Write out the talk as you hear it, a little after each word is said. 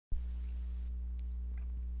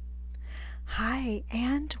Hi,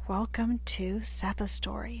 and welcome to SEPA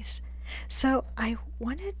Stories. So, I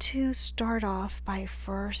wanted to start off by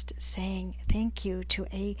first saying thank you to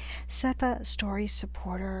a SEPA Story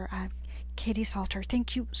supporter, Katie Salter.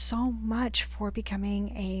 Thank you so much for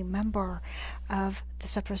becoming a member of the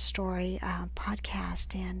SEPA Story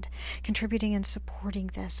podcast and contributing and supporting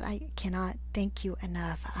this. I cannot thank you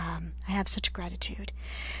enough. I have such gratitude.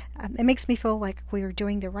 It makes me feel like we are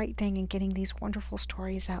doing the right thing and getting these wonderful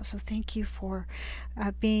stories out. So thank you for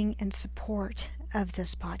being in support of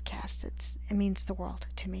this podcast. It means the world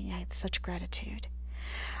to me. I have such gratitude.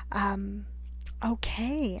 Um,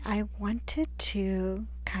 okay, I wanted to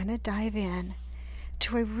kind of dive in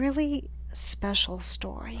to a really special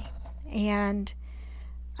story, and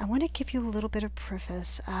I want to give you a little bit of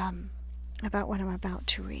preface. About what I'm about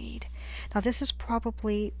to read. Now, this is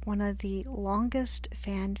probably one of the longest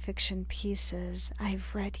fan fiction pieces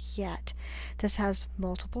I've read yet. This has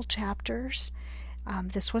multiple chapters.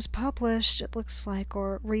 This was published, it looks like,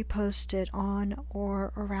 or reposted on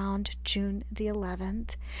or around June the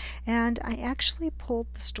 11th. And I actually pulled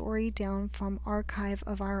the story down from Archive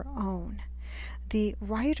of Our Own. The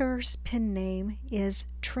writer's pen name is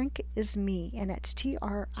Trink is Me, and it's Trink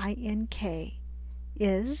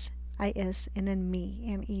is, and then me,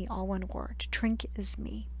 M-E, all one word. Trink is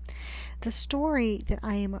Me. The story that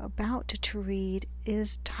I am about to read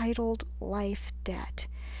is titled Life Debt.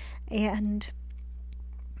 And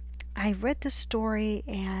I read the story,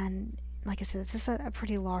 and like I said, this is a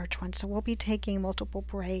pretty large one, so we'll be taking multiple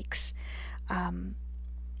breaks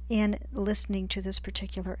in listening to this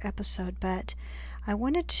particular episode, but I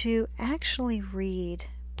wanted to actually read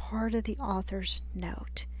part of the author's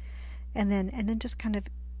note and then just kind of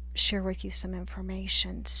share with you some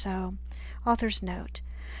information. So, author's note.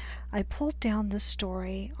 I pulled down this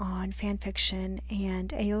story on fanfiction and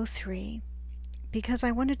AO3 because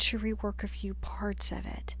I wanted to rework a few parts of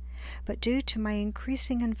it, but due to my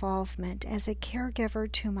increasing involvement as a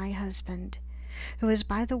caregiver to my husband, who is,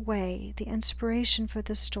 by the way, the inspiration for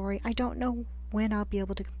this story, I don't know when I'll be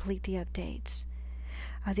able to complete the updates.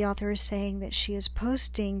 The author is saying that she is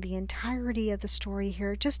posting the entirety of the story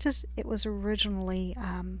here just as it was originally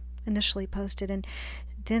initially posted, and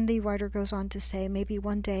then the writer goes on to say maybe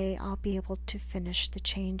one day I'll be able to finish the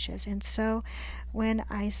changes. And so when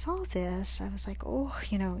I saw this, I was like, oh,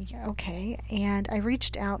 yeah, okay. And I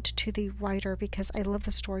reached out to the writer because I love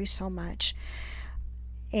the story so much,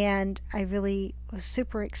 and I really was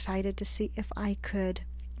super excited to see if I could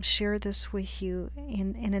share this with you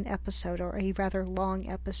in an episode, or a rather long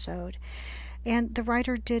episode. And the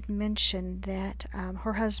writer did mention that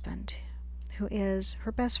her husband, who is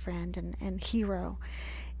her best friend and hero,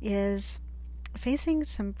 is facing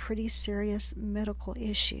some pretty serious medical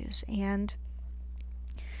issues. And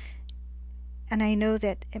I know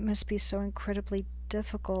that it must be so incredibly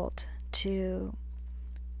difficult to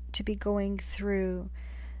be going through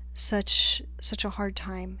such a hard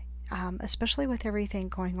time, especially with everything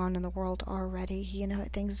going on in the world already.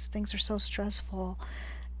 Things are so stressful,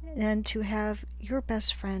 and to have your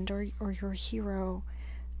best friend or your hero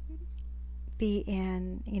be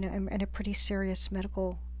in a pretty serious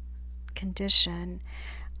medical condition,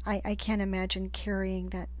 I can't imagine carrying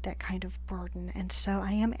that kind of burden. And so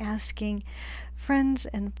I am asking friends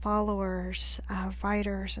and followers,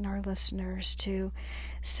 writers and our listeners, to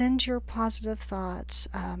send your positive thoughts,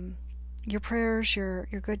 your prayers, your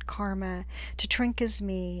good karma to Trink is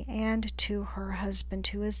Me and to her husband,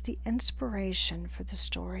 who is the inspiration for the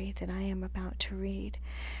story that I am about to read.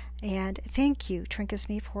 And thank you, Trink is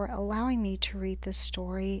Me, for allowing me to read this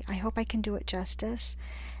story. I hope I can do it justice,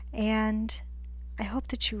 and I hope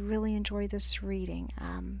that you really enjoy this reading.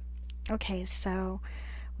 Okay, so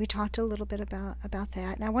we talked a little bit about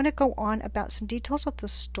that, and I want to go on about some details of the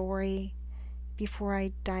story before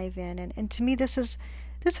I dive in. And to me, this is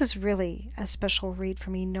really a special read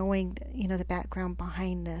for me, knowing the background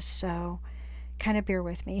behind this. So kind of bear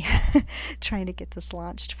with me, trying to get this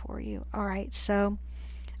launched for you. All right, so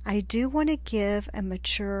I do want to give a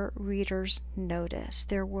mature reader's notice.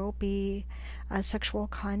 There will be sexual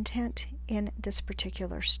content in this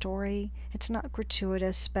particular story. It's not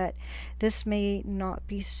gratuitous, but this may not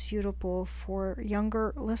be suitable for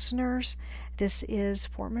younger listeners. This is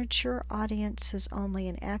for mature audiences only,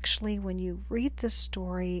 and actually when you read this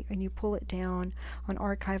story and you pull it down on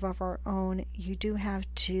Archive of Our Own, you do have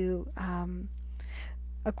to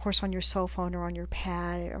of course, on your cell phone or on your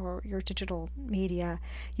pad or your digital media,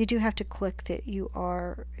 you do have to click that you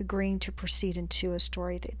are agreeing to proceed into a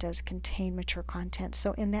story that does contain mature content.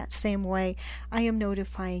 So in that same way, I am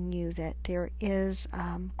notifying you that there is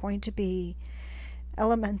going to be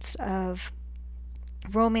elements of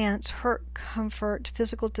romance, hurt, comfort,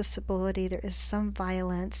 physical disability, there is some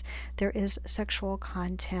violence, there is sexual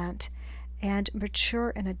content, and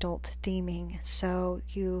mature and adult theming. So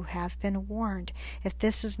you have been warned. If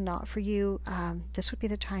this is not for you, this would be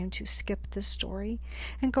the time to skip this story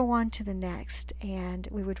and go on to the next. And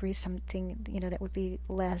we would read something, that would be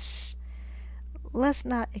less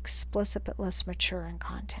not explicit, but less mature in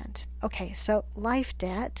content. Okay, so Life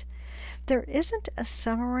Debt. There isn't a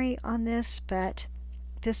summary on this, but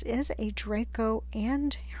this is a Draco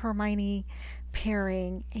and Hermione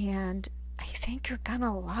pairing, and I think you're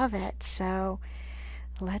gonna love it. So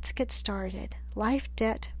let's get started. Life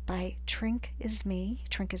Debt by Trink is Me,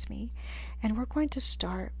 and we're going to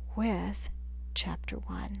start with Chapter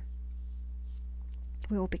 1.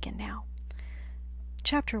 We will begin now.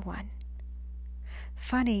 Chapter 1.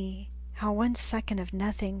 Funny how 1 second of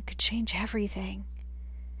nothing could change everything.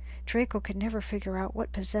 Draco could never figure out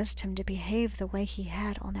what possessed him to behave the way he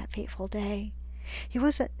had on that fateful day. He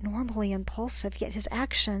wasn't normally impulsive, yet his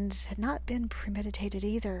actions had not been premeditated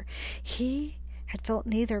either. He had felt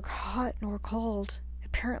neither hot nor cold,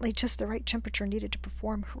 apparently just the right temperature needed to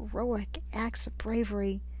perform heroic acts of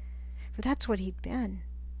bravery. For that's what he'd been.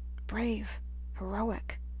 Brave,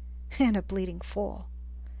 heroic, and a bleeding fool.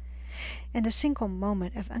 In a single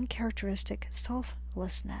moment of uncharacteristic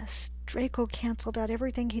selflessness, Draco canceled out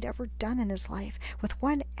everything he'd ever done in his life. With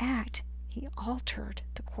one act, he altered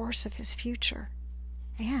the course of his future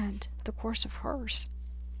and the course of hers.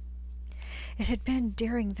 It had been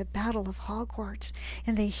during the Battle of Hogwarts,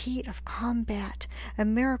 in the heat of combat. A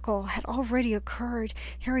miracle had already occurred.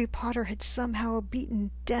 Harry Potter had somehow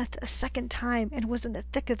beaten death a second time and was in the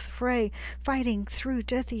thick of the fray, fighting through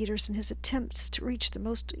Death Eaters in his attempts to reach the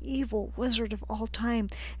most evil wizard of all time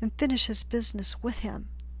and finish his business with him.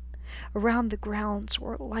 Around the grounds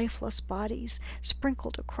were lifeless bodies,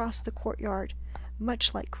 sprinkled across the courtyard,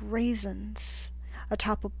 much like raisins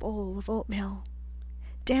atop a bowl of oatmeal.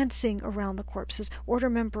 Dancing around the corpses, Order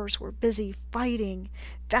members were busy fighting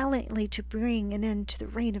valiantly to bring an end to the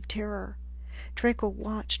reign of terror. Draco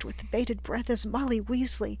watched with bated breath as Molly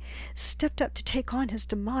Weasley stepped up to take on his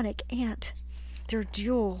demonic aunt. Their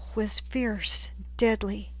duel was fierce,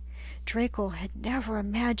 deadly. Draco had never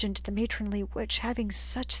imagined the matronly witch having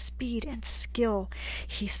such speed and skill.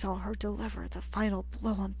 He saw her deliver the final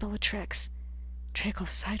blow on Bellatrix. Draco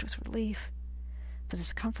sighed with relief, but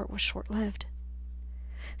his comfort was short-lived.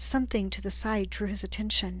 Something to the side drew his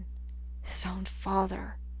attention. His own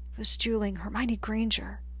father was dueling Hermione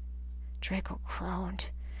Granger. Draco groaned.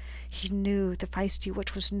 He knew the feisty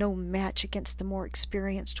witch was no match against the more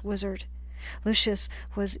experienced wizard. Lucius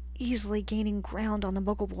was easily gaining ground on the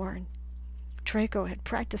Muggleborn. Draco had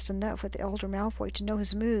practiced enough with the elder Malfoy to know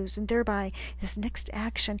his moves, and thereby his next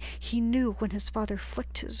action. He knew when his father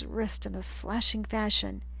flicked his wrist in a slashing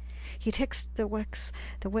fashion. He'd hit the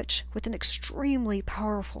witch with an extremely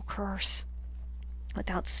powerful curse.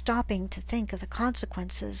 Without stopping to think of the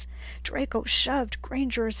consequences, Draco shoved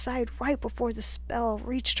Granger aside right before the spell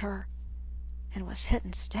reached her, and was hit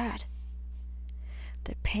instead.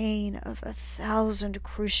 The pain of 1,000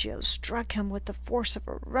 crucios struck him with the force of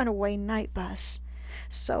a runaway night bus.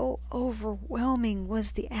 So overwhelming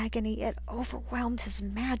was the agony, it overwhelmed his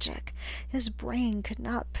magic. His brain could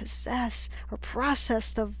not possess or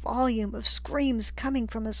process the volume of screams coming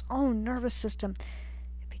from his own nervous system.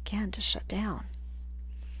 It began to shut down.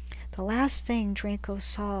 The last thing Draco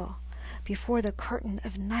saw before the curtain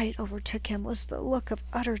of night overtook him was the look of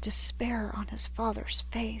utter despair on his father's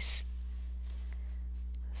face.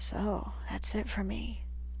 So, that's it for me,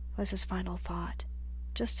 was his final thought.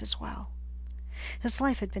 Just as well. His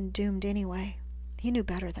life had been doomed anyway. He knew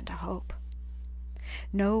better than to hope.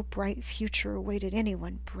 No bright future awaited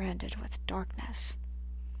anyone branded with darkness.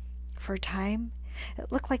 For a time,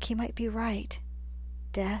 it looked like he might be right.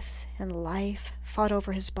 Death and life fought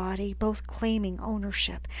over his body, both claiming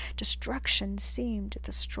ownership. Destruction seemed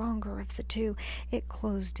the stronger of the two. It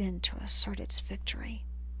closed in to assert its victory.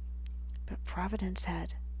 But Providence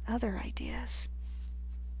had other ideas.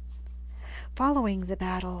 Following the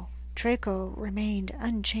battle, Draco remained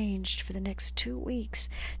unchanged for the next 2 weeks,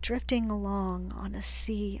 drifting along on a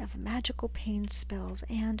sea of magical pain spells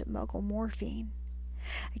and muggle morphine.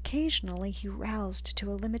 Occasionally he roused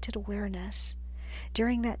to a limited awareness.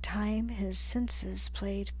 During that time his senses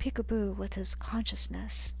played peekaboo with his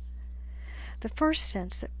consciousness. The first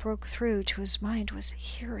sense that broke through to his mind was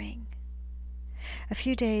hearing. A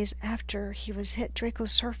few days after he was hit, Draco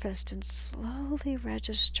surfaced and slowly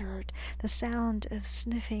registered the sound of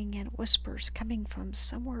sniffing and whispers coming from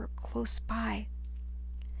somewhere close by.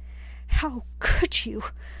 "How could you?"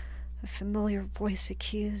 a familiar voice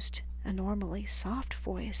accused. a normally soft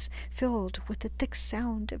voice filled with the thick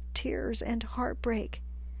sound of tears and heartbreak.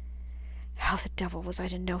 "How the devil was I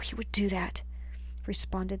to know he would do that?"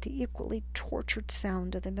 responded the equally tortured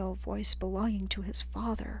sound of the male voice belonging to his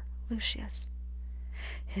father, Lucius.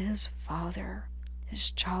 His father,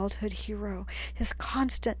 his childhood hero, his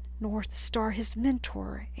constant North Star, his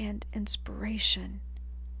mentor and inspiration,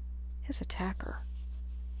 his attacker.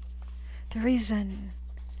 The reason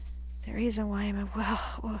why I'm in,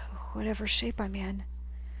 whatever shape I'm in.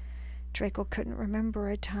 Draco couldn't remember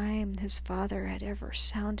a time his father had ever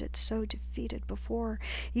sounded so defeated before,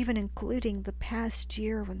 even including the past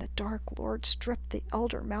year when the Dark Lord stripped the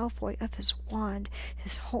elder Malfoy of his wand,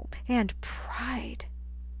 his hope, and pride.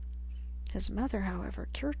 His mother, however,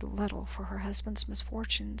 cared little for her husband's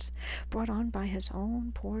misfortunes, brought on by his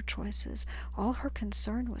own poor choices. All her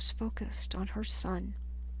concern was focused on her son.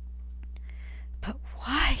 But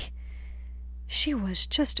why? She was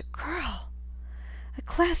just a girl. A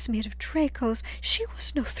classmate of Draco's. She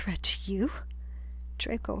was no threat to you.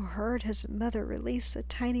 Draco heard his mother release a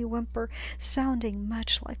tiny whimper, sounding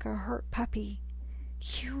much like a hurt puppy.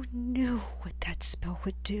 You knew what that spell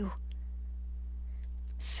would do.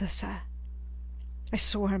 Sissa, I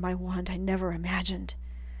swore on my wand I never imagined.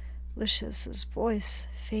 Lucius's voice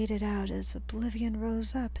faded out as oblivion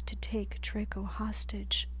rose up to take Draco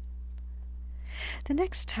hostage. The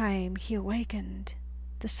next time he awakened,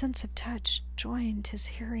 the sense of touch joined his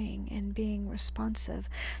hearing in being responsive.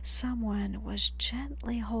 Someone was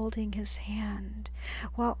gently holding his hand,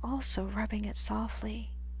 while also rubbing it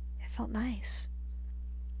softly. It felt nice.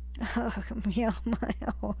 Oh, my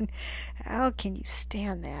own. How can you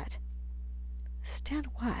stand that? Stand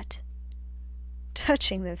what?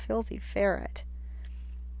 Touching the filthy ferret.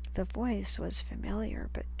 The voice was familiar,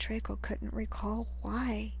 but Draco couldn't recall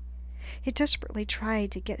why. He desperately tried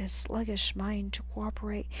to get his sluggish mind to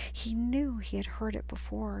cooperate. He knew he had heard it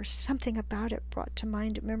before. Something about it brought to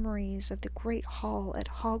mind memories of the great hall at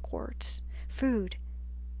Hogwarts, food,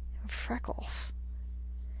 and freckles.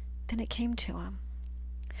 Then it came to him.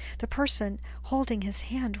 The person holding his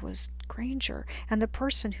hand was Granger, and the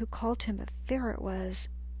person who called him a ferret was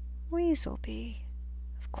Weaselby.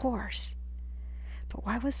 Of course. But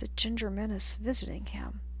why was the ginger menace visiting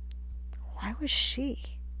him? Why was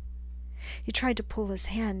she? He tried to pull his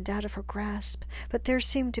hand out of her grasp, but there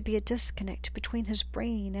seemed to be a disconnect between his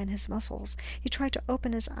brain and his muscles. He tried to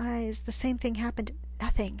open his eyes. The same thing happened.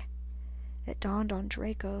 Nothing. It dawned on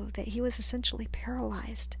Draco that he was essentially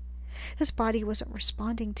paralyzed. His body wasn't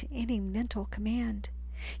responding to any mental command.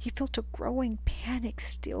 He felt a growing panic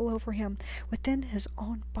steal over him. Within his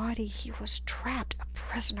own body, he was trapped, a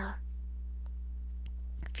prisoner.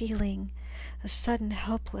 Feeling a sudden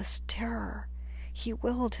helpless terror, he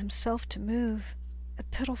willed himself to move. A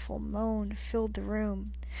pitiful moan filled the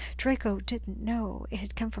room. Draco didn't know it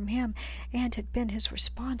had come from him, and had been his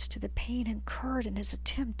response to the pain incurred in his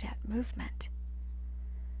attempt at movement.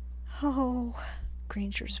 "Oh,"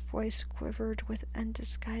 Granger's voice quivered with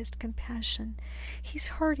undisguised compassion. "He's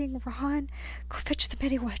hurting, Ron. Go fetch the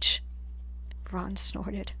Mediwitch." Ron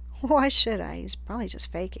snorted. "Why should I? He's probably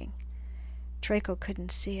just faking." Draco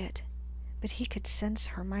couldn't see it, but he could sense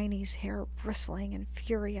Hermione's hair bristling in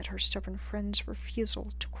fury at her stubborn friend's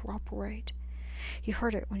refusal to cooperate. He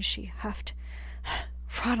heard it when she huffed,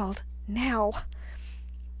 "Ronald, now!"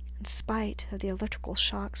 In spite of the electrical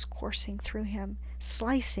shocks coursing through him,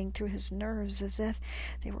 slicing through his nerves as if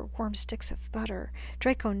they were warm sticks of butter,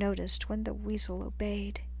 Draco noticed when the weasel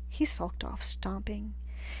obeyed. He sulked off, stomping,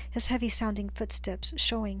 his heavy-sounding footsteps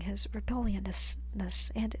showing his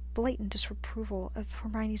rebelliousness and blatant disapproval of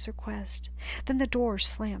Hermione's request. Then the door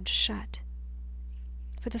slammed shut.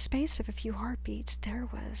 For the space of a few heartbeats, there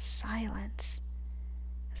was silence.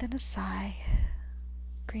 Then a sigh.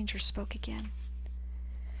 Granger spoke again.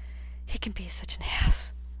 "He can be such an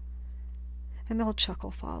ass." A mild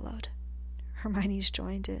chuckle followed. Hermione's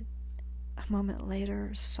joined it. A moment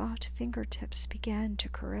later, soft fingertips began to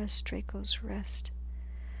caress Draco's wrist.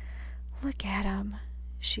 "Look at him,"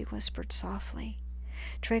 she whispered softly.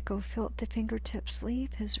 Draco felt the fingertips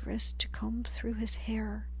leave his wrist to comb through his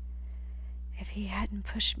hair. "If he hadn't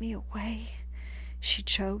pushed me away," she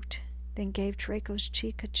choked, then gave Draco's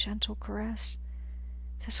cheek a gentle caress.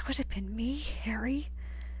 "This would have been me, Harry."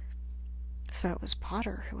 So it was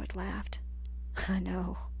Potter who had laughed. I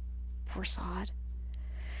know. Poor sod.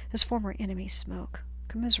 His former enemy spoke,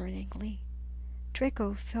 commiseratingly.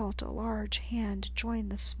 Draco felt a large hand join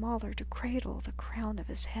the smaller to cradle the crown of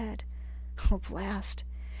his head. Oh, blast.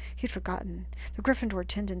 He'd forgotten the Gryffindor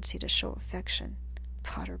tendency to show affection.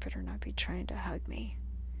 Potter better not be trying to hug me.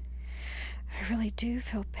 "I really do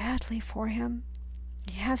feel badly for him."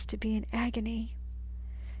 He has to be in agony.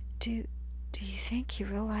 Do you think he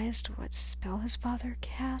realized what spell his father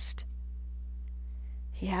cast?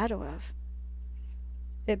 He had to have,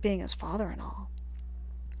 it being his father and all.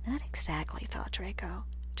 Not exactly, thought Draco,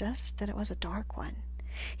 just that it was a dark one.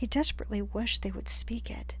 He desperately wished they would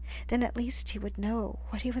speak it. Then at least he would know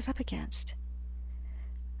what he was up against.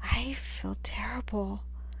 I feel terrible.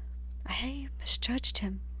 I misjudged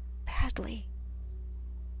him badly.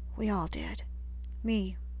 We all did.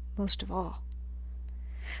 Me, most of all.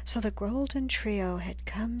 So the Golden Trio had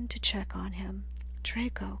come to check on him.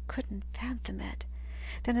 Draco couldn't fathom it.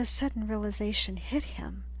 Then a sudden realization hit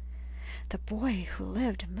him. The boy who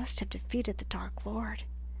lived must have defeated the Dark Lord.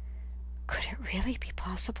 Could it really be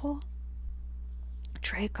possible?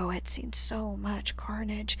 Draco had seen so much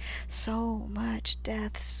carnage, so much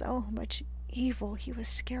death, so much evil, he was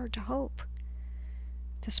scared to hope.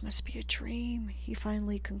 This must be a dream, he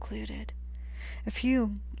finally concluded. A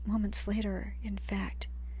few moments later, in fact,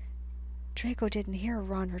 Draco didn't hear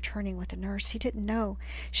Ron returning with the nurse. He didn't know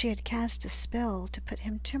she had cast a spell to put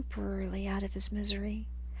him temporarily out of his misery.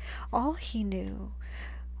 All he knew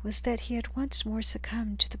was that he had once more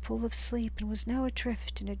succumbed to the pool of sleep and was now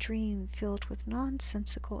adrift in a dream filled with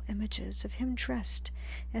nonsensical images of him dressed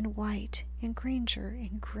in white and Granger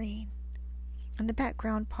in green. In the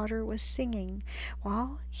background, Potter was singing,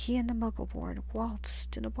 while he and the Muggleborn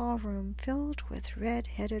waltzed in a ballroom filled with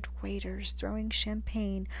red-headed waiters throwing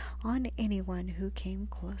champagne on anyone who came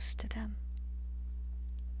close to them.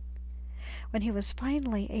 When he was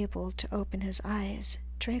finally able to open his eyes,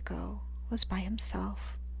 Draco was by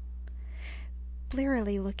himself.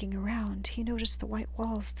 Blearily looking around, he noticed the white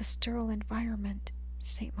walls, the sterile environment.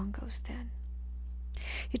 St. Mungo's then.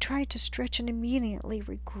 He tried to stretch and immediately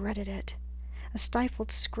regretted it. A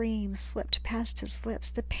stifled scream slipped past his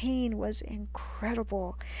lips. The pain was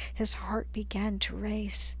incredible. His heart began to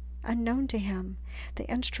race. Unknown to him, the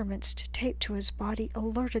instruments taped to his body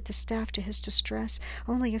alerted the staff to his distress.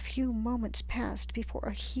 Only a few moments passed before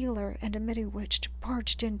a healer and a Mediwitch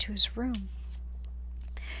barged into his room.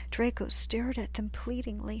 Draco stared at them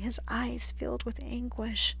pleadingly, his eyes filled with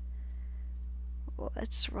anguish.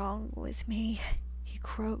 "What's wrong with me?" he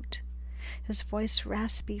croaked, his voice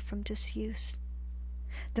raspy from disuse.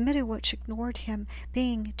 The Mediwitch ignored him,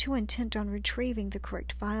 being too intent on retrieving the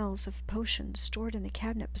correct vials of potions stored in the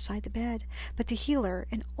cabinet beside the bed. But the healer,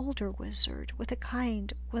 an older wizard with a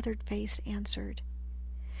kind, withered face, answered,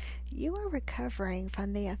 "You are recovering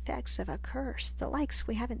from the effects of a curse, the likes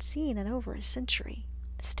we haven't seen in over a century.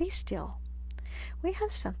 Stay still. We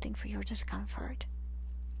have something for your discomfort."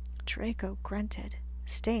 Draco grunted.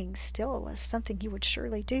 Staying still was something he would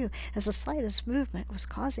surely do, as the slightest movement was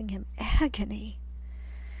causing him agony.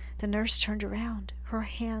 The nurse turned around, her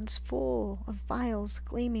hands full of vials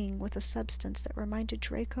gleaming with a substance that reminded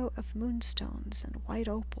Draco of moonstones and white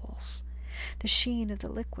opals. The sheen of the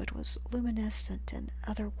liquid was luminescent and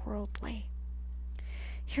otherworldly.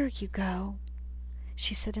 "Here you go,"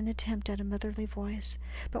 she said in an attempt at a motherly voice,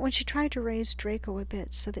 but when she tried to raise Draco a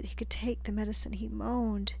bit so that he could take the medicine, he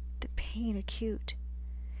moaned, the pain acute.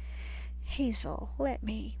 "Hazel, let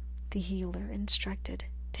me," the healer instructed.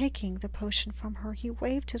 Taking the potion from her, he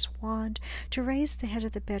waved his wand to raise the head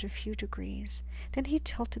of the bed a few degrees. Then he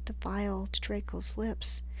tilted the vial to Draco's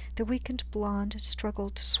lips. The weakened blonde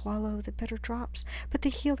struggled to swallow the bitter drops, but the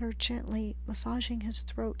healer, gently massaging his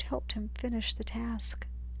throat, helped him finish the task.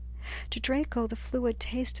 To Draco, the fluid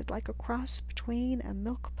tasted like a cross between a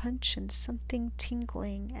milk punch and something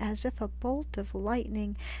tingling, as if a bolt of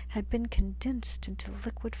lightning had been condensed into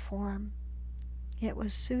liquid form. It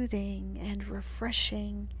was soothing and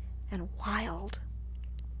refreshing and wild.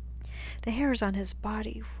 The hairs on his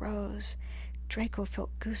body rose. Draco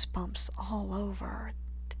felt goosebumps all over.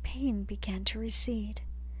 The pain began to recede.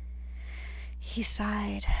 He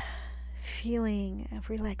sighed, a feeling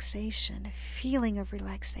of relaxation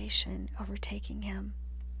overtaking him.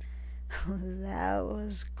 "That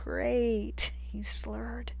was great," he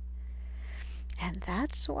slurred. "And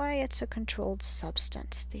that's why it's a controlled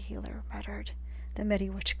substance," the healer muttered. The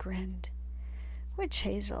Mediwitch grinned. "Witch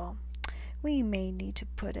Hazel, we may need to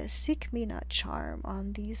put a seek-me-not charm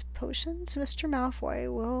on these potions. Mr.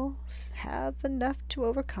 Malfoy will have enough to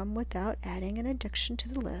overcome without adding an addiction to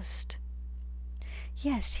the list."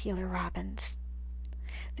 "Yes, Healer Robbins."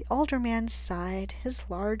 The older man sighed, his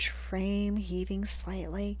large frame heaving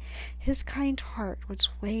slightly. His kind heart was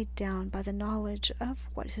weighed down by the knowledge of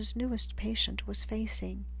what his newest patient was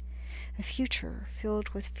facing. A future filled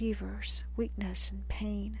with fevers, weakness, and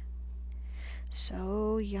pain.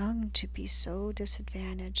 So young to be so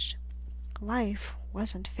disadvantaged. Life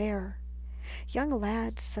wasn't fair. young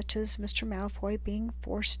lads such as Mr. Malfoy being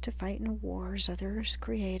forced to fight in wars others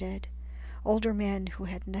created, older men who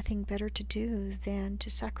had nothing better to do than to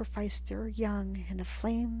sacrifice their young in the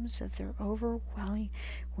flames of their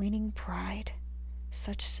overweening pride.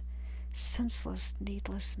 Such senseless,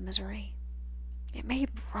 needless misery. It made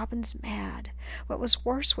Robins mad. What was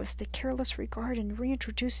worse was the careless regard in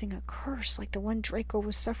reintroducing a curse like the one Draco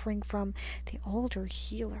was suffering from the older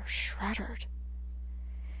healer Shreddard.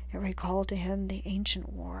 It recalled to him the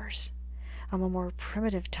ancient wars, a more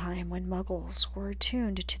primitive time when Muggles were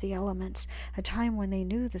attuned to the elements, a time when they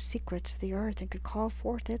knew the secrets of the earth and could call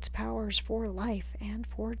forth its powers for life and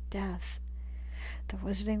for death. The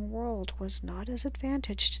Wizarding World was not as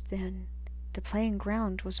advantaged then. The playing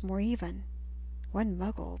ground was more even. One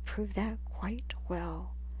Muggle proved that quite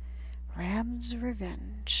well. Ram's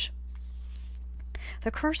Revenge.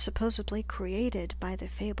 The curse supposedly created by the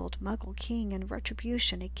fabled Muggle king in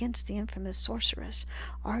retribution against the infamous sorceress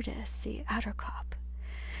Ardith the Attercop.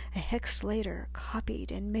 A Hex later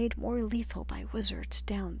copied and made more lethal by wizards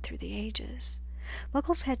down through the ages.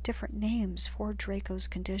 Muggles had different names for Draco's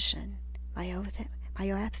condition.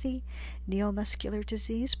 Myopathy, neuromuscular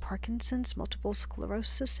disease, Parkinson's, multiple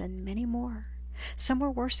sclerosis, and many more. Some were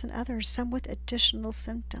worse than others, some with additional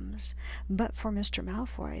symptoms. But for Mr.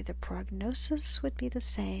 Malfoy, the prognosis would be the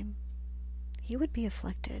same. He would be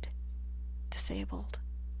afflicted, disabled,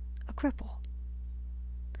 a cripple.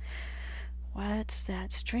 What's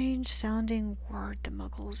that strange-sounding word the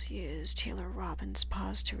Muggles used? Healer Robins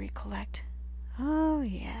paused to recollect. Oh,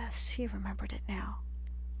 yes, he remembered it now.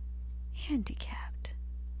 Handicapped.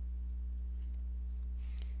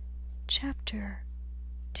 Chapter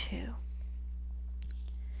 2.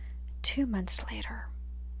 2 months later.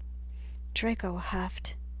 Draco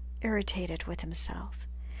huffed, irritated with himself.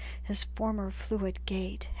 His former fluid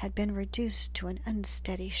gait had been reduced to an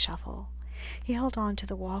unsteady shuffle. He held on to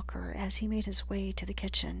the walker as he made his way to the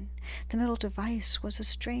kitchen. The metal device was a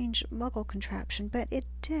strange Muggle contraption, but it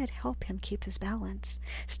did help him keep his balance.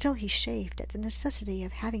 Still he chafed at the necessity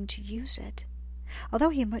of having to use it, although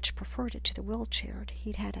he much preferred it to the wheelchair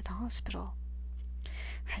he'd had at the hospital.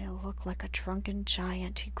 I look like a drunken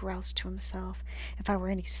giant, he groused to himself. If I were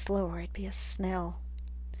any slower, I'd be a snail.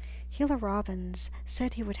 Healer Robins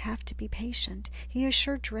said he would have to be patient. He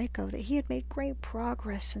assured Draco that he had made great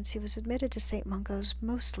progress since he was admitted to St. Mungo's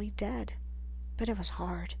mostly dead. But it was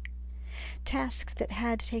hard. Tasks that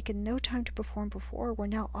had taken no time to perform before were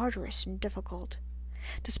now arduous and difficult.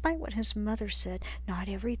 Despite what his mother said, not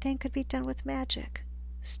everything could be done with magic.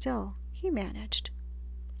 Still, he managed.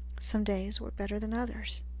 Some days were better than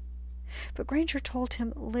others. But Granger told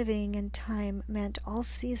him living in time meant all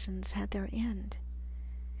seasons had their end.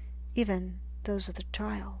 Even those of the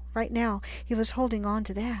trial. Right now, he was holding on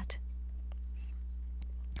to that.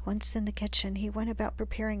 Once in the kitchen, he went about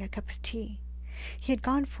preparing a cup of tea. He had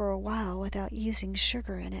gone for a while without using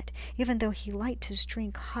sugar in it, even though he liked his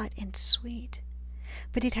drink hot and sweet.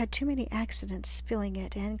 But he'd had too many accidents spilling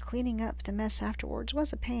it, and cleaning up the mess afterwards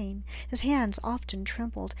was a pain. His hands often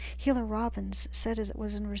trembled. Healer Robins said it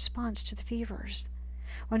was in response to the fevers.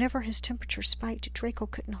 Whenever his temperature spiked, Draco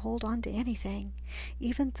couldn't hold on to anything.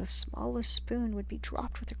 Even the smallest spoon would be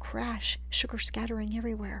dropped with a crash, sugar scattering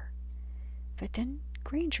everywhere. But then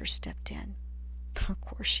Granger stepped in. Of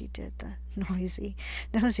course she did, the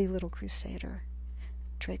nosy little crusader,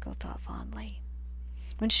 Draco thought fondly.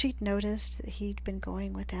 When she'd noticed that he'd been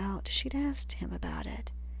going without, she'd asked him about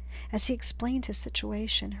it. As he explained his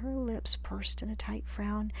situation, her lips pursed in a tight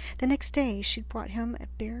frown. The next day she'd brought him a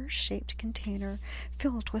bear-shaped container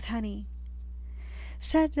filled with honey.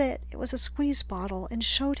 Said that it was a squeeze bottle and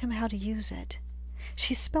showed him how to use it.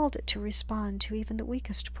 She spelled it to respond to even the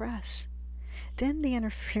weakest press. Then the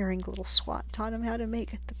interfering little swot taught him how to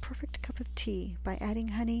make the perfect cup of tea by adding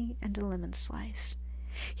honey and a lemon slice.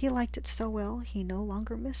 He liked it so well he no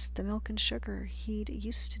longer missed the milk and sugar he'd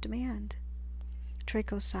used to demand.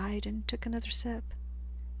 Draco sighed and took another sip.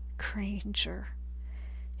 Granger,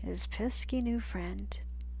 his pesky new friend.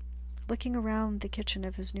 Looking around the kitchen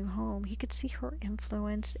of his new home, he could see her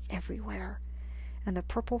influence everywhere, and the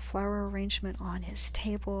purple flower arrangement on his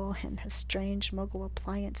table, and the strange Muggle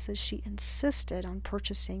appliances she insisted on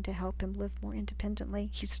purchasing to help him live more independently.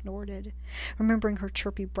 He snorted, remembering her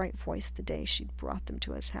chirpy, bright voice the day she'd brought them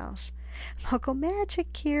to his house. Muggle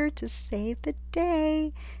magic here to save the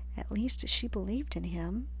day. At least she believed in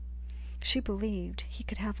him. She believed he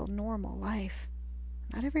could have a normal life.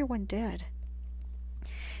 Not everyone did.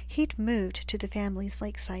 He'd moved to the family's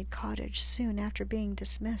lakeside cottage soon after being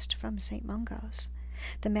dismissed from St. Mungo's.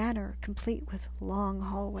 The manor, complete with long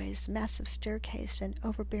hallways, massive staircase, and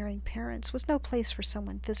overbearing parents, was no place for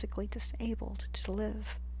someone physically disabled to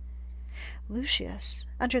live. Lucius,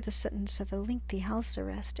 under the sentence of a lengthy house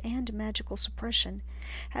arrest and magical suppression,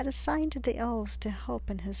 had assigned the elves to help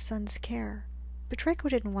in his son's care. But Draco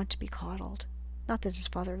didn't want to be coddled. Not that his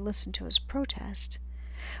father listened to his protest.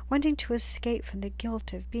 Wanting to escape from the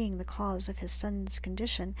guilt of being the cause of his son's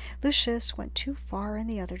condition, Lucius went too far in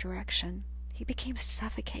the other direction. He became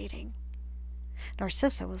suffocating.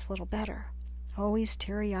 Narcissa was little better. Always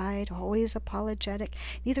teary-eyed, always apologetic,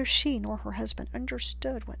 neither she nor her husband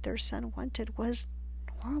understood what their son wanted was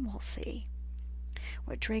normalcy.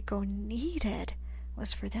 What Draco needed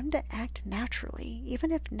was for them to act naturally,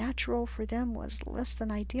 even if natural for them was less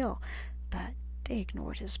than ideal, but they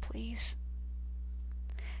ignored his pleas.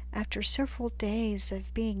 After several days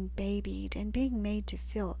of being babied and being made to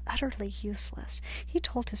feel utterly useless, he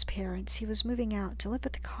told his parents he was moving out to live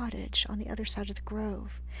at the cottage on the other side of the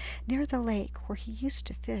grove, near the lake where he used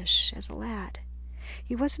to fish as a lad.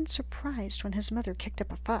 He wasn't surprised when his mother kicked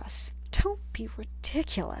up a fuss. "Don't be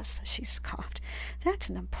ridiculous," she scoffed. "That's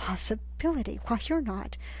an impossibility. Why, you're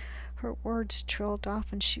not—" Her words trailed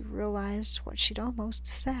off when she realized what she'd almost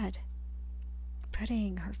said.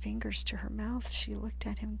 Putting her fingers to her mouth, she looked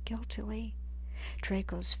at him guiltily.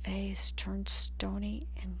 Draco's face turned stony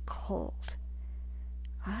and cold.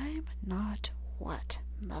 "I'm not what,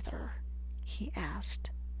 Mother?" he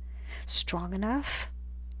asked. "Strong enough?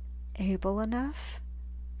 Able enough?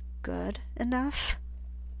 Good enough?"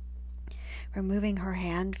 Removing her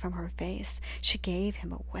hand from her face, she gave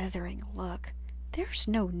him a withering look. "There's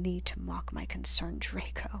no need to mock my concern,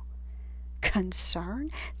 Draco." "Concern?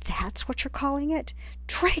 That's what you're calling it?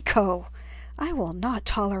 Draco! I will not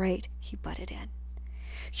tolerate—" He butted in.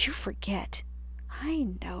 "You forget. I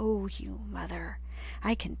know you, Mother.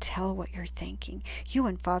 I can tell what you're thinking. You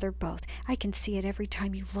and Father both. I can see it every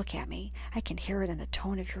time you look at me. I can hear it in the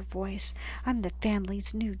tone of your voice. I'm the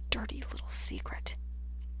family's new dirty little secret."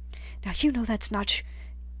 "Now you know that's not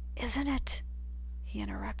isn't it?" he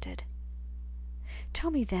interrupted. "Tell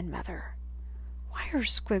me then, Mother. Why are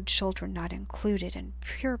squib children not included in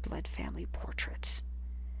pure-blood family portraits?"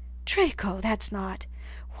 "Draco, that's not—"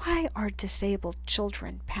 "Why are disabled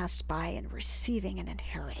children passed by in receiving an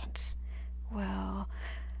inheritance?" "Well,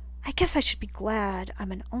 I guess I should be glad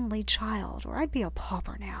I'm an only child, or I'd be a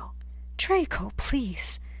pauper now." "Draco,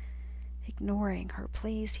 please!" Ignoring her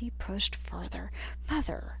pleas, he pushed further.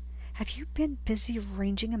 "Mother, have you been busy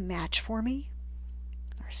arranging a match for me?"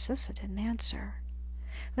 Narcissa didn't answer.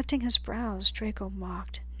 Lifting his brows, Draco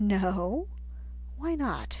mocked. "No? Why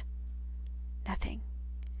not?" "Nothing.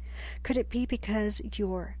 Could it be because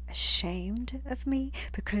you're ashamed of me?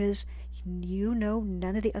 Because you know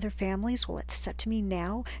none of the other families will accept me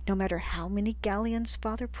now, no matter how many galleons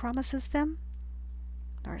Father promises them?"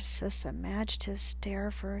 Narcissa matched his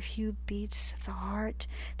stare for a few beats of the heart,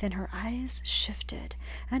 then her eyes shifted,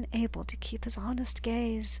 unable to keep his honest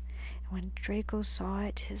gaze. And when Draco saw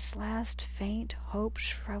it, his last faint hope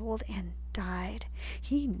shriveled and died.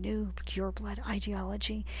 He knew pure-blood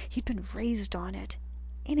ideology. He'd been raised on it.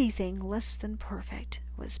 Anything less than perfect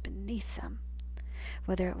was beneath them,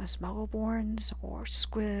 whether it was Muggleborns or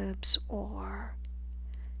squibs or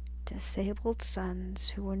disabled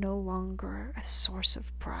sons who were no longer a source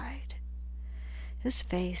of pride. His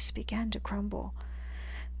face began to crumble,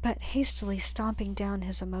 but hastily stomping down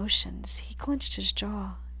his emotions, he clenched his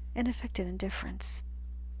jaw and affected indifference.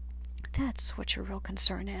 "That's what your real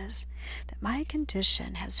concern is, that my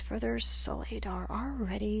condition has further sullied our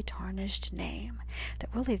already tarnished name,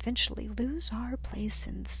 that we'll eventually lose our place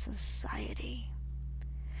in society."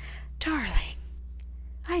 "Darling,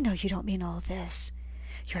 I know you don't mean all this.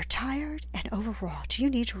 You're tired and overwrought. You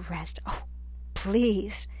need to rest. Oh,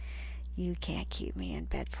 please. You can't keep me in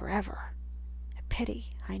bed forever. A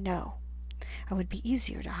pity, I know. I would be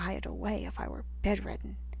easier to hide away if I were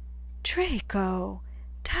bedridden." "Draco!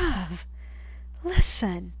 Dove!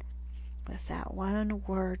 Listen!" With that one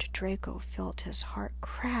word, Draco felt his heart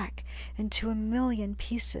crack into a million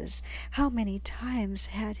pieces. How many times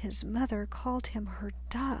had his mother called him her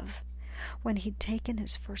dove? When he'd taken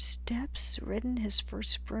his first steps, ridden his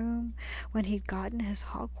first broom, when he'd gotten his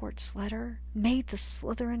Hogwarts letter, made the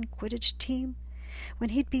Slytherin Quidditch team,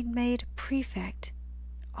 when he'd been made prefect,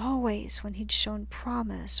 always when he'd shown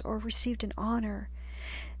promise or received an honor.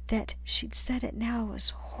 That she'd said it now was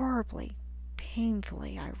horribly,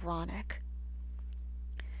 painfully ironic.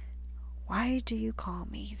 "Why do you call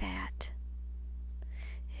me that?"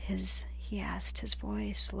 He asked, his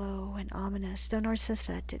voice low and ominous, though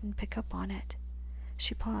Narcissa didn't pick up on it.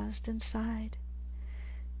 She paused and sighed.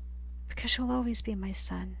 Because you'll always be my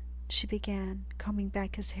son, she began, combing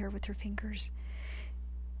back his hair with her fingers.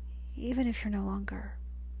 Even if you're no longer.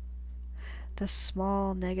 The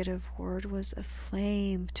small negative word was a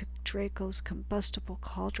flame to Draco's combustible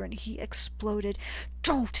cauldron. He exploded.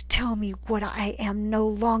 Don't tell me what I am no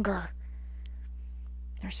longer!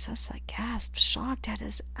 Narcissa gasped, shocked at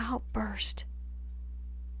his outburst.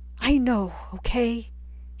 I know, okay?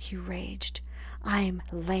 He raged. I'm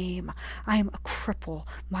lame. I'm a cripple.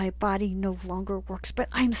 My body no longer works, but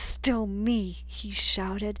I'm still me, he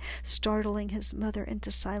shouted, startling his mother into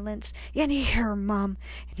silence. In here, Mum!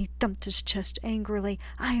 And he thumped his chest angrily.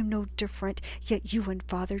 I am no different, yet you and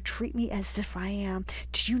Father treat me as if I am.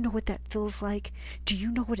 Do you know what that feels like? Do you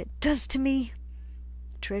know what it does to me?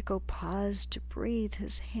 Draco paused to breathe,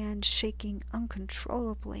 his hand shaking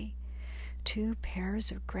uncontrollably. Two pairs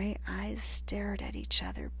of gray eyes stared at each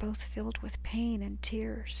other, both filled with pain and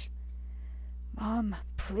tears. Mom,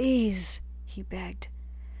 please, he begged.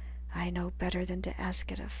 I know better than to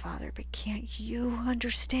ask it of Father, but can't you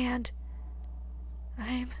understand?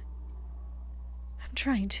 I'm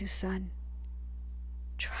trying to, son.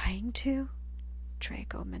 Trying to?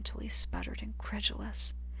 Draco mentally sputtered,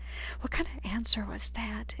 incredulous. What kind of answer was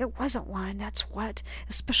that? It wasn't one, that's what,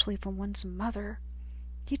 especially from one's mother.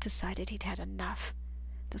 He decided he'd had enough.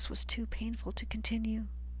 This was too painful to continue.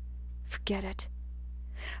 Forget it.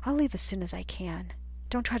 I'll leave as soon as I can.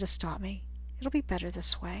 Don't try to stop me. It'll be better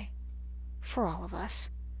this way. For all of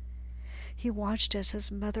us. He watched as his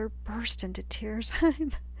mother burst into tears.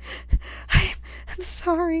 I'm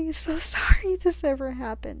sorry, so sorry this ever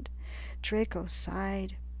happened. Draco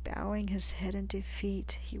sighed, bowing his head in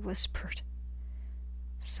defeat. He whispered,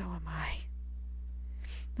 So am I.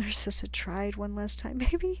 Narcissa tried one last time.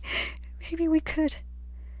 Maybe we could.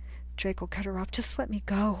 Draco cut her off. Just let me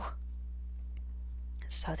go.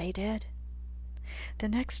 So they did. The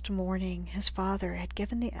next morning, his father had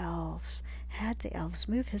the elves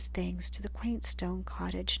move his things to the quaint stone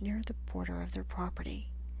cottage near the border of their property.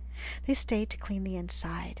 They stayed to clean the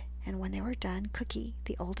inside, and when they were done, Cookie,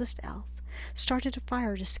 the oldest elf, started a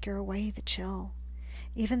fire to scare away the chill.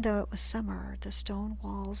 Even though it was summer, the stone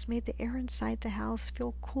walls made the air inside the house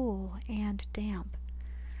feel cool and damp.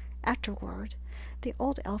 Afterward, the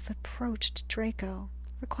old elf approached Draco,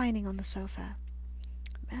 reclining on the sofa.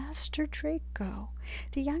 Master Draco,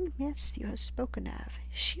 the young miss you have spoken of,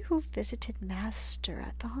 she who visited Master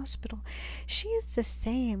at the hospital, she is the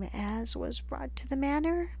same as was brought to the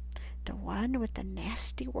manor? The one with the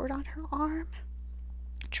nasty word on her arm?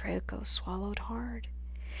 Draco swallowed hard.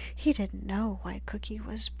 He didn't know why Cookie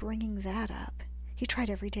was bringing that up. He tried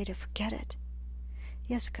every day to forget it.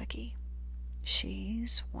 Yes, Cookie.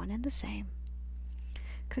 She's one and the same.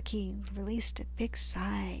 Cookie released a big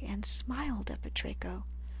sigh and smiled up at Draco.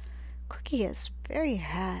 Cookie is very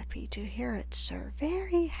happy to hear it, sir.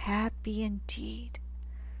 Very happy indeed.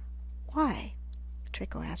 Why?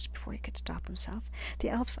 Draco asked before he could stop himself. The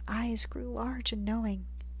elf's eyes grew large and knowing.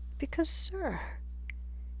 Because, sir,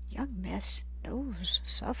 young miss knows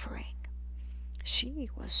suffering. She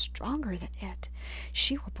was stronger than it.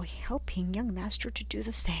 She will be helping young master to do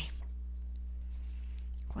the same.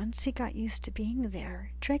 Once he got used to being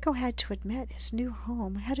there, Draco had to admit his new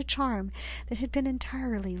home had a charm that had been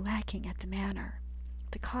entirely lacking at the manor.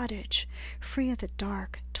 The cottage, free of the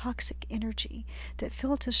dark, toxic energy that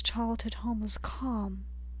filled his childhood home, was calm,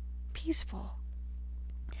 peaceful.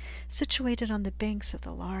 Situated on the banks of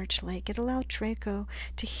the large lake, it allowed Draco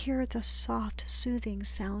to hear the soft, soothing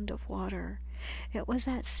sound of water. It was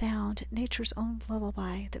that sound, nature's own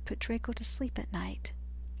lullaby, that put Draco to sleep at night.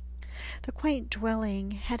 The quaint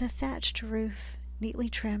dwelling had a thatched roof, neatly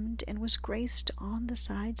trimmed, and was graced on the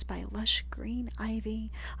sides by lush green ivy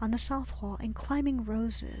on the south wall and climbing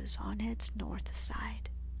roses on its north side.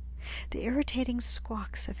 The irritating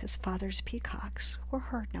squawks of his father's peacocks were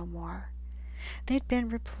heard no more. They had been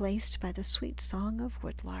replaced by the sweet song of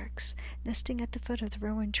woodlarks, nesting at the foot of the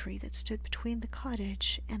rowan tree that stood between the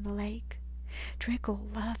cottage and the lake. Draco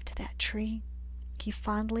loved that tree. He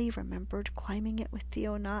fondly remembered climbing it with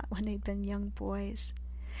Theonot when they'd been young boys.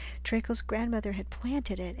 Draco's grandmother had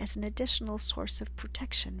planted it as an additional source of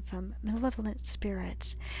protection from malevolent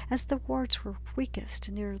spirits, as the wards were weakest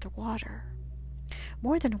near the water.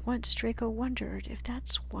 More than once Draco wondered if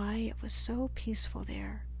that's why it was so peaceful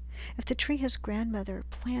there. If the tree his grandmother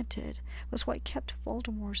planted was what kept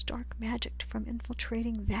Voldemort's dark magic from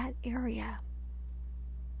infiltrating that area.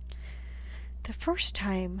 The first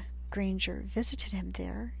time Granger visited him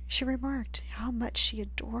there, she remarked how much she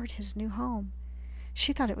adored his new home.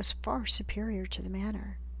 She thought it was far superior to the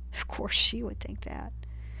manor. Of course she would think that.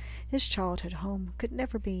 His childhood home could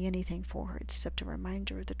never be anything for her except a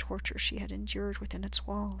reminder of the torture she had endured within its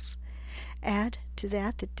walls. Add to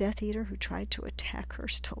that the Death Eater who tried to attack her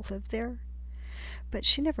still lived there. But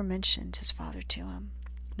she never mentioned his father to him,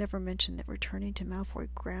 never mentioned that returning to Malfoy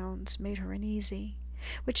grounds made her uneasy.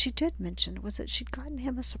 What she did mention was that she'd gotten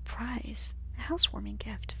him a surprise, a housewarming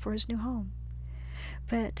gift for his new home.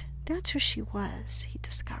 But that's who she was, he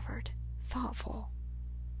discovered. Thoughtful,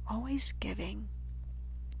 always giving.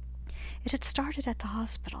 It had started at the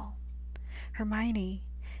hospital. Hermione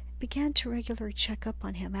began to regularly check up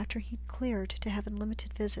on him after he'd cleared to have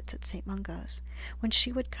unlimited visits at St. Mungo's. When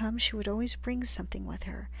she would come, she would always bring something with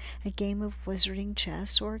her, a game of wizarding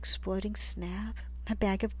chess or exploding snap, a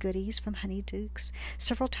bag of goodies from Honeydukes.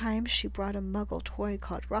 Several times she brought a muggle toy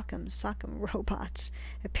called Rock'em Sock'em Robots.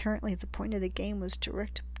 Apparently the point of the game was to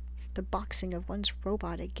direct the boxing of one's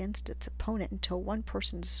robot against its opponent until one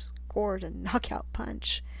person scored a knockout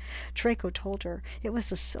punch. Draco told her it was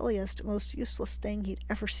the silliest, most useless thing he'd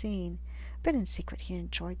ever seen, but in secret he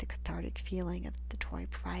enjoyed the cathartic feeling of the toy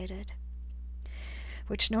provided,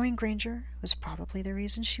 which, knowing Granger, was probably the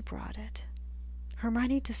reason she brought it.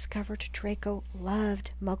 Hermione discovered Draco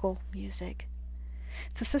loved Muggle music,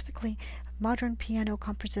 specifically modern piano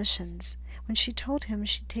compositions. When she told him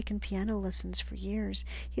she'd taken piano lessons for years,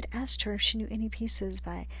 he'd asked her if she knew any pieces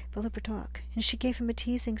by Bela Bartok, and she gave him a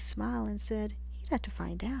teasing smile and said he'd have to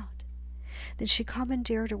find out. Then she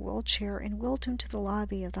commandeered a wheelchair and wheeled him to the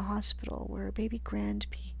lobby of the hospital, where a baby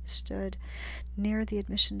Grandpie stood near the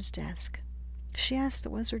admissions desk. She asked the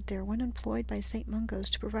wizard there, when employed by St. Mungo's,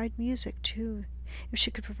 to provide music to, if she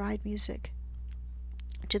could provide music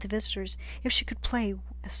to the visitors, if she could play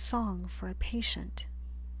a song for a patient.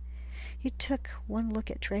 He took one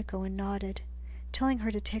look at Draco and nodded, telling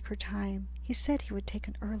her to take her time. He said he would take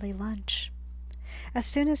an early lunch. As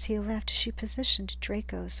soon as he left, she positioned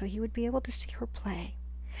Draco so he would be able to see her play.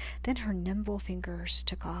 Then her nimble fingers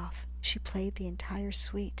took off. She played the entire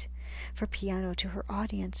suite for piano to her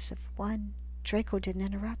audience of one. Draco didn't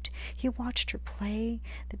interrupt. He watched her play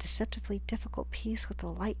the deceptively difficult piece with a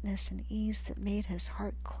lightness and ease that made his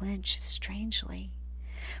heart clench strangely.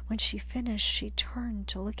 When she finished, she turned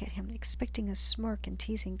to look at him, expecting a smirk and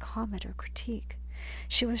teasing comment or critique.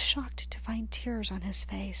 She was shocked to find tears on his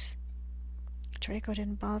face. Draco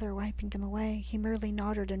didn't bother wiping them away. He merely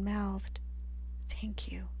nodded and mouthed,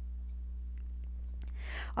 "Thank you."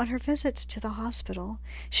 On her visits to the hospital,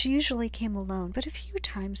 she usually came alone, but a few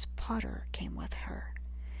times Potter came with her.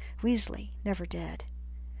 Weasley never did.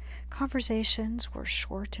 Conversations were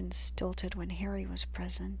short and stilted when Harry was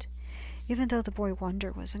present, even though the boy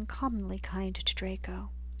wonder was uncommonly kind to Draco.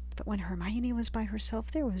 But when Hermione was by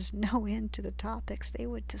herself, there was no end to the topics they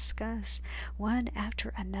would discuss, one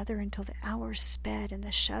after another, until the hours sped and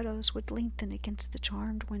the shadows would lengthen against the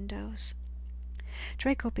charmed windows.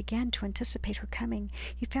 Draco began to anticipate her coming.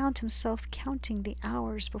 He found himself counting the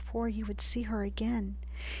hours before he would see her again.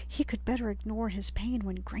 He could better ignore his pain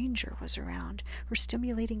when Granger was around. Her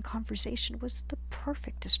stimulating conversation was the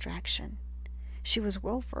perfect distraction. She was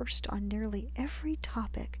well versed on nearly every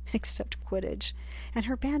topic except Quidditch, and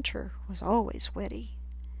her banter was always witty.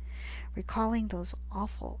 Recalling those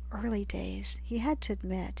awful early days, he had to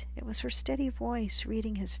admit it was her steady voice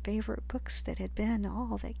reading his favorite books that had been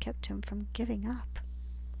all that kept him from giving up.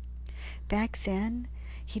 Back then,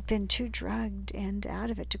 he'd been too drugged and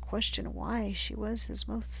out of it to question why she was his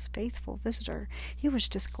most faithful visitor. He was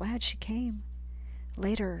just glad she came.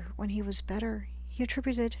 Later, when he was better, he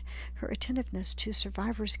attributed her attentiveness to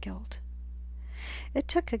survivor's guilt. It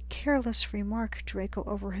took a careless remark Draco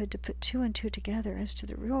overheard to put two and two together as to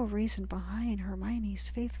the real reason behind Hermione's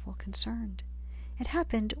faithful concern. It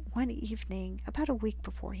happened one evening about a week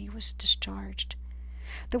before he was discharged.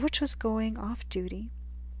 The witch was going off duty,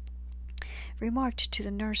 remarked to the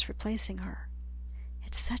nurse replacing her,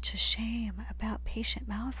 "It's such a shame about patient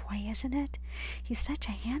Malfoy, isn't it? He's such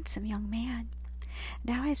a handsome young man.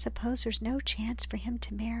 Now I suppose there's no chance for him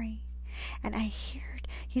to marry. And I heard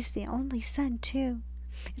he's the only son, too.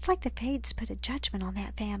 It's like the Fates put a judgment on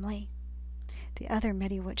that family." The other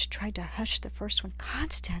Mediwitch tried to hush the first one.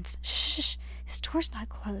 "Constance, shh! His door's not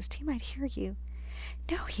closed. He might hear you."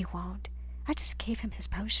 "No, he won't. I just gave him his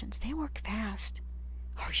potions. They work fast."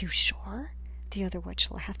 "Are you sure?" The other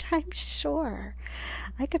witch laughed. "I'm sure.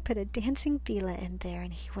 I could put a dancing Bela in there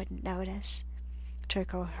and he wouldn't notice."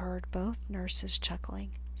 Draco heard both nurses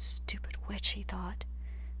chuckling. Stupid witch, he thought.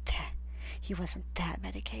 He wasn't that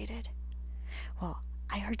medicated. "Well,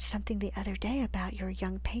 I heard something the other day about your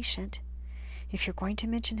young patient. If you're going to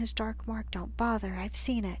mention his dark mark, don't bother. I've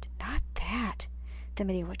seen it." "Not that." The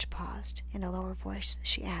Mediwitch paused. In a lower voice,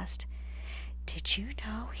 she asked, Did you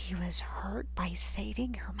know he was hurt by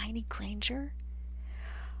saving Hermione Granger?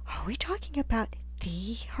 Are we talking about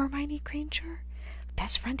the Hermione Granger?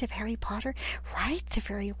 Best friend of Harry Potter? Right, the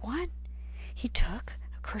very one. He took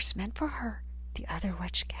a curse meant for her. The other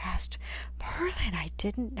witch gasped. Merlin, I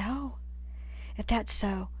didn't know. If that's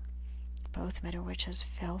so, both Meadow Witches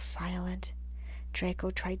fell silent.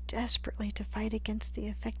 Draco tried desperately to fight against the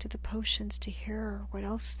effect of the potions to hear what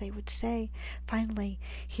else they would say. Finally,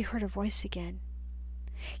 he heard a voice again.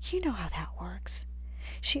 You know how that works.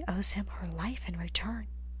 She owes him her life in return.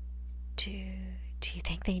 Do you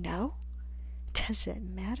think they know? Does it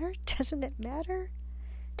matter? Doesn't it matter?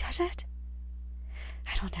 Does it?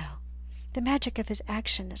 I don't know. The magic of his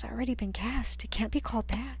action has already been cast. It can't be called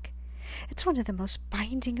back. It's one of the most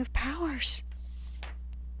binding of powers.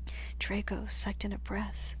 Draco sucked in a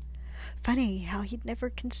breath. Funny how he'd never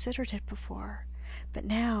considered it before, but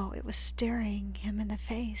now it was staring him in the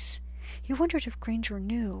face. He wondered if Granger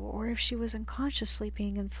knew, or if she was unconsciously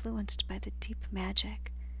being influenced by the deep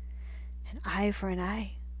magic. An eye for an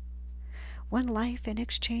eye. One life in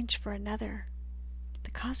exchange for another.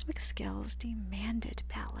 The cosmic scales demanded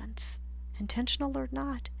balance. Intentional or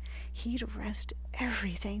not, he'd risked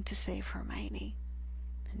everything to save Hermione.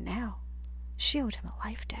 And now, she owed him a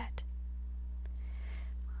life debt.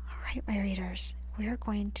 All right, my readers, we are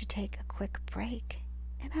going to take a quick break,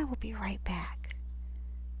 and I will be right back.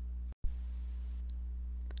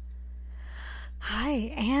 Hi,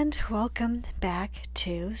 and welcome back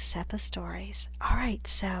to SEPA Stories. All right,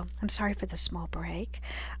 so I'm sorry for the small break.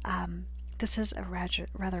 This is a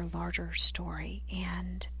rather larger story,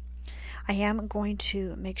 and I am going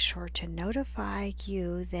to make sure to notify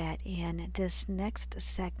you that in this next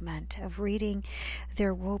segment of reading,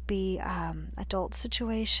 there will be adult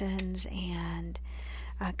situations and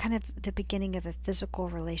kind of the beginning of a physical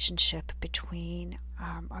relationship between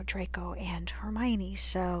Draco and Hermione.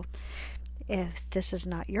 So if this is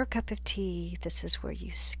not your cup of tea, this is where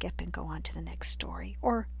you skip and go on to the next story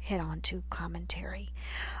or head on to commentary.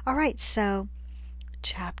 All right, so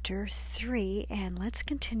Chapter 3, and let's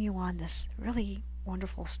continue on this really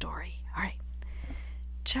wonderful story. All right,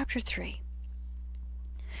 Chapter 3.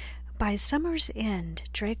 By summer's end,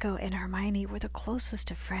 Draco and Hermione were the closest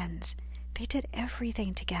of friends. They did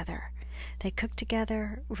everything together. They cooked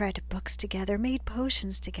together, read books together, made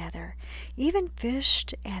potions together, even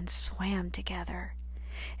fished and swam together.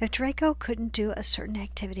 If Draco couldn't do a certain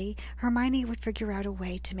activity, Hermione would figure out a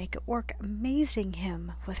way to make it work, amazing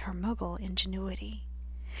him with her Muggle ingenuity.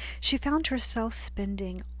 She found herself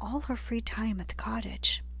spending all her free time at the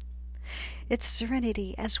cottage. Its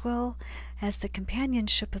serenity, as well as the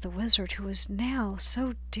companionship of the wizard who was now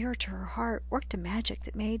so dear to her heart, worked a magic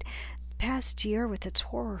that made the past year with its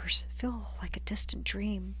horrors feel like a distant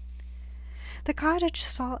dream. The cottage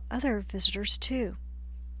saw other visitors, too.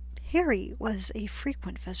 Harry was a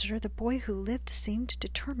frequent visitor. The boy who lived seemed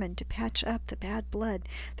determined to patch up the bad blood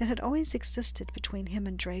that had always existed between him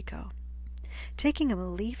and Draco. Taking a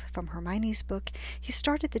leaf from Hermione's book, he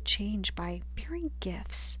started the change by bearing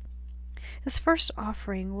gifts. His first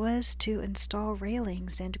offering was to install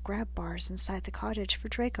railings and grab bars inside the cottage for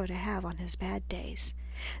Draco to have on his bad days.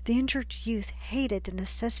 The injured youth hated the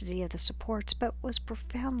necessity of the supports, but was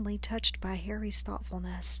profoundly touched by Harry's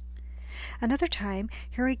thoughtfulness. Another time,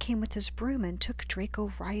 Harry came with his broom and took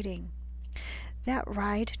Draco riding. That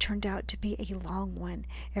ride turned out to be a long one.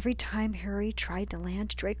 Every time Harry tried to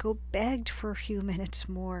land, Draco begged for a few minutes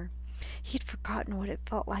more. He'd forgotten what it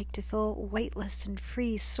felt like to feel weightless and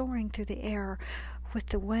free, soaring through the air with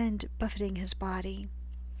the wind buffeting his body.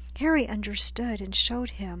 Harry understood and showed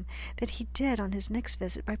him that he did on his next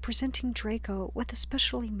visit by presenting Draco with a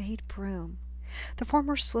specially made broom. The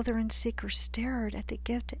former Slytherin seeker stared at the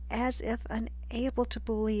gift as if unable to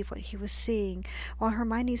believe what he was seeing, while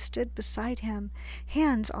Hermione stood beside him,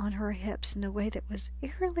 hands on her hips in a way that was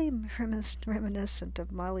eerily reminiscent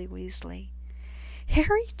of Molly Weasley.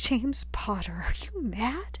 "Harry James Potter, are you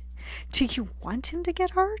mad? Do you want him to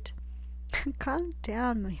get hurt?" "Calm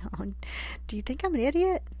down, my own. Do you think I'm an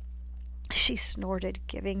idiot?" she snorted,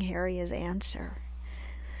 giving Harry his answer.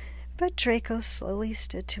 But Draco slowly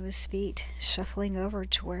stood to his feet, shuffling over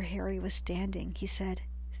to where Harry was standing. He said,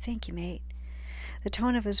 "Thank you, mate," the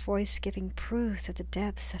tone of his voice giving proof of the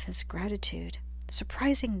depth of his gratitude.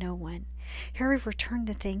 Surprising no one, Harry returned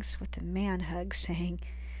the thanks with a man hug, saying,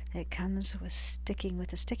 "It comes with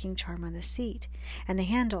a sticking charm on the seat, and the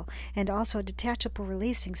handle, and also a detachable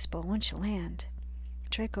releasing spell once you land."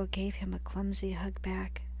 Draco gave him a clumsy hug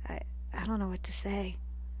back. I don't know what to say."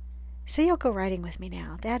 "Say you'll go riding with me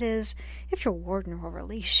now. That is, if your warden will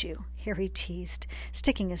release you," Harry teased,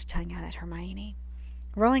 sticking his tongue out at Hermione.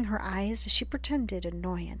 Rolling her eyes, she pretended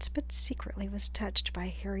annoyance, but secretly was touched by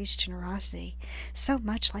Harry's generosity, so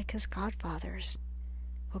much like his godfather's.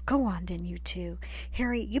 Well, go on then, you two.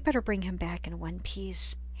 Harry, you better bring him back in one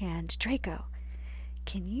piece. And Draco,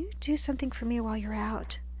 can you do something for me while you're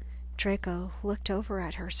out? Draco looked over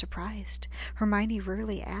at her, surprised. Hermione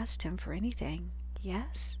rarely asked him for anything.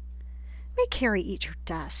 Yes? Make Harry eat your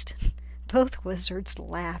dust. Both wizards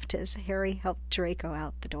laughed as Harry helped Draco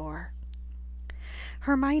out the door.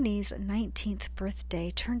 Hermione's 19th birthday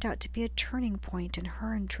turned out to be a turning point in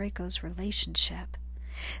her and Draco's relationship.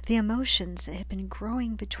 The emotions that had been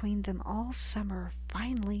growing between them all summer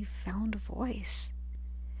finally found voice.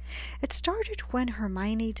 It started when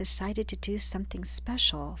Hermione decided to do something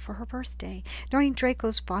special for her birthday. Knowing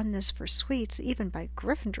Draco's fondness for sweets, even by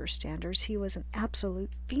Gryffindor standards, he was an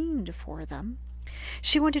absolute fiend for them.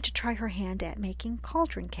 She wanted to try her hand at making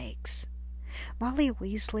cauldron cakes. Molly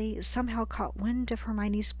Weasley somehow caught wind of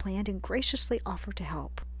Hermione's plan and graciously offered to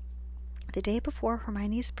help. The day before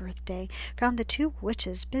Hermione's birthday found the two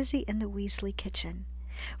witches busy in the Weasley kitchen.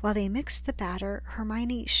 While they mixed the batter,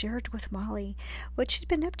 Hermione shared with Molly what she'd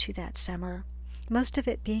been up to that summer, most of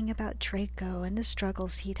it being about Draco and the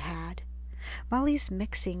struggles he'd had. Molly's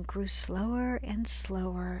mixing grew slower and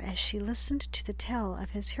slower as she listened to the tale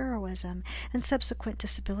of his heroism and subsequent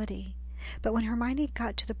disability. But when Hermione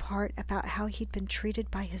got to the part about how he'd been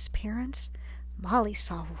treated by his parents, Molly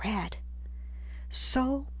saw red.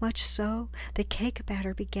 So much so, the cake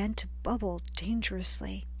batter began to bubble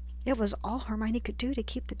dangerously. It was all Hermione could do to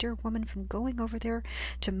keep the dear woman from going over there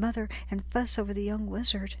to Mother and fuss over the young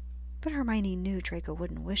wizard. But Hermione knew Draco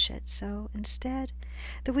wouldn't wish it, so instead,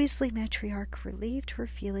 the Weasley matriarch relieved her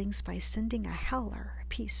feelings by sending a howler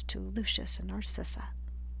apiece to Lucius and Narcissa.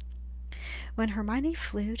 When Hermione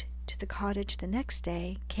flew to the cottage the next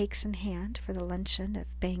day, cakes in hand for the luncheon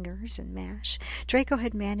of bangers and mash Draco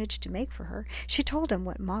had managed to make for her, she told him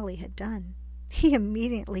what Molly had done. He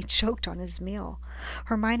immediately choked on his meal.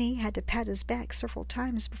 Hermione had to pat his back several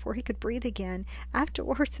times before he could breathe again.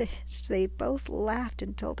 Afterwards, they both laughed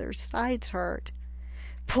until their sides hurt.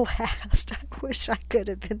 Blast, I wish I could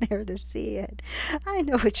have been there to see it. I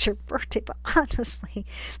know it's your birthday, but honestly,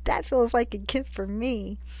 that feels like a gift for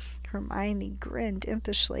me. Hermione grinned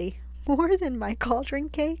impishly. More than my cauldron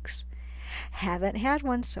cakes? Haven't had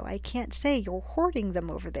one, so I can't say you're hoarding them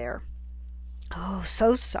over there. Oh,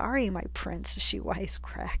 so sorry, my prince, she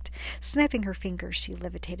wisecracked. Snapping her fingers, she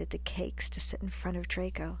levitated the cakes to sit in front of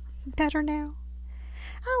Draco. Better now?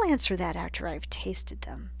 I'll answer that after I've tasted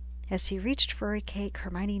them. As he reached for a cake,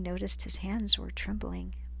 Hermione noticed his hands were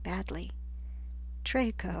trembling badly.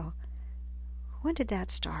 Draco, when did that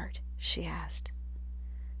start? She asked.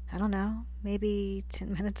 I don't know, maybe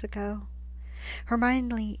 10 minutes ago.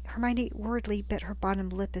 Hermione worriedly bit her bottom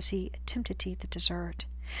lip as he attempted to eat the dessert.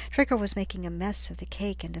 Draco was making a mess of the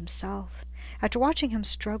cake and himself. After watching him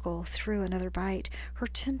struggle through another bite, her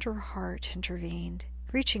tender heart intervened.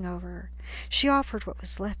 Reaching over, she offered what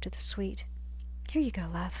was left of the sweet. Here you go,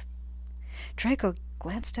 love. Draco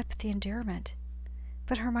glanced up at the endearment,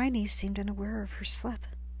 but Hermione seemed unaware of her slip.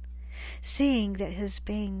 Seeing that his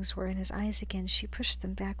bangs were in his eyes again, she pushed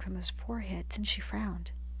them back from his forehead. Then she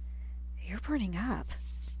frowned. You're burning up.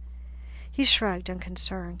 He shrugged,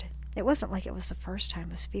 unconcerned. It wasn't like it was the first time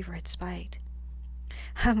his fever had spiked.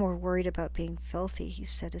 I'm more worried about being filthy, he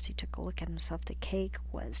said as he took a look at himself. The cake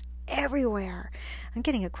was everywhere. I'm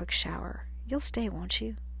getting a quick shower. You'll stay, won't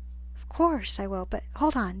you? Of course I will, but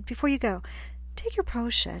hold on, before you go. Take your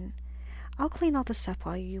potion. I'll clean all this up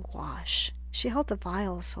while you wash. She held the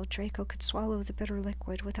vial so Draco could swallow the bitter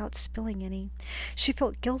liquid without spilling any. She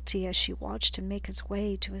felt guilty as she watched him make his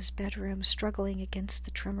way to his bedroom, struggling against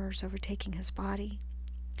the tremors overtaking his body.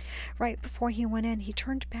 Right before he went in, he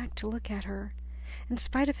turned back to look at her. In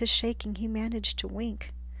spite of his shaking, he managed to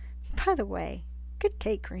wink. By the way, good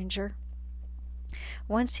cake, Granger.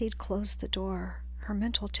 Once he'd closed the door, her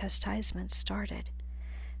mental chastisement started.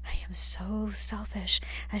 I am so selfish.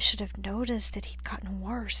 I should have noticed that he'd gotten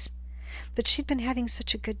worse. But she'd been having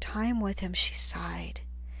such a good time with him, she sighed.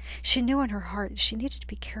 She knew in her heart she needed to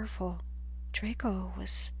be careful. Draco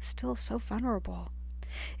was still so vulnerable.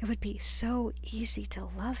 It would be so easy to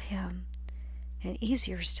love him, and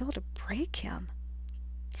easier still to break him.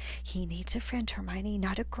 He needs a friend, Hermione,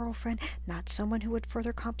 not a girlfriend, not someone who would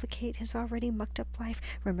further complicate his already mucked-up life.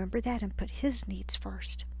 Remember that and put his needs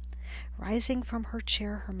first. Rising from her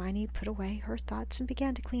chair, Hermione put away her thoughts and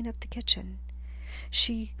began to clean up the kitchen.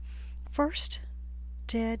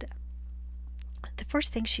 The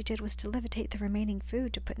first thing she did was to levitate the remaining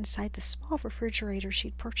food to put inside the small refrigerator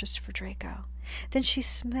she'd purchased for Draco. Then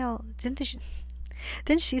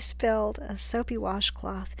Then she spilled a soapy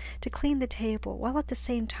washcloth to clean the table, while at the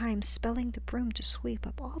same time spelling the broom to sweep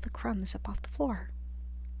up all the crumbs up off the floor.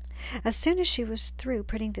 As soon as she was through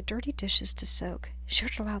putting the dirty dishes to soak, she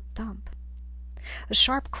heard a loud thump. A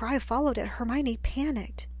sharp cry followed it. Hermione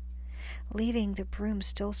panicked. Leaving the broom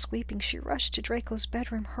still sweeping, she rushed to Draco's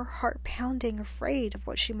bedroom, her heart pounding, afraid of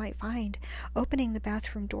what she might find. Opening the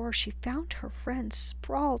bathroom door, she found her friend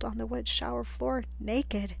sprawled on the wet shower floor,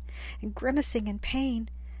 naked and grimacing in pain.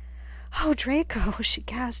 "Oh, Draco!" she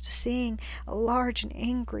gasped, seeing a large and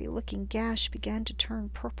angry-looking gash began to turn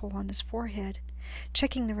purple on his forehead.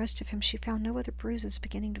 Checking the rest of him, she found no other bruises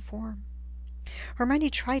beginning to form. Hermione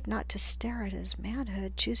tried not to stare at his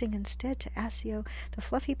manhood, choosing instead to asseo the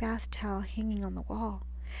fluffy bath towel hanging on the wall.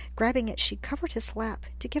 Grabbing it, she covered his lap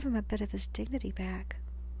to give him a bit of his dignity back.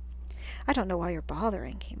 "I don't know why you're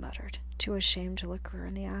bothering," he muttered, too ashamed to look her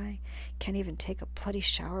in the eye. "Can't even take a bloody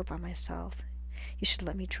shower by myself. You should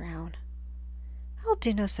let me drown." "I'll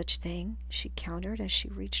do no such thing," she countered as she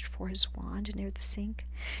reached for his wand near the sink.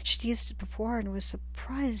 She'd used it before and was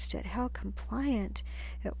surprised at how compliant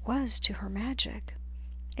it was to her magic.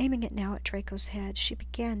 Aiming it now at Draco's head, she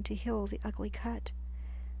began to heal the ugly cut.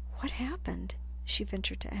 "What happened?" she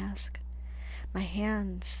ventured to ask. "My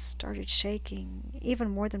hands started shaking,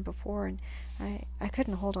 even more than before, and I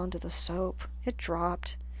couldn't hold on to the soap. It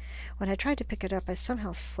dropped. When I tried to pick it up, I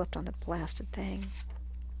somehow slipped on the blasted thing."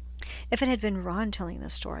 If it had been Ron telling the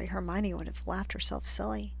story, Hermione would have laughed herself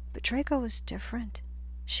silly. But Draco was different.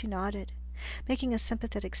 She nodded, making a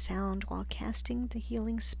sympathetic sound while casting the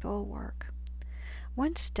healing spell work.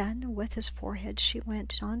 Once done with his forehead, she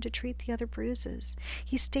went on to treat the other bruises.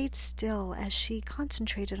 He stayed still as she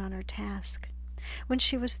concentrated on her task. When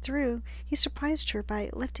she was through, he surprised her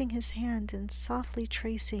by lifting his hand and softly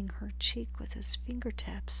tracing her cheek with his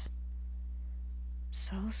fingertips.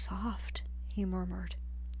 "So soft," he murmured.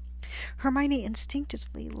 Hermione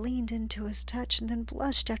instinctively leaned into his touch and then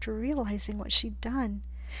blushed after realizing what she'd done.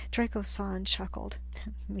 Draco saw and chuckled.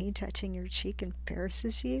 "Me touching your cheek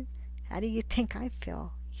embarrasses you? How do you think I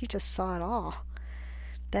feel? You just saw it all."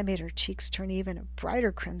 That made her cheeks turn even a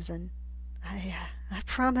brighter crimson. I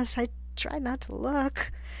promise I tried not to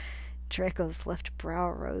look." Draco's left brow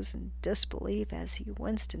rose in disbelief as he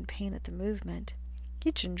winced in pain at the movement.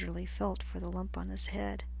 He gingerly felt for the lump on his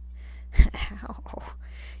head. "Ow.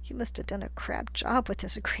 You must have done a crap job with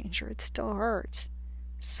this, Granger. It still hurts."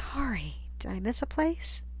 "Sorry. Did I miss a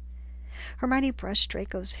place?" Hermione brushed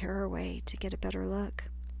Draco's hair away to get a better look.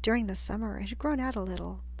 During the summer it had grown out a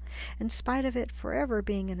little. In spite of it forever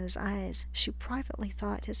being in his eyes, she privately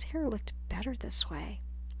thought his hair looked better this way.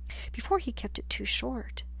 Before he kept it too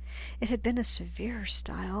short. It had been a severe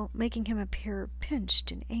style, making him appear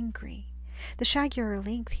pinched and angry. The shaggier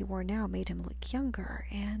length he wore now made him look younger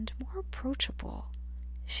and more approachable.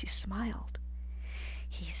 She smiled.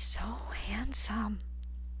 "He's so handsome."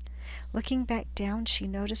 Looking back down, she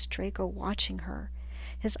noticed Draco watching her,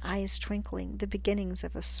 his eyes twinkling, the beginnings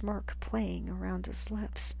of a smirk playing around his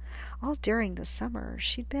lips. All during the summer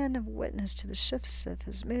she'd been a witness to the shifts of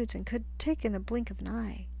his moods and could take in a blink of an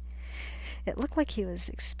eye. It looked like he was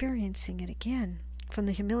experiencing it again. From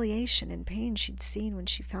the humiliation and pain she'd seen when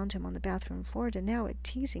she found him on the bathroom floor to now a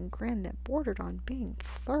teasing grin that bordered on being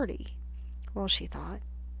flirty. Well, she thought,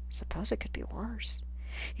 suppose it could be worse.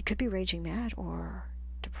 He could be raging mad or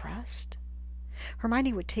depressed.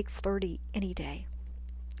 Hermione would take flirty any day.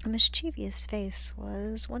 A mischievous face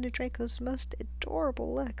was one of Draco's most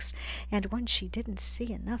adorable looks, and one she didn't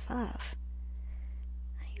see enough of.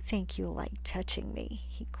 "I think you like touching me,"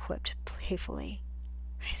 he quipped playfully.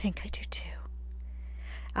 "I think I do too."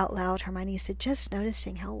 Out loud, Hermione said, "Just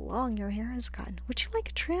noticing how long your hair has gotten. Would you like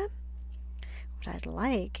a trim?" "What I'd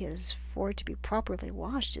like is for it to be properly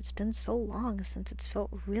washed. It's been so long since it's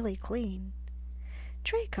felt really clean."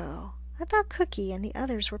 "Draco, I thought Cookie and the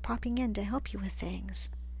others were popping in to help you with things."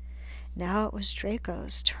 Now it was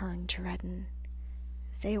Draco's turn to redden.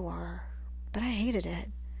 "They were, but I hated it.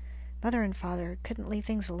 Mother and Father couldn't leave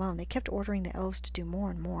things alone. They kept ordering the elves to do more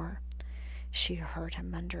and more." She heard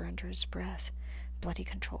him mutter under his breath. "Bloody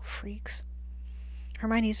control freaks."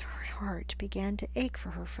 Hermione's heart began to ache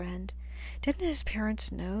for her friend. Didn't his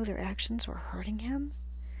parents know their actions were hurting him?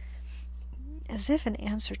 As if in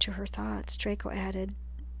answer to her thoughts, Draco added,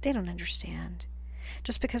 "They don't understand.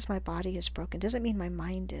 Just because my body is broken doesn't mean my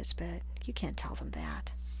mind is, but you can't tell them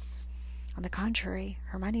that." On the contrary,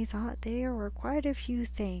 Hermione thought there were quite a few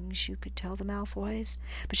things you could tell the Malfoys,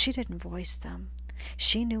 but she didn't voice them.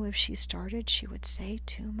 She knew if she started, she would say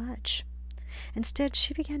too much. Instead,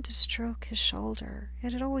 she began to stroke his shoulder.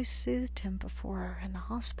 It had always soothed him before in the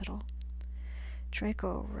hospital.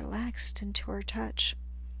 Draco relaxed into her touch.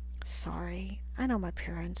 Sorry, I know my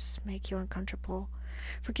parents make you uncomfortable.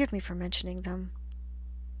 Forgive me for mentioning them.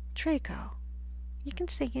 Draco, you can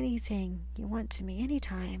say anything you want to me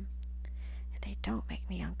anytime. And they don't make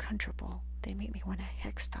me uncomfortable. They make me want to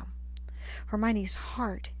hex them. Hermione's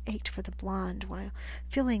heart ached for the blonde while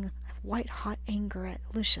feeling white-hot anger at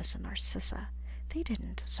Lucius and Narcissa. They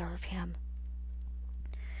didn't deserve him.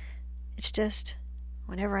 It's just,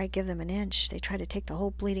 whenever I give them an inch, they try to take the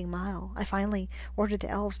whole bleeding mile. I finally ordered the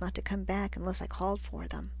elves not to come back unless I called for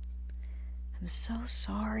them. I'm so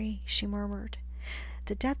sorry, she murmured,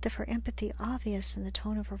 the depth of her empathy obvious in the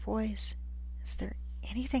tone of her voice. Is there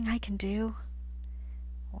anything I can do?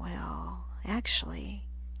 Well, actually,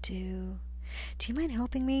 do you mind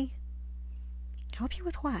helping me? Help you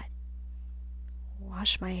with what?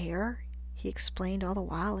 Wash my hair, he explained, all the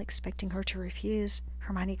while expecting her to refuse.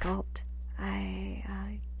 Hermione gulped.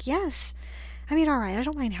 Yes. I mean, all right, I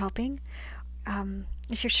don't mind helping.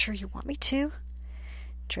 If you're sure you want me to.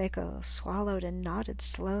 Draco swallowed and nodded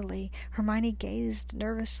slowly. Hermione gazed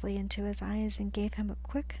nervously into his eyes and gave him a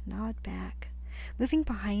quick nod back. Moving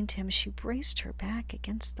behind him, she braced her back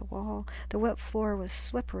against the wall. The wet floor was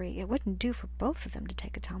slippery. It wouldn't do for both of them to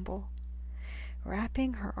take a tumble.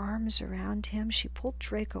 Wrapping her arms around him, she pulled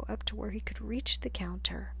Draco up to where he could reach the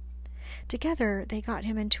counter. Together, they got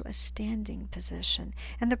him into a standing position.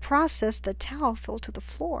 In the process, the towel fell to the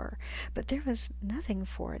floor, but there was nothing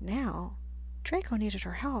for it now. Draco needed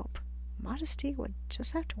her help. Modesty would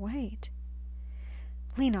just have to wait.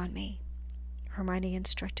 Lean on me, Hermione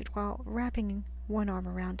instructed while wrapping one arm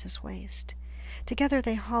around his waist. Together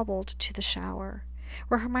they hobbled to the shower,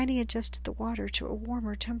 where Hermione adjusted the water to a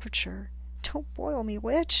warmer temperature. Don't boil me,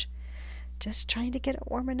 witch. Just trying to get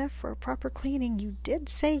it warm enough for a proper cleaning. You did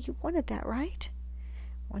say you wanted that, right?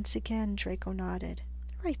 Once again, Draco nodded.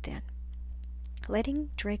 Right then. Letting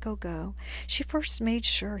Draco go, she first made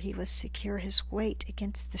sure he was secure, his weight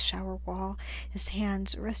against the shower wall, his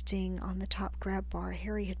hands resting on the top grab bar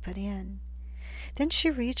Harry had put in. Then she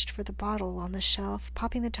reached for the bottle on the shelf.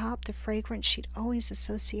 Popping the top, the fragrance she'd always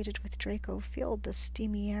associated with Draco filled the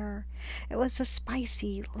steamy air. It was a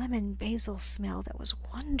spicy lemon basil smell that was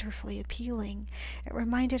wonderfully appealing. It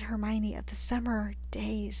reminded Hermione of the summer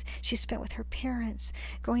days she spent with her parents,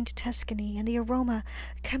 going to Tuscany, and the aroma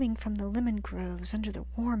coming from the lemon groves under the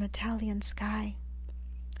warm Italian sky.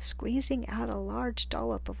 Squeezing out a large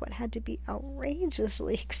dollop of what had to be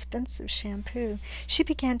outrageously expensive shampoo, she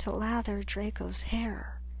began to lather Draco's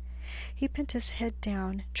hair. He bent his head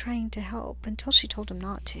down, trying to help, until she told him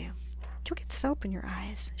not to. You'll get soap in your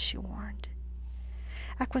eyes, she warned.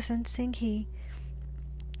 Acquiescing, he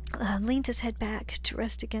leaned his head back to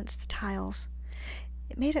rest against the tiles.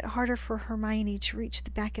 It made it harder for Hermione to reach the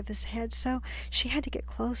back of his head, so she had to get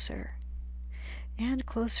closer. And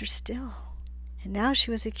closer still. And now she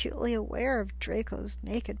was acutely aware of Draco's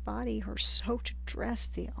naked body, her soaked dress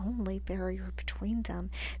the only barrier between them.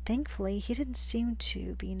 Thankfully, he didn't seem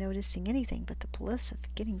to be noticing anything but the bliss of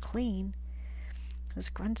getting clean. His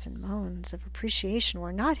grunts and moans of appreciation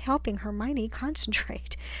were not helping Hermione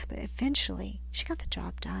concentrate, but eventually she got the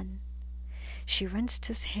job done. She rinsed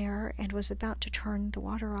his hair and was about to turn the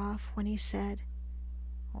water off when he said,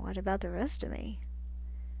 "What about the rest of me?"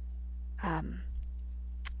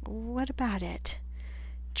 What about it?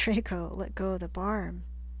 Draco let go of the bar and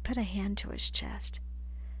put a hand to his chest.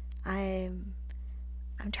 I'm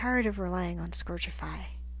tired of relying on Scourgify.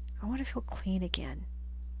 I want to feel clean again.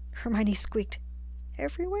 Hermione squeaked,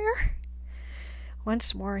 "Everywhere?"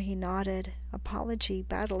 Once more he nodded, apology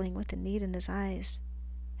battling with the need in his eyes.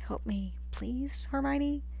 "Help me, please,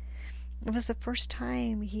 Hermione?" It was the first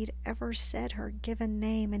time he'd ever said her given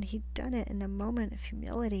name, and he'd done it in a moment of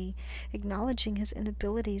humility, acknowledging his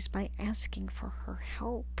inabilities by asking for her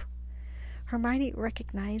help. Hermione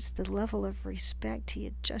recognized the level of respect he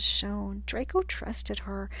had just shown. Draco trusted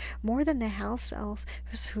her more than the house elf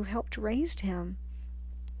who helped raise him,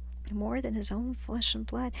 more than his own flesh and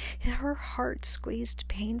blood. Her heart squeezed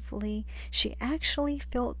painfully. She actually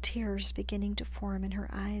felt tears beginning to form in her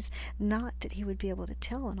eyes, not that he would be able to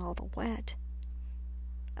tell in all the wet.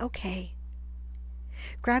 Okay.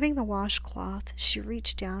 Grabbing the washcloth, she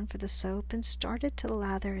reached down for the soap and started to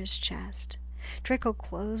lather his chest. Draco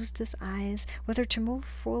closed his eyes, whether to more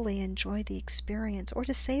fully enjoy the experience or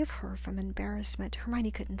to save her from embarrassment,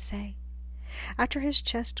 Hermione couldn't say. After his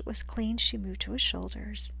chest was clean, she moved to his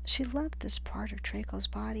shoulders. She loved this part of Draco's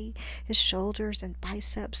body. His shoulders and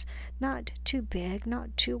biceps, not too big,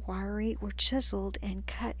 not too wiry, were chiseled and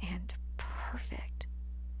cut and perfect.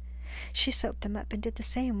 She soaked them up and did the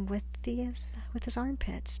same with his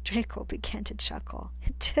armpits. Draco began to chuckle.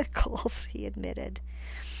 It tickles, he admitted.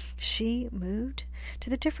 She moved to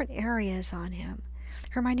the different areas on him.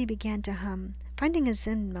 Hermione began to hum, finding a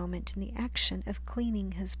zen moment in the action of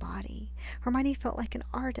cleaning his body. Hermione felt like an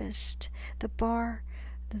artist. The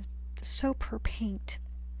soap her paint.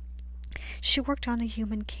 She worked on a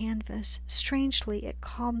human canvas. Strangely, it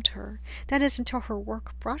calmed her. That is, until her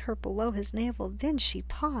work brought her below his navel. Then she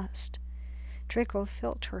paused. Draco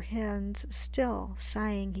felt her hands. Still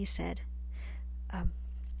sighing, he said,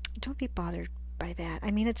 don't be bothered by that.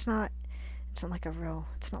 I mean, it's not like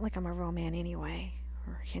I'm a real man anyway,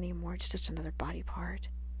 or anymore. It's just another body part.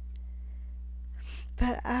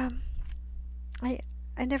 But, I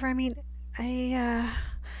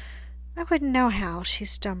wouldn't know how, she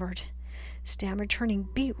stammered, turning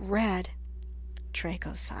beet red.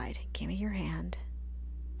 Draco sighed. Give me your hand.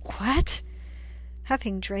 What?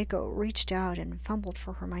 Huffing, Draco reached out and fumbled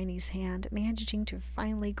for Hermione's hand. Managing to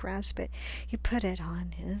finally grasp it, he put it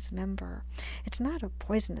on his member. It's not a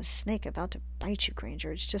poisonous snake about to bite you,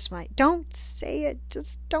 Granger. It's just my... Don't say it.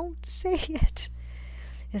 Just don't say it.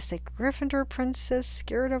 Is the Gryffindor princess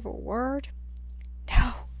scared of a word?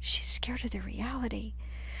 No, she's scared of the reality.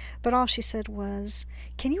 But all she said was,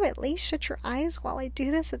 can you at least shut your eyes while I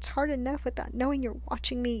do this? It's hard enough without knowing you're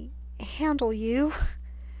watching me handle you.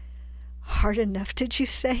 Hard enough, did you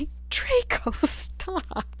say? Draco,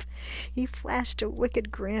 stop! He flashed a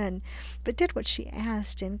wicked grin, but did what she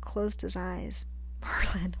asked and closed his eyes.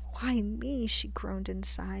 Merlin, why me? She groaned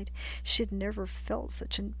inside. She'd never felt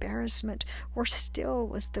such embarrassment. Worse still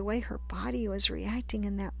was the way her body was reacting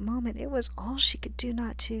in that moment. It was all she could do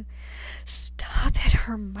not to. Stop it,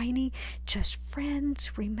 Hermione. Just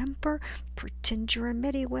friends, remember? Pretend you're a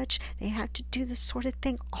Mediwitch. They have to do this sort of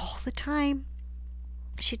thing all the time.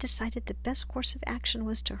 She decided the best course of action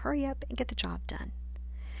was to hurry up and get the job done.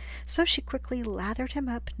 So she quickly lathered him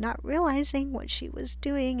up, not realizing what she was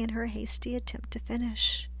doing in her hasty attempt to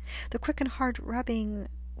finish. The quick and hard rubbing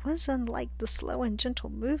was unlike the slow and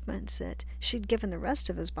gentle movements that she'd given the rest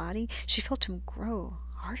of his body. She felt him grow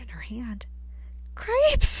hard in her hand.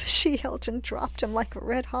 Cripes! She yelled and dropped him like a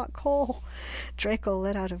red-hot coal. Draco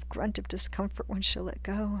let out a grunt of discomfort when she let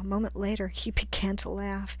go. A moment later, he began to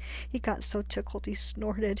laugh. He got so tickled he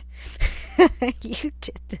snorted. You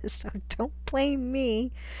did this, so don't blame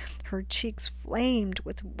me. Her cheeks flamed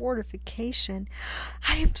with mortification.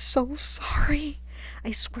 I am so sorry.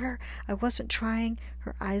 I swear I wasn't trying.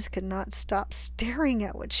 Her eyes could not stop staring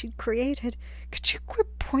at what she'd created. Could you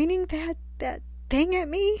quit pointing that thing at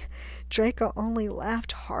me? Draco only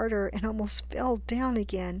laughed harder and almost fell down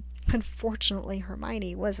again. Unfortunately,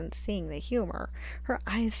 Hermione wasn't seeing the humor. Her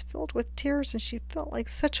eyes filled with tears and she felt like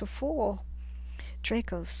such a fool.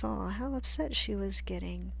 Draco saw how upset she was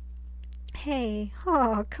getting. Hey,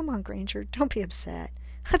 come on, Granger, don't be upset.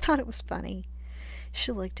 I thought it was funny.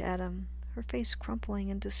 She looked at him, her face crumpling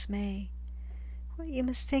in dismay. What you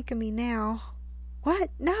must think of me now? What?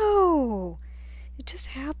 No! It just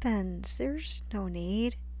happens. There's no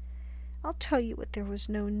need. I'll tell you what there was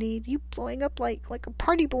no need. You blowing up like a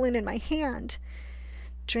party balloon in my hand.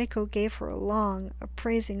 Draco gave her a long,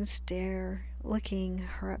 appraising stare, looking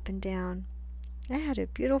her up and down. I had a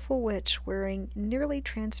beautiful witch wearing nearly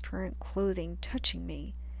transparent clothing touching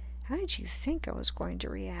me. How did you think I was going to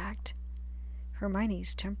react?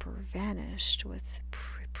 Hermione's temper vanished with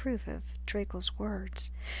proof of Draco's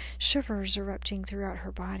words. Shivers erupting throughout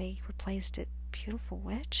her body replaced it. Beautiful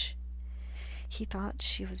witch? He thought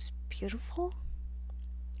she was beautiful?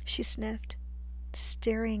 She sniffed,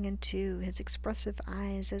 staring into his expressive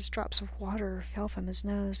eyes as drops of water fell from his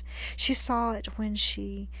nose. She saw it when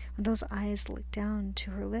those eyes looked down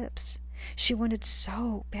to her lips. She wanted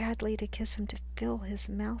so badly to kiss him, to feel his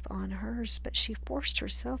mouth on hers, but she forced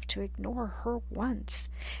herself to ignore her once,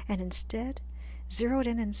 and instead zeroed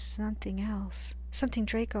in on something else, something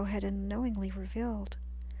Draco had unknowingly revealed,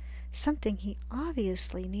 something he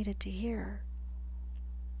obviously needed to hear.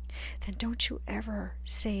 Then don't you ever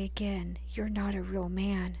say again, you're not a real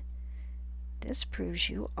man. This proves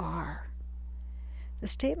you are. The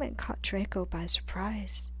statement caught Draco by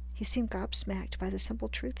surprise. He seemed gobsmacked by the simple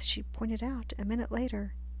truth she pointed out. A minute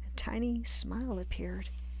later, a tiny smile appeared.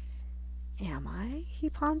 Am I? He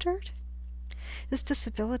pondered. His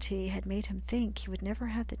disability had made him think he would never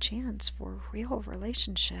have the chance for a real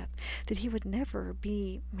relationship, that he would never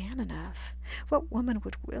be man enough. What woman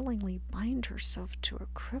would willingly bind herself to a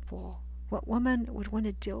cripple? What woman would want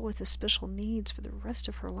to deal with his special needs for the rest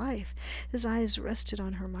of her life? His eyes rested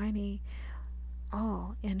on Hermione,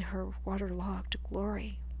 all in her waterlogged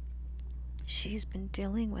glory. She's been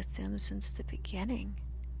dealing with them since the beginning.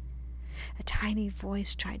 A tiny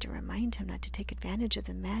voice tried to remind him not to take advantage of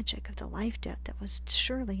the magic of the life-debt that was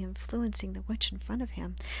surely influencing the witch in front of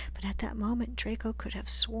him, but at that moment Draco could have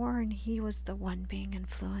sworn he was the one being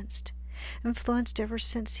influenced ever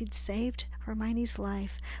since he'd saved Hermione's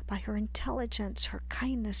life by her intelligence, her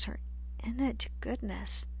kindness, her innate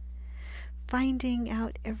goodness. Finding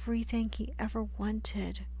out everything he ever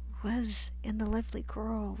wanted was in the lovely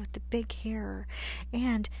girl with the big hair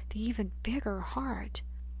and the even bigger heart.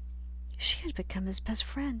 She had become his best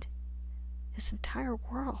friend, his entire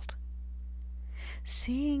world.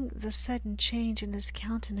 Seeing the sudden change in his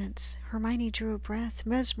countenance, Hermione drew a breath,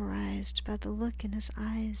 mesmerized by the look in his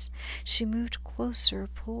eyes. She moved closer,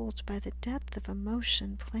 pulled by the depth of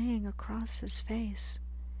emotion playing across his face.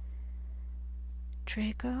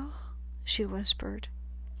 "Draco?" she whispered,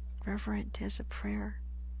 reverent as a prayer.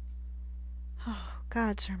 "Oh,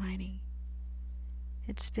 gods, Hermione,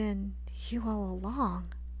 it's been you all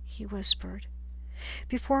along," he whispered,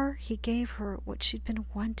 before he gave her what she'd been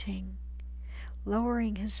wanting.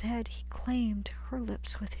 Lowering his head, he claimed her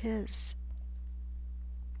lips with his.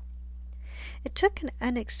 It took an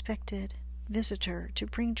unexpected visitor to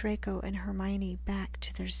bring Draco and Hermione back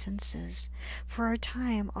to their senses. For a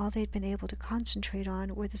time, all they'd been able to concentrate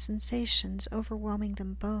on were the sensations overwhelming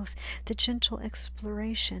them both, the gentle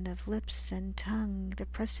exploration of lips and tongue, the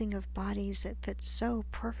pressing of bodies that fit so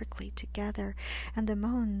perfectly together, and the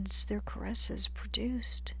moans their caresses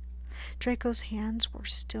produced. Draco's hands were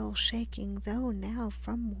still shaking, though now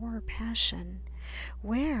from more passion.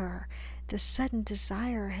 Where the sudden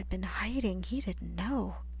desire had been hiding, he didn't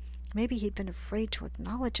know. Maybe he'd been afraid to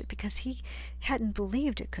acknowledge it because he hadn't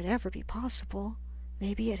believed it could ever be possible.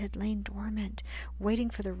 Maybe it had lain dormant, waiting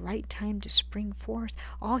for the right time to spring forth.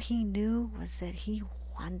 All he knew was that he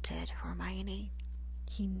wanted Hermione.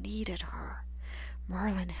 He needed her.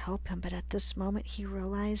 Merlin helped him, but at this moment he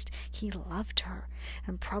realized he loved her,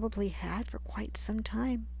 and probably had for quite some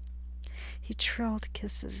time. He trilled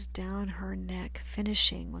kisses down her neck,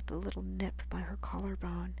 finishing with a little nip by her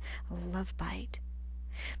collarbone, a love bite.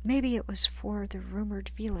 Maybe it was for the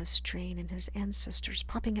rumored Vila strain in his ancestors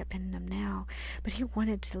popping up in him now, but he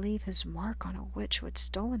wanted to leave his mark on a witch who had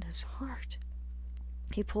stolen his heart.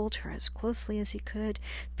 He pulled her as closely as he could,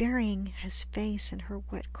 burying his face in her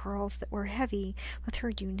wet curls that were heavy with her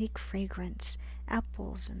unique fragrance,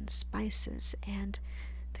 apples and spices, and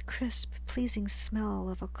the crisp, pleasing smell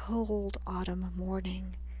of a cold autumn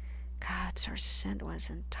morning. Gods, her scent was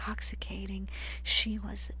intoxicating. She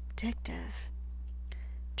was addictive.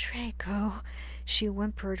 "Draco," she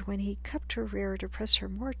whimpered when he cupped her rear to press her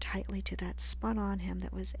more tightly to that spot on him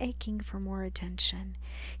that was aching for more attention.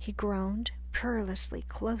 He groaned, perilously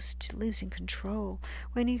close to losing control,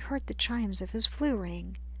 when he heard the chimes of his flute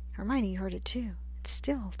ring. Hermione heard it too. It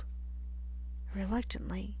stilled.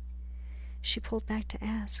 Reluctantly, she pulled back to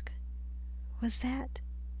ask, "Was that—"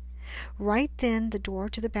 Right then the door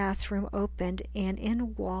to the bathroom opened, and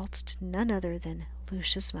in waltzed none other than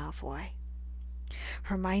Lucius Malfoy.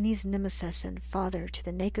 Hermione's nemesis and father to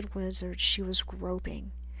the naked wizard she was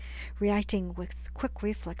groping. Reacting with quick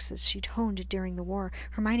reflexes she'd honed during the war,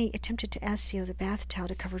 Hermione attempted to accio the bath towel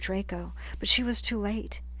to cover Draco, but she was too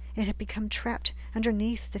late. It had become trapped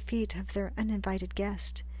underneath the feet of their uninvited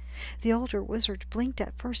guest. The older wizard blinked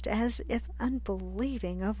at first as if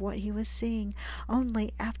unbelieving of what he was seeing.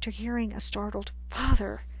 Only after hearing a startled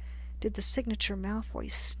 "Father!" did the signature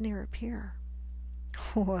Malfoy sneer appear.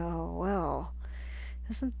 "Well, well,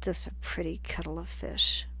 isn't this a pretty kettle of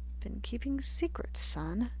fish? Been keeping secrets,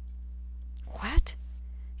 son." "What?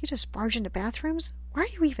 You just barge into bathrooms? Why are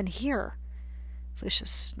you even here?"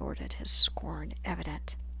 Lucius snorted, his scorn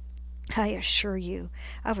evident. "I assure you,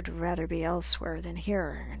 I would rather be elsewhere than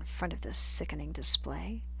here in front of this sickening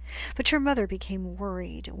display. But your mother became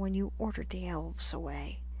worried when you ordered the elves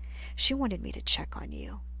away. She wanted me to check on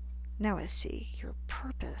you. Now I see your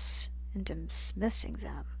purpose in dismissing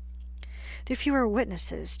them. The fewer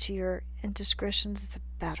witnesses to your indiscretions, the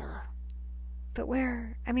better." "But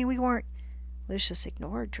where? We weren't—" Lucius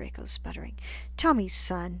ignored Draco's sputtering. "Tell me,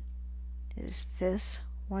 son, is this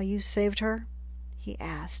why you saved her?" he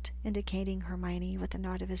asked, indicating Hermione with a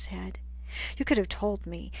nod of his head. "You could have told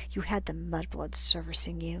me you had the mudbloods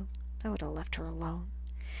servicing you. I would have left her alone,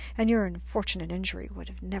 and your unfortunate injury would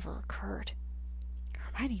have never occurred."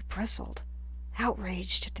 Hermione bristled,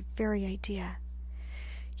 outraged at the very idea.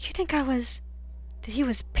 "You think that he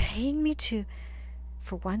was paying me to—"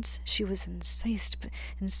 For once she was incensed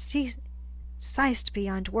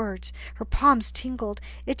beyond words. Her palms tingled,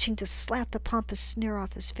 itching to slap the pompous sneer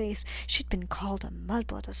off his face. She'd been called a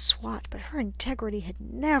mudblood, a swot, but her integrity had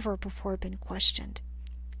never before been questioned.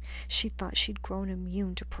 She thought she'd grown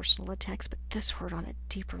immune to personal attacks, but this hurt on a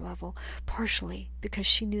deeper level, partially because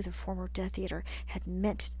she knew the former Death Eater had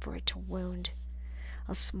meant for it to wound.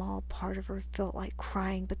 A small part of her felt like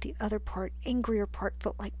crying, but the other part, angrier part,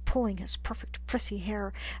 felt like pulling his perfect prissy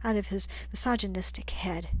hair out of his misogynistic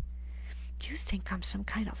head. "You think I'm some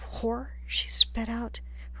kind of whore?" she spat out,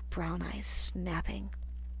 her brown eyes snapping.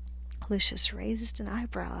 Lucius raised an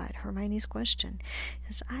eyebrow at Hermione's question.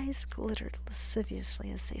 His eyes glittered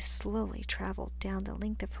lasciviously as they slowly traveled down the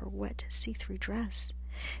length of her wet, see-through dress.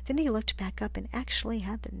 Then he looked back up and actually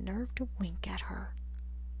had the nerve to wink at her.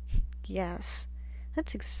 "Yes,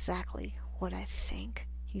 that's exactly what I think,"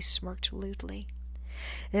 he smirked lewdly.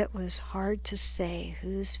 It was hard to say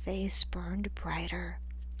whose face burned brighter,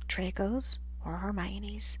 Draco's or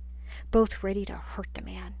Hermione's, both ready to hurt the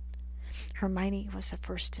man. Hermione was the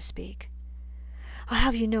first to speak. "I'll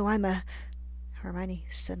have you know I'm a—" Hermione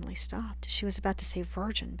suddenly stopped. She was about to say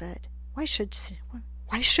virgin, but why should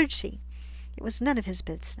she? It was none of his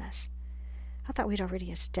business. "I thought we'd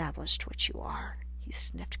already established what you are," he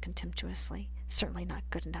sniffed contemptuously. "Certainly not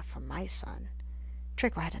good enough for my son.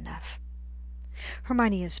 Draco had enough.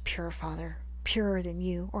 Hermione is pure, father, purer than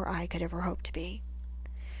you or I could ever hope to be."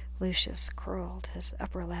 Lucius curled his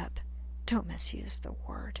upper lip. "Don't misuse the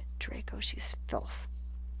word, Draco. She's filth."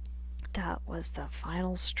 That was the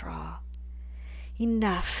final straw.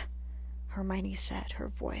 "Enough," Hermione said, her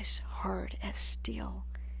voice hard as steel.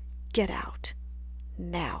 "Get out.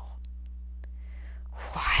 Now."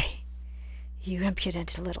 "Why, you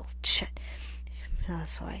impudent little chit—"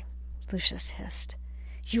 "Sorry," Lucius hissed.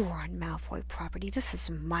 "You are on Malfoy property. This is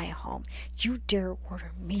my home. You dare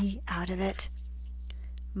order me out of it?"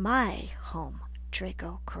 "My home,"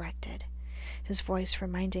 Draco corrected, his voice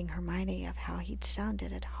reminding Hermione of how he'd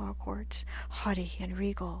sounded at Hogwarts, haughty and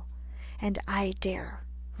regal. "And I dare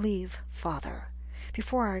leave, father,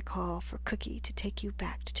 before I call for Cookie to take you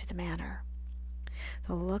back to the manor."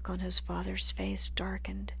 The look on his father's face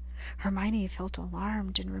darkened. Hermione felt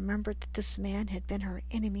alarmed and remembered that this man had been her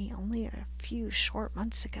enemy only a few short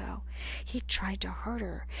months ago. He'd tried to hurt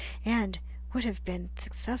her, and would have been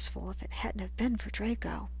successful if it hadn't have been for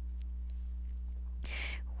Draco.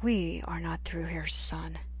 "We are not through here,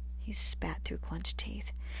 son," he spat through clenched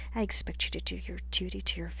teeth. "I expect you to do your duty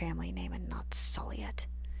to your family name and not sully it."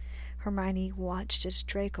 Hermione watched as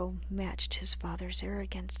Draco matched his father's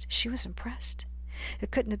arrogance. She was impressed.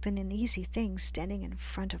 It couldn't have been an easy thing standing in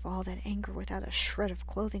front of all that anger without a shred of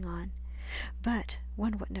clothing on, but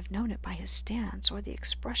one wouldn't have known it by his stance or the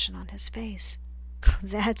expression on his face.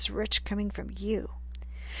 "That's rich coming from you.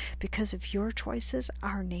 Because of your choices,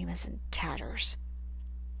 our name is in tatters."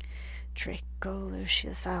 "Draco,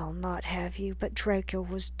 Lucius, I'll not have you." But Draco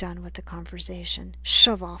was done with the conversation.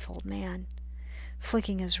 "Shove off, old man."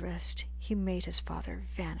 Flicking his wrist, he made his father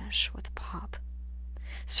vanish with a pop.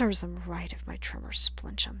 "Serves them right if my tremors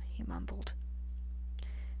splinch 'em," he mumbled.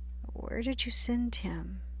 "Where did you send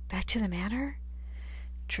him? Back to the manor?"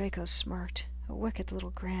 Draco smirked, a wicked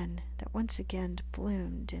little grin that once again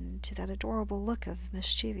bloomed into that adorable look of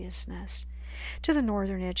mischievousness. "To the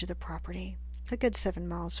northern edge of the property, a good 7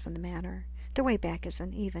 miles from the manor. The way back is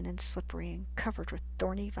uneven and slippery and covered with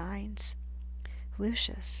thorny vines."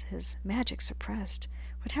 Lucius, his magic suppressed,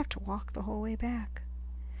 would have to walk the whole way back.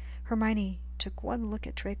 Hermione took one look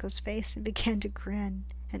at Draco's face and began to grin.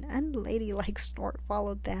 An unladylike snort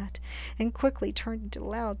followed that, and quickly turned into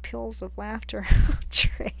loud peals of laughter.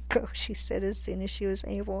 "Draco," she said as soon as she was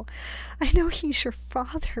able, "I know he's your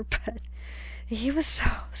father, but he was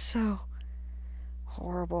so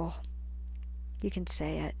horrible. You can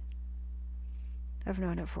say it. I've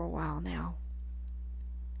known it for a while now."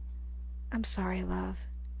 "I'm sorry, love."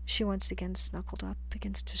 She once again snuggled up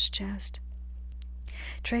against his chest.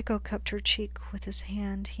 Draco cupped her cheek with his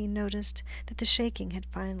hand. He noticed that the shaking had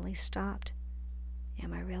finally stopped.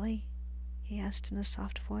 "Am I really?" he asked in a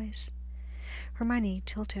soft voice. Hermione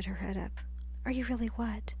tilted her head up. "Are you really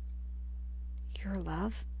what?" "Your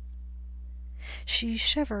love?" She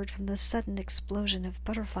shivered from the sudden explosion of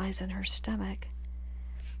butterflies in her stomach.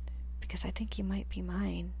 "Because I think you might be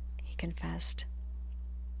mine," he confessed.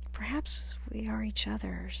 "Perhaps we are each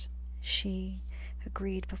other's," she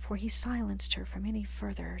agreed before he silenced her from any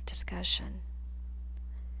further discussion.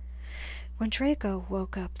 When Draco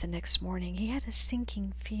woke up the next morning, he had a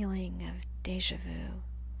sinking feeling of déjà vu.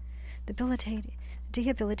 The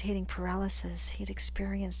debilitating paralysis he'd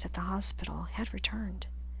experienced at the hospital had returned.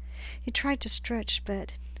 He tried to stretch,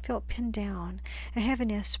 but felt pinned down, a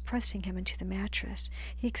heaviness pressing him into the mattress.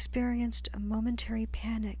 He experienced a momentary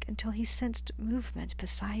panic until he sensed movement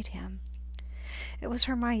beside him. It was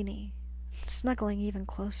Hermione, snuggling even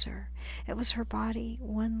closer. It was her body,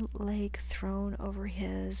 one leg thrown over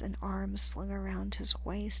his, an arm slung around his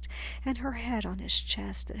waist, and her head on his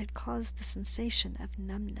chest that had caused the sensation of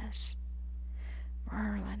numbness.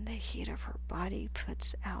 Merlin, the heat of her body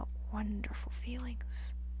puts out wonderful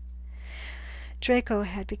feelings. Draco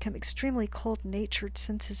had become extremely cold-natured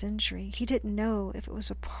since his injury. He didn't know if it was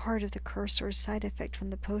a part of the curse or a side effect from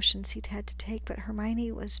the potions he'd had to take, but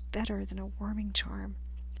Hermione was better than a warming charm.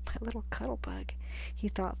 My little cuddle-bug, he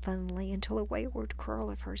thought funnily, until a wayward curl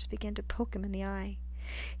of hers began to poke him in the eye.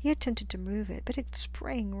 He attempted to move it, but it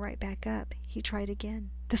sprang right back up. He tried again.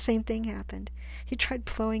 The same thing happened. He tried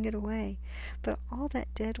blowing it away, but all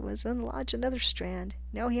that did was unlodge another strand.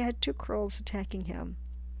 Now he had 2 curls attacking him.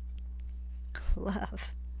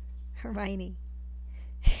 Love. Hermione.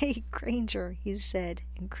 Hey, Granger, he said,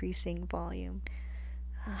 increasing volume.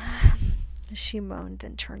 She moaned,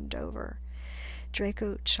 then turned over.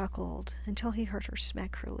 Draco chuckled until he heard her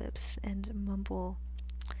smack her lips and mumble,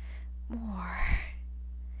 "More."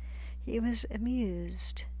 He was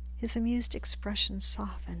amused. His amused expression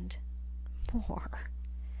softened. More.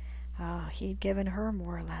 Oh, he'd given her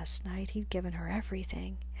more last night. He'd given her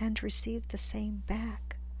everything, and received the same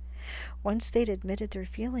back. Once they'd admitted their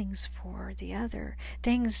feelings for the other,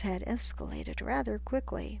 things had escalated rather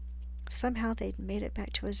quickly. Somehow they'd made it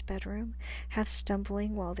back to his bedroom, half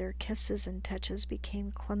stumbling while their kisses and touches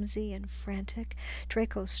became clumsy and frantic.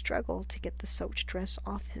 Draco struggled to get the soaked dress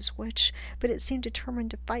off his witch, but it seemed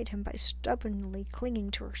determined to fight him by stubbornly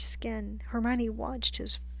clinging to her skin. Hermione watched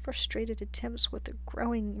his frustrated attempts with a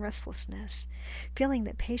growing restlessness. Feeling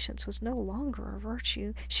that patience was no longer a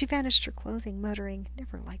virtue, she vanished her clothing, muttering,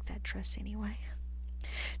 "Never liked that dress anyway."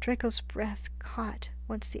 Draco's breath caught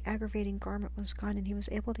once the aggravating garment was gone, and he was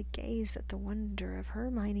able to gaze at the wonder of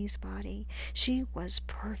Hermione's body. She was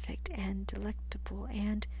perfect and delectable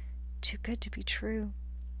and too good to be true.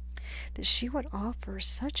 That she would offer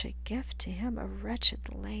such a gift to him, a wretched,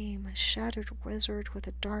 lame, shattered wizard with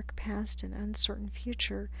a dark past and uncertain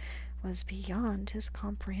future, was beyond his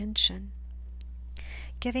comprehension.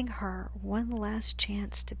 Giving her one last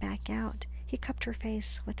chance to back out, he cupped her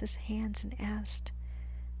face with his hands and asked,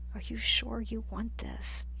 "Are you sure you want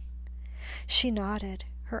this?" She nodded,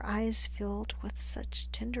 her eyes filled with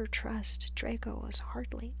such tender trust Draco was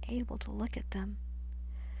hardly able to look at them.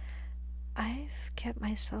 "I've kept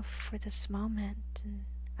myself for this moment, and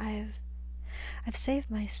I've saved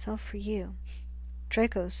myself for you."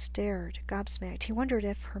 Draco stared, gobsmacked. He wondered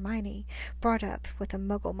if Hermione, brought up with a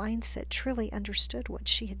Muggle mindset, truly understood what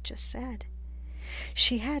she had just said.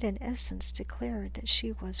 She had, in essence, declared that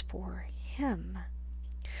she was for him,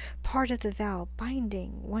 part of the vow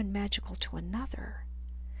binding one magical to another.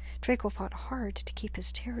 Draco fought hard to keep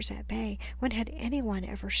his tears at bay. When had anyone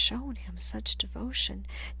ever shown him such devotion?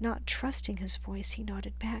 Not trusting his voice, he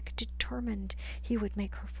nodded back, determined he would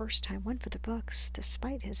make her first time one for the books,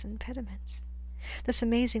 despite his impediments. This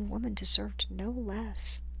amazing woman deserved no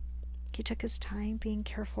less. He took his time, being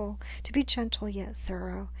careful to be gentle yet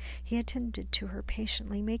thorough. He attended to her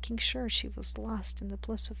patiently, making sure she was lost in the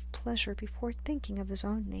bliss of pleasure before thinking of his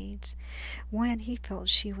own needs. When he felt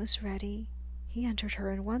she was ready, he entered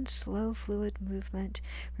her in one slow, fluid movement,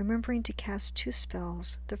 remembering to cast 2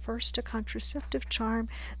 spells, the first a contraceptive charm,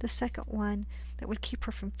 the second one that would keep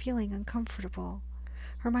her from feeling uncomfortable.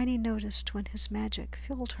 Hermione noticed when his magic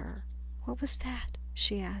filled her. "What was that?"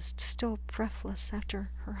 she asked, still breathless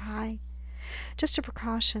after her high. "Just a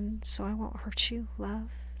precaution, so I won't hurt you,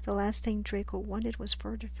 love." The last thing Draco wanted was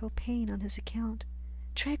for her to feel pain on his account.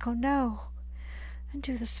 "Draco, no!"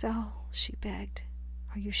 "Undo the spell," she begged.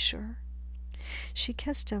 "Are you sure?" She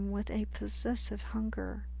kissed him with a possessive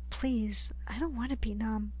hunger. "Please, I don't want to be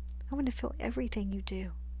numb. I want to feel everything you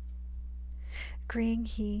do." Agreeing,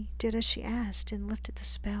 he did as she asked and lifted the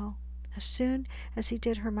spell. As soon as he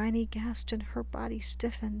did, Hermione gasped and her body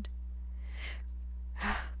stiffened.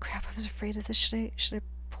 Crap, I was afraid of this. Should I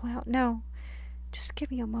pull out? No, just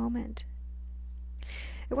give me a moment.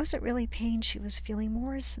 It wasn't really pain she was feeling,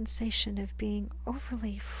 more a sensation of being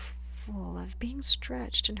overly full, of being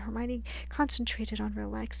stretched, and Hermione concentrated on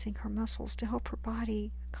relaxing her muscles to help her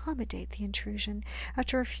body accommodate the intrusion.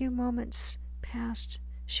 After a few moments passed,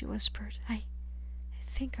 she whispered, I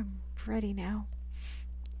think I'm ready now."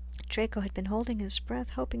 Draco had been holding his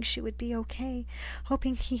breath, hoping she would be okay,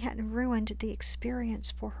 hoping he hadn't ruined the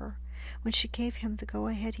experience for her. When she gave him the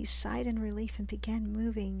go-ahead, he sighed in relief and began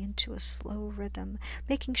moving into a slow rhythm,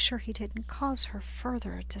 making sure he didn't cause her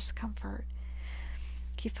further discomfort.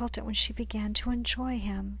 He felt it when she began to enjoy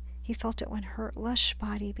him. He felt it when her lush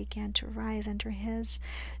body began to writhe under his.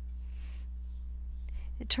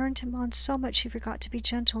 It turned him on so much he forgot to be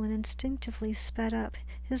gentle and instinctively sped up,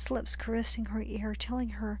 his lips caressing her ear, telling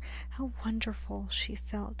her how wonderful she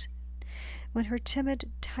felt. When her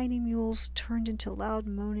timid, tiny mules turned into loud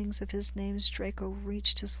moanings of his names, Draco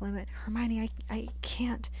reached his limit. "Hermione, I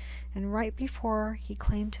can't." And right before he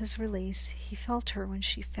claimed his release, he felt her when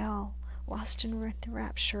she fell, lost in the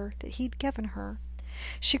rapture that he'd given her.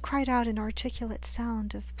 She cried out an articulate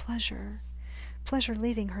sound of pleasure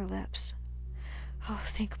leaving her lips. Oh,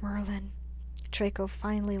 thank Merlin. Draco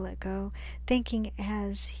finally let go, thinking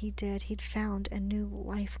as he did he'd found a new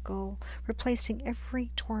life goal, replacing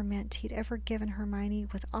every torment he'd ever given Hermione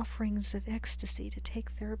with offerings of ecstasy to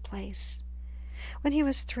take their place. When he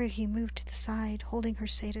was through, he moved to the side, holding her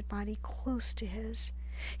sated body close to his.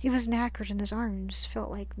 He was knackered and his arms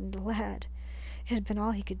felt like lead. It had been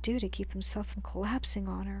all he could do to keep himself from collapsing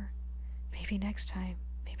on her. Maybe next time,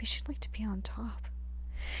 maybe she'd like to be on top.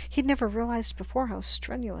 He'd never realized before how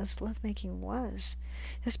strenuous lovemaking was.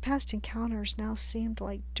 His past encounters now seemed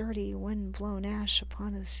like dirty, wind-blown ash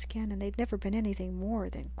upon his skin, and they'd never been anything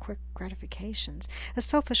more than quick gratifications, a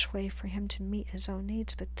selfish way for him to meet his own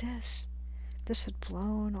needs. But this had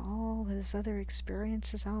blown all his other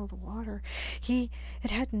experiences out of the water. It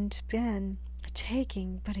hadn't been a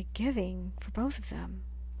taking, but a giving for both of them.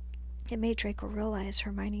 It made Draco realize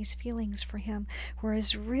Hermione's feelings for him were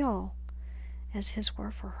as real as his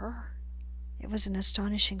were for her. It was an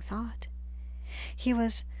astonishing thought. He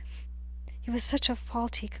was such a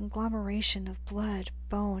faulty conglomeration of blood,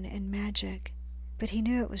 bone, and magic, but he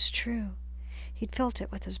knew it was true. He'd felt it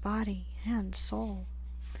with his body and soul.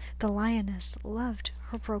 The lioness loved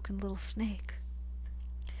her broken little snake.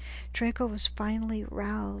 Draco was finally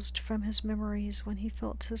roused from his memories when he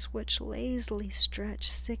felt his witch lazily stretch,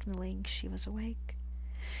 signaling she was awake.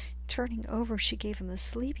 Turning over, she gave him a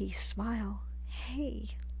sleepy smile.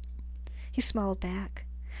 "Hey." He smiled back,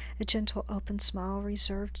 a gentle open smile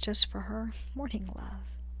reserved just for her. "Morning, love."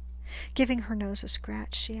 Giving her nose a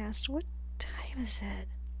scratch, she asked, "What time is it?"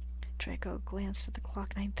 Draco glanced at the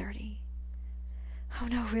clock. 9:30. "Oh,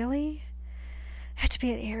 no, really? I have to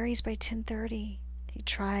be at Aries by 10:30. He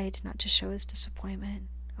tried not to show his disappointment.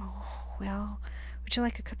 "Oh, well, would you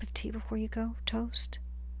like a cup of tea before you go? Toast?"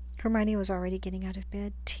 Hermione was already getting out of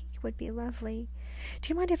bed. "Tea would be lovely. Do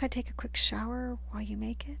you mind if I take a quick shower while you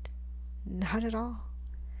make it?" "Not at all."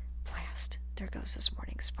 "Blast, there goes this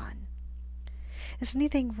morning's fun." "Is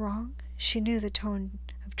anything wrong?" She knew the tone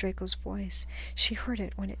of Draco's voice. She heard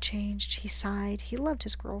it when it changed. He sighed. He loved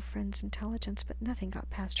his girlfriend's intelligence, but nothing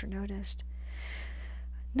got past her noticed.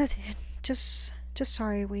 "Nothing. Just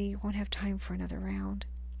sorry we won't have time for another round."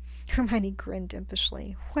 Hermione grinned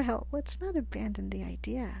impishly. "Well, let's not abandon the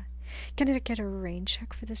idea. Can I get a rain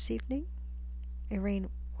check for this evening?" "A rain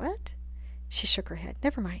what?" She shook her head.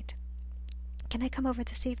 "Never mind." "Can I come over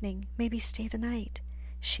this evening? Maybe stay the night?"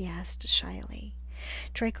 she asked shyly.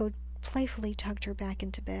 Draco playfully tugged her back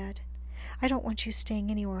into bed. "I don't want you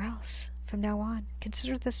staying anywhere else. From now on,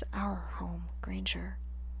 consider this our home, Granger."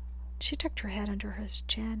 She tucked her head under his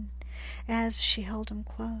chin as she held him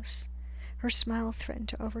close. Her smile threatened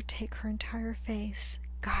to overtake her entire face.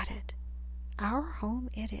 "Got it. Our home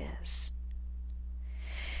it is."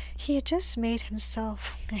 He had just made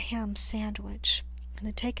himself a ham sandwich and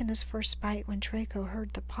had taken his first bite when Draco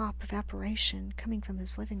heard the pop of apparition coming from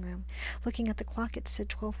his living room. Looking at the clock, it said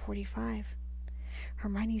 12:45.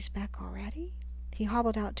 "Hermione's back already?" He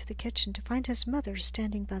hobbled out to the kitchen to find his mother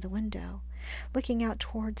standing by the window, looking out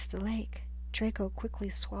towards the lake. Draco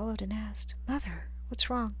quickly swallowed and asked, "Mother, what's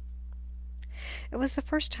wrong?" It was the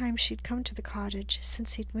first time she'd come to the cottage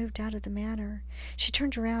since he'd moved out of the manor. She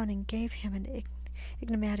turned around and gave him an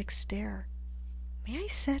enigmatic stare. "May I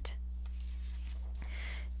sit?"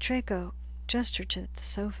 Draco gestured to the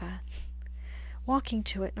sofa. Walking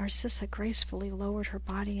to it, Narcissa gracefully lowered her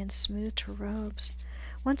body and smoothed her robes.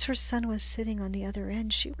 Once her son was sitting on the other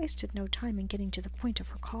end, she wasted no time in getting to the point of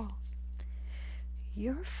her call.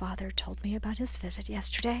 "Your father told me about his visit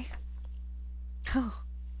yesterday." "Oh,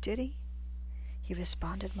 did he?" he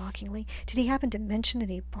responded mockingly. "Did he happen to mention that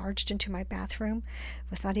he barged into my bathroom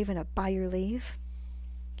without even a by your leave?"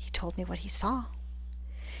 "He told me what he saw.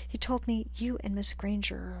 He told me you and Miss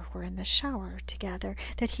Granger were in the shower together,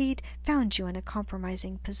 that he'd found you in a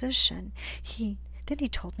compromising position. Then he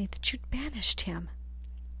told me that you'd banished him."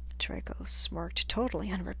 Draco smirked,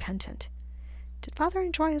 totally unrepentant. "Did father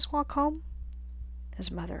enjoy his walk home?"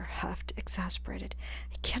 His mother huffed, exasperated.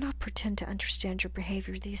 "I cannot pretend to understand your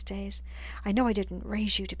behavior these days. I know I didn't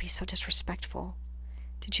raise you to be so disrespectful.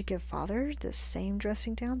 Did you give father the same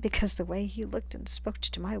dressing down? Because the way he looked and spoke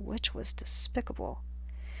to my witch was despicable."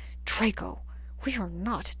 "Draco, we are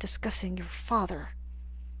not discussing your father."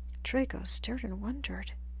 Draco stared and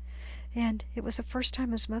wondered, and it was the first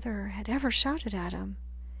time his mother had ever shouted at him.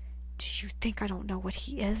 "Do you think I don't know what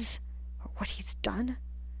he is, or what he's done?"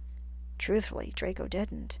 Truthfully, Draco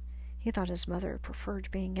didn't. He thought his mother preferred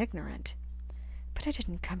being ignorant. "But I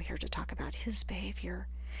didn't come here to talk about his behavior.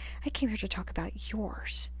 I came here to talk about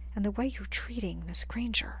yours, and the way you're treating Miss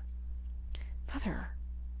Granger." "Mother,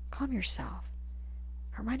 calm yourself.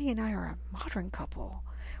 Hermione and I are a modern couple.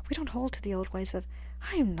 We don't hold to the old ways of—"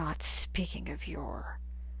 "I'm not speaking of your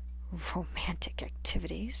romantic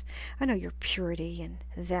activities. I know your purity in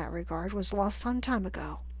that regard was lost some time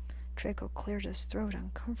ago." Draco cleared his throat,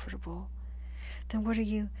 uncomfortable. "Then what are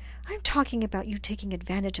you—" "I'm talking about you taking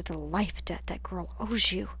advantage of the life debt that girl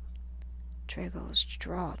owes you." Draco's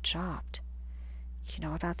jaw dropped. "You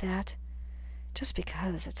know about that? Just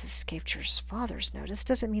because it's escaped your father's notice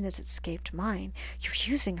doesn't mean it's escaped mine. You're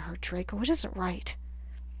using her, Draco. It isn't right."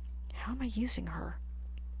 "How am I using her?"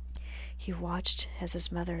 He watched as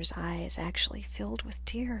his mother's eyes actually filled with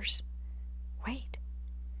tears. Wait,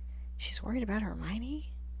 she's worried about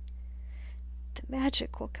Hermione? "The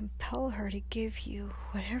magic will compel her to give you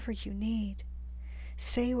whatever you need.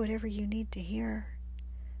 Say whatever you need to hear.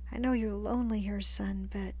 I know you're lonely here, son,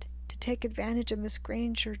 but to take advantage of Miss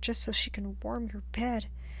Granger just so she can warm your bed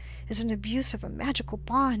is an abuse of a magical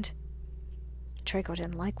bond." Draco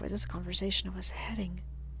didn't like where this conversation was heading.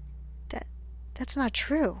 That's not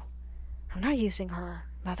true. I'm not using her,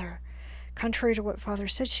 Mother. Contrary to what Father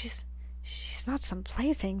said, she's not some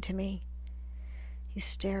plaything to me." He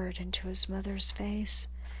stared into his mother's face,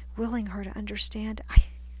 willing her to understand.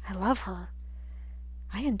 I love her.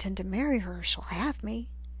 I intend to marry her. She'll have me."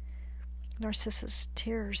 Narcissa's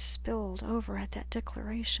tears spilled over at that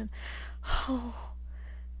declaration. "Oh,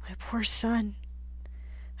 my poor son.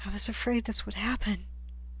 I was afraid this would happen."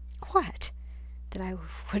 "What? That I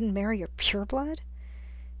wouldn't marry a pureblood?"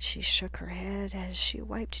 She shook her head as she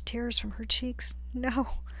wiped tears from her cheeks.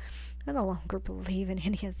 "No, I no longer believe in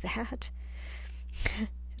any of that. It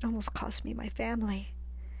almost cost me my family."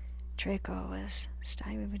 Draco was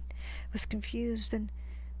stymied, was confused. Then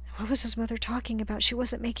what was his mother talking about? She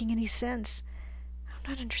wasn't making any sense. "I'm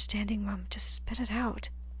not understanding, Mom. Just spit it out."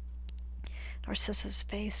 Narcissa's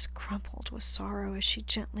face crumpled with sorrow as she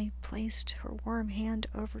gently placed her warm hand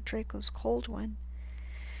over Draco's cold one.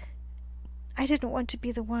 "I didn't want to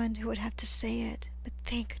be the one who would have to say it, but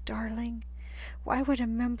think, darling, why would a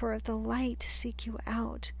member of the Light seek you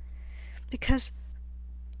out? Because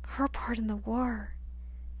her part in the war,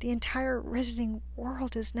 the entire Wizarding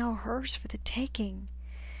world is now hers for the taking.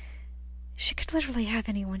 She could literally have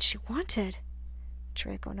anyone she wanted."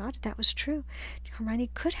 Draco nodded. That was true. Hermione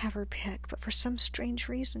could have her pick, but for some strange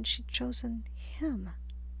reason she'd chosen him.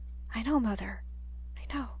 "I know, Mother.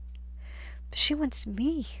 I know. But she wants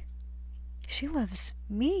me. She loves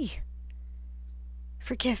me.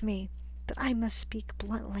 Forgive me, but I must speak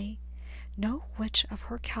bluntly. No witch of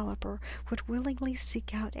her caliber would willingly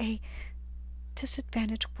seek out a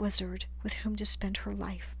disadvantaged wizard with whom to spend her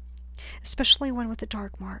life, especially one with a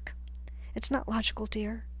dark mark. It's not logical,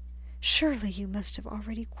 dear. Surely you must have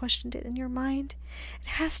already questioned it in your mind. It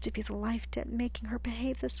has to be the life debt making her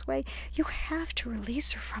behave this way. You have to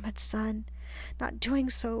release her from it, son. Not doing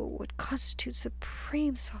so would constitute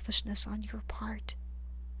supreme selfishness on your part."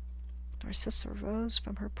 Narcissa rose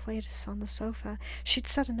from her place on the sofa. She'd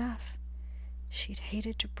said enough. She'd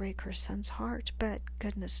hated to break her son's heart, but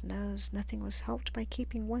goodness knows nothing was helped by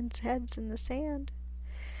keeping one's heads in the sand.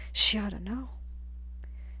 She ought to know.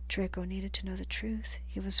 Draco needed to know the truth.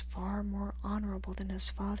 He was far more honorable than his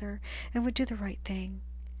father, and would do the right thing.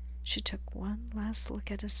 She took one last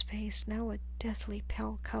look at his face, now a deathly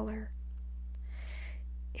pale color.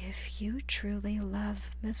 "If you truly love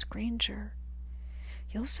Miss Granger,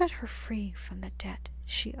 you'll set her free from the debt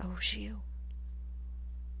she owes you."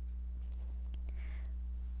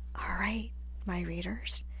 All right, my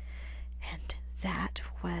readers, and that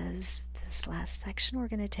was this last section. We're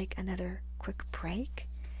going to take another quick break,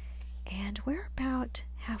 and we're about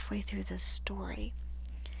halfway through this story,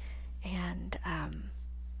 and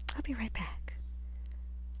I'll be right back.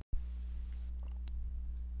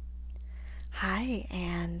 Hi,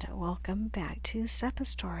 and welcome back to SEPA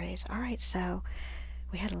Stories. All right, so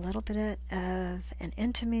we had a little bit of an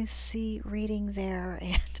intimacy reading there,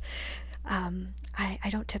 and I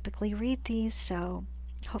don't typically read these, so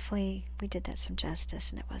hopefully we did that some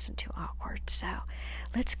justice and it wasn't too awkward. So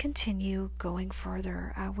let's continue going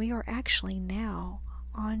further. We are actually now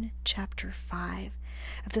on chapter 5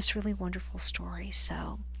 of this really wonderful story,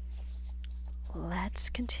 so let's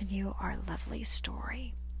continue our lovely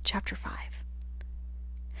story. Chapter 5.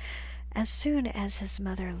 As soon as his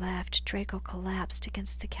mother left, Draco collapsed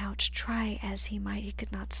against the couch. Try as he might, he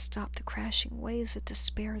could not stop the crashing waves of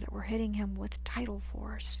despair that were hitting him with tidal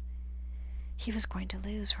force. He was going to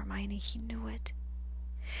lose Hermione, he knew it.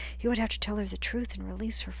 He would have to tell her the truth and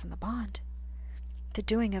release her from the bond. The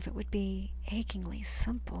doing of it would be achingly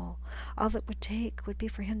simple. All it would take would be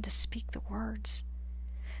for him to speak the words.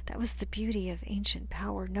 That was the beauty of ancient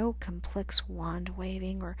power. No complex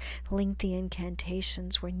wand-waving or lengthy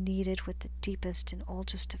incantations were needed with the deepest and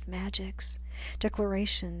oldest of magics.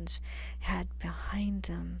 Declarations had behind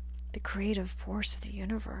them the creative force of the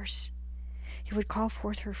universe. He would call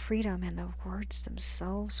forth her freedom, and the words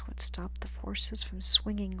themselves would stop the forces from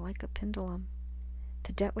swinging like a pendulum.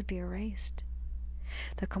 The debt would be erased.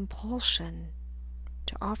 The compulsion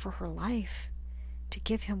to offer her life, to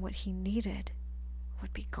give him what he needed,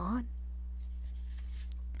 would be gone.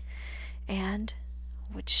 And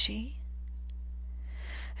would she?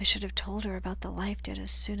 I should have told her about the life debt as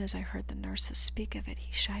soon as I heard the nurses speak of it.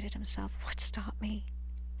 He chided himself. What stopped me?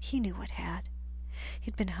 He knew what had.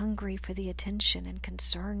 He'd been hungry for the attention and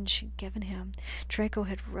concern she'd given him. Draco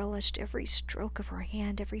had relished every stroke of her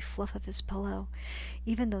hand, every fluff of his pillow.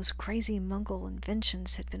 Even those crazy Muggle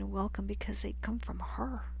inventions had been welcome because they'd come from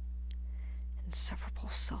her. Insufferable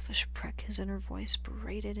selfish prick, his inner voice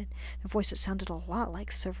berated, in a voice that sounded a lot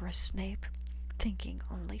like Severus Snape. Thinking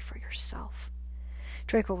only for yourself.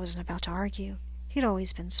 Draco wasn't about to argue. He'd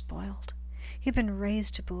always been spoiled. He'd been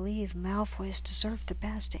raised to believe Malfoys deserved the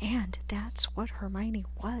best, and that's what Hermione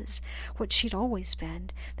was, what she'd always been,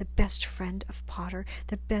 the best friend of Potter,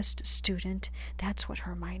 the best student. That's what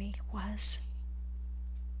Hermione was.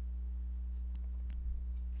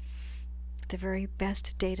 The very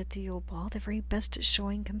best date at the Yule Ball, the very best at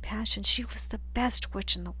showing compassion. She was the best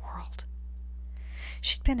witch in the world.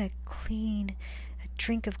 She'd been a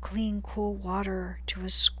drink of clean, cool water to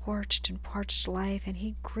his scorched and parched life, and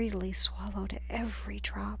he greedily swallowed every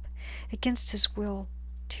drop. Against his will,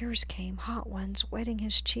 tears came, hot ones, wetting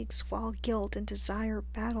his cheeks, while guilt and desire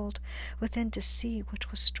battled within to see which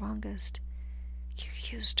was strongest.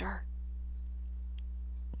 You used her.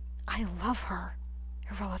 I love her.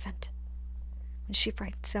 Irrelevant. When she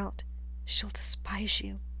finds out, she'll despise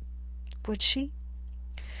you. Would she?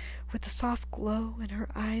 Would the soft glow in her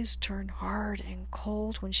eyes turn hard and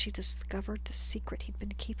cold when she discovered the secret he'd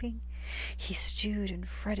been keeping? He stewed and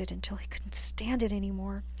fretted until he couldn't stand it any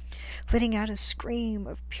more. Letting out a scream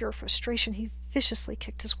of pure frustration, he viciously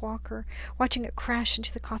kicked his walker, watching it crash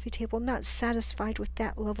into the coffee table. Not satisfied with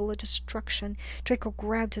that level of destruction, Draco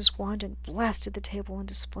grabbed his wand and blasted the table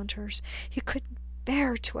into splinters. He couldn't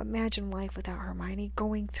bear to imagine life without Hermione,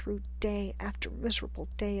 going through day after miserable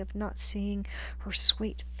day of not seeing her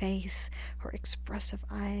sweet face, her expressive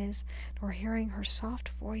eyes, nor hearing her soft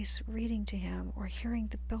voice reading to him, or hearing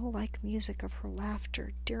the bell-like music of her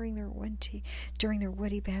laughter during their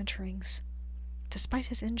witty banterings. Despite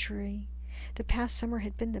his injury, the past summer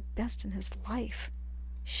had been the best in his life.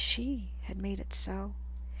 She had made it so.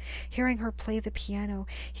 Hearing her play the piano,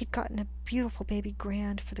 he'd gotten a beautiful baby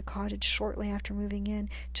grand for the cottage shortly after moving in,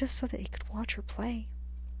 just so that he could watch her play.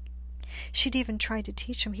 She'd even tried to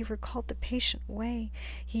teach him. He recalled the patient way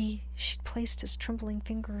she'd placed his trembling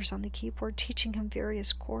fingers on the keyboard, teaching him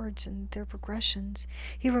various chords and their progressions.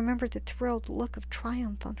 He remembered the thrilled look of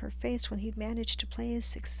triumph on her face when he'd managed to play his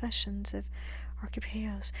successions of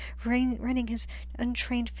arpeggios, running his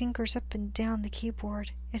untrained fingers up and down the keyboard.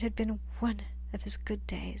 It had been one of his good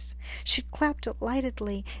days. She'd clapped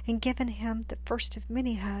delightedly and given him the first of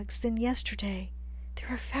many hugs. Then yesterday,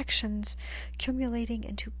 their affections accumulating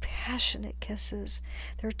into passionate kisses,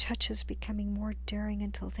 their touches becoming more daring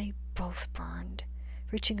until they both burned,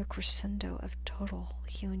 reaching a crescendo of total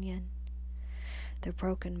union. The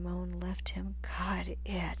broken moan left him. God,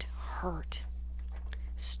 it hurt.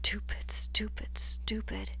 Stupid, stupid,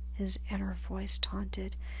 stupid, his inner voice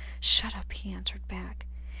taunted. Shut up, he answered back.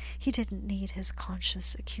 He didn't need his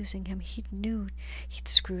conscience accusing him. He knew he'd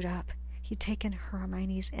screwed up. He'd taken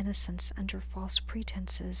Hermione's innocence under false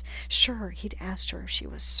pretenses. Sure, he'd asked her if she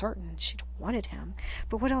was certain she'd wanted him,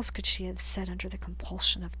 but what else could she have said under the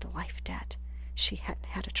compulsion of the life debt? She hadn't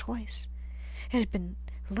had a choice. It had been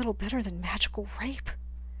little better than magical rape.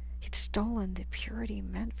 He'd stolen the purity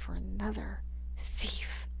meant for another.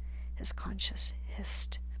 Thief, his conscience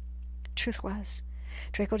hissed. Truth was,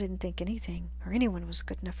 Draco didn't think anything or anyone was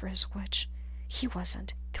good enough for his witch. He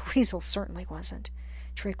wasn't. The weasel certainly wasn't.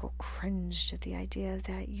 Draco cringed at the idea of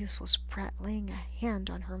that useless brat laying a hand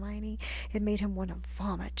on Hermione. It made him want to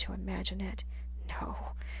vomit to imagine it.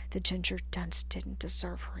 No, the ginger dunce didn't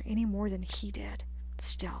deserve her any more than he did.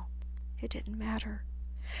 Still, it didn't matter.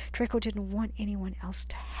 Draco didn't want anyone else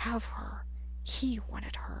to have her. He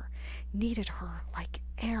wanted her, needed her like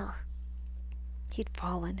air. He'd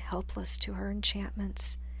fallen helpless to her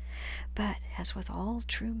enchantments, but as with all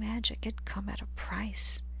true magic, it come at a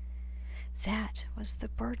price. That was the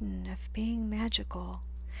burden of being magical.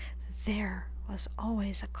 There was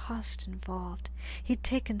always a cost involved. He'd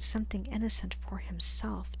taken something innocent for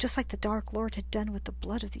himself, just like the Dark Lord had done with the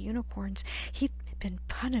blood of the unicorns. He'd been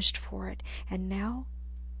punished for it, and now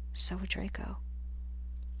so would Draco.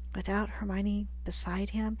 Without Hermione beside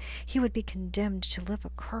him, he would be condemned to live a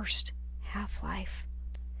cursed half-life.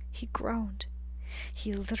 He groaned.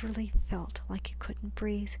 He literally felt like he couldn't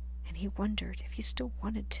breathe, and he wondered if he still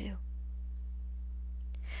wanted to.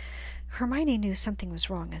 Hermione knew something was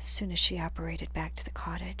wrong as soon as she operated back to the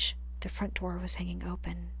cottage. The front door was hanging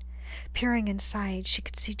open. Peering inside, she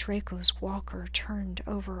could see Draco's walker turned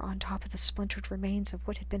over on top of the splintered remains of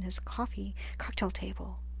what had been his cocktail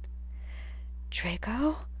table.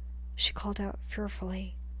 "Draco?" she called out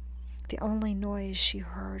fearfully. The only noise she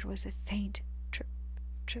heard was a faint drip,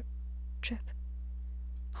 drip, drip.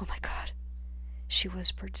 "Oh my God," she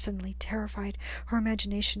whispered, suddenly terrified, her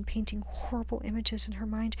imagination painting horrible images in her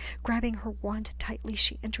mind. Grabbing her wand tightly,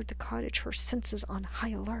 she entered the cottage, her senses on high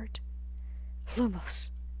alert. "Lumos,"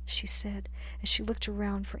 she said, as she looked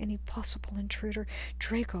around for any possible intruder.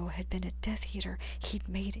 Draco had been a Death Eater. He'd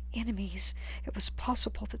made enemies. It was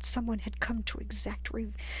possible that someone had come to exact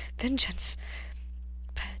vengeance.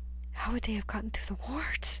 But how would they have gotten through the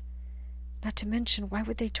wards? Not to mention, why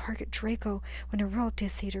would they target Draco when a real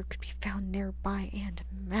Death Eater could be found nearby and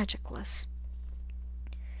magicless?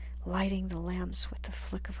 Lighting the lamps with the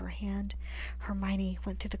flick of her hand, Hermione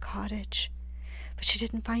went through the cottage. But she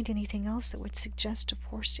didn't find anything else that would suggest a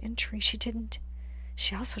forced entry.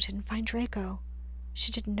 She also didn't find Draco.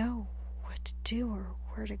 She didn't know what to do or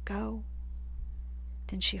where to go.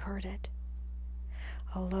 Then she heard it.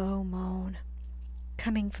 A low moan,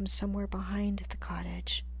 coming from somewhere behind the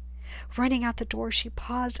cottage. Running out the door, she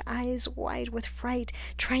paused, eyes wide with fright,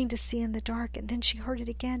 trying to see in the dark, and then she heard it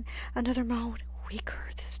again. Another moan,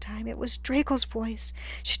 weaker this time. It was Draco's voice.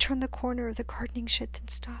 She turned the corner of the gardening shed, then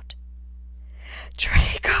stopped.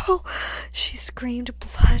 "Draco!" she screamed.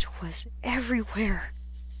 Blood was everywhere.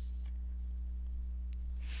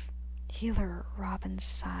 Healer Robin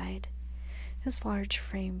sighed, his large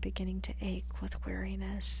frame beginning to ache with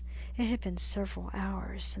weariness. It had been several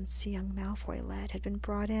hours since the young Malfoy lad had been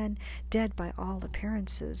brought in, dead by all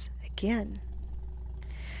appearances, again.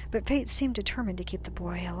 But fate seemed determined to keep the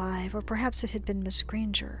boy alive, or perhaps it had been Miss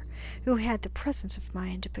Granger, who had the presence of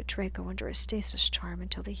mind to put Draco under a stasis charm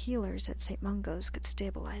until the healers at St. Mungo's could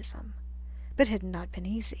stabilize him. But it had not been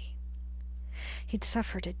easy. He'd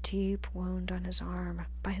suffered a deep wound on his arm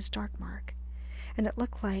by his dark mark, and it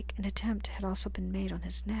looked like an attempt had also been made on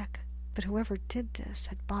his neck, but whoever did this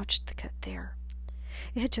had botched the cut there.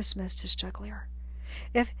 It had just missed his jugular.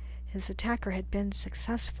 If his attacker had been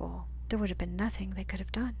successful, there would have been nothing they could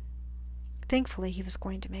have done. Thankfully, he was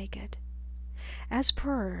going to make it. As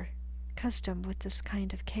per custom with this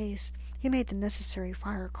kind of case, he made the necessary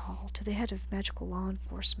fire call to the head of magical law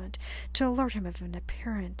enforcement to alert him of an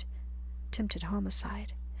apparent attempted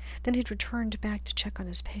homicide. Then he'd returned back to check on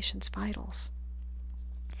his patient's vitals.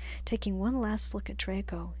 Taking one last look at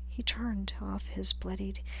Draco, he took off his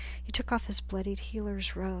bloodied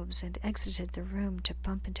healer's robes and exited the room to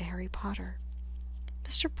bump into Harry Potter.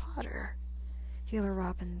 "Mr. Potter." Healer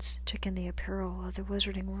Robbins took in the apparel of the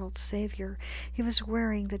Wizarding World's savior. He was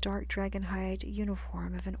wearing the dark dragonhide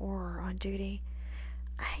uniform of an Auror on duty.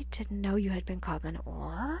 "I didn't know you had been called an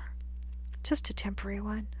Auror." "Just a temporary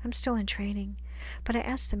one. I'm still in training. But I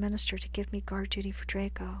asked the minister to give me guard duty for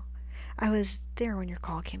Draco. I was there when your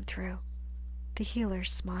call came through." The healer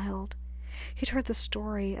smiled. He'd heard the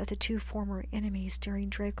story of the two former enemies during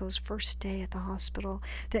Draco's first day at the hospital.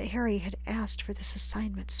 That Harry had asked for this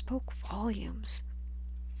assignment spoke volumes.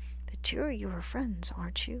 "The two of you are friends,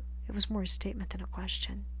 aren't you?" It was more a statement than a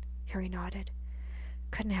question. Harry nodded.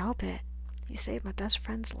 "Couldn't help it. You saved my best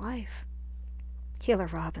friend's life." Healer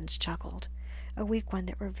Robbins chuckled, a weak one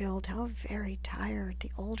that revealed how very tired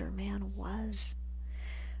the older man was.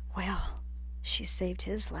 "Well, she saved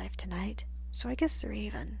his life tonight, so I guess they're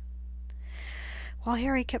even." While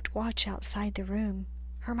Harry kept watch outside the room,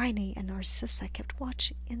 Hermione and Narcissa kept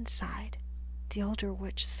watch inside. The older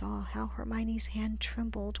witch saw how Hermione's hand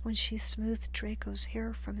trembled when she smoothed Draco's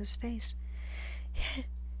hair from his face.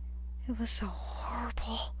 It was so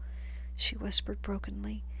horrible," she whispered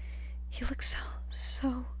brokenly. "He looked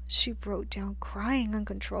so..." She broke down, crying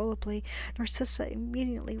uncontrollably. Narcissa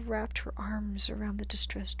immediately wrapped her arms around the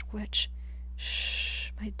distressed witch.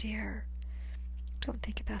 "Shh, my dear." Don't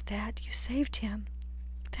think about that. You saved him.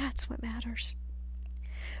 That's what matters.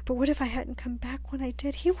 But what if I hadn't come back when I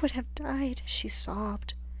did? He would have died, she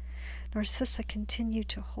sobbed. Narcissa continued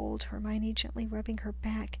to hold Hermione, gently rubbing her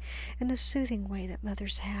back in a soothing way that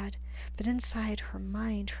mothers had, but inside her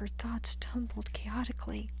mind her thoughts tumbled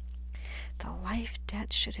chaotically. The life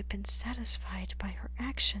debt should have been satisfied by her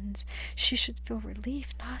actions. She should feel relief,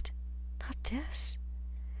 not this.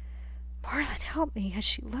 Marlin, help me. Has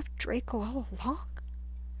she loved Draco all along?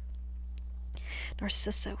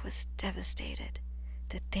 Narcissa was devastated.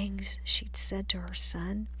 The things she'd said to her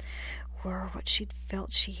son were what she'd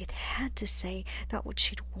felt she had to say, not what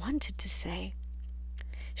she'd wanted to say.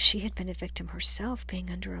 She had been a victim herself,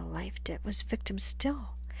 being under a life debt, was a victim still,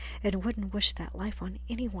 and wouldn't wish that life on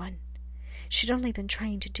anyone. She'd only been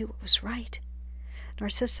trying to do what was right.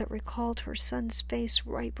 Narcissa recalled her son's face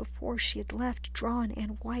right before she had left, drawn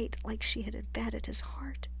and white like she had battered his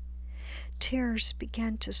heart. Tears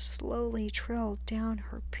began to slowly trail down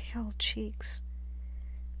her pale cheeks.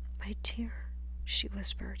 "My dear," she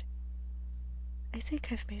whispered, "I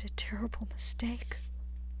think I've made a terrible mistake."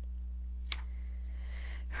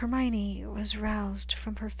 Hermione was roused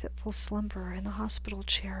from her fitful slumber in the hospital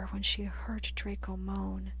chair when she heard Draco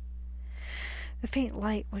moan. A faint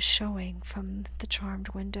light was showing from the charmed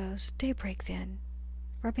windows. Daybreak, then.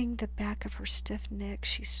 Rubbing the back of her stiff neck,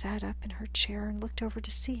 she sat up in her chair and looked over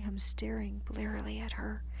to see him staring blearily at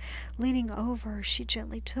her. Leaning over, she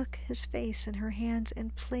gently took his face in her hands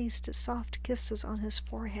and placed soft kisses on his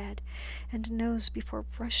forehead and nose before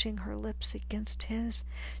brushing her lips against his.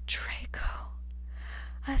 "Draco,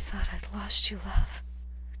 I thought I'd lost you, love."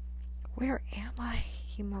 "Where am I?"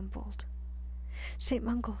 he mumbled. "St.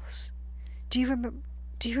 Mungo's. Do you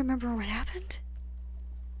remember what happened?"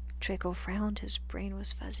 Draco frowned. His brain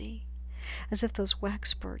was fuzzy, as if those wax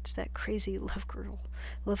spurts that crazy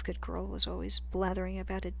Lovegood girl was always blathering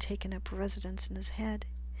about had taken up residence in his head.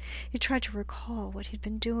 He tried to recall what he'd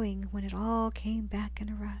been doing when it all came back in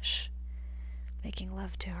a rush. Making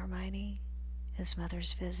love to Hermione, his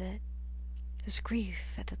mother's visit, his grief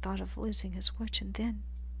at the thought of losing his witch, and then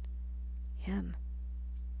him.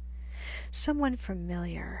 Someone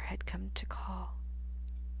familiar had come to call.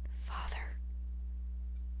 Father.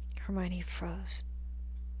 Hermione froze.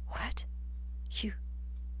 "What? You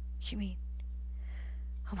mean...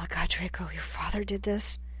 Oh my God, Draco, your father did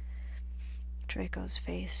this?" Draco's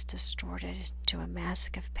face distorted into a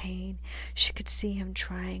mask of pain. She could see him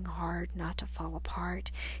trying hard not to fall apart.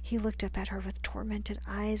 He looked up at her with tormented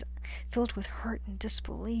eyes, filled with hurt and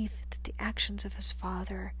disbelief that the actions of his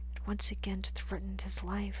father had once again threatened his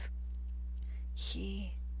life.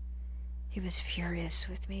 He was furious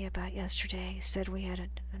with me about yesterday, said we had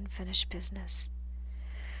an unfinished business.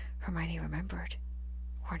 Hermione remembered.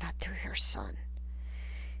 "We're not through your son.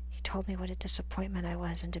 He told me what a disappointment I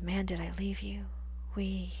was and demanded I leave you.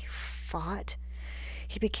 We fought.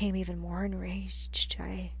 He became even more enraged.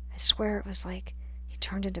 I swear it was like he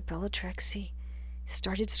turned into Bellatrix. He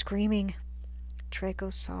started screaming." Draco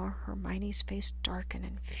saw Hermione's face darken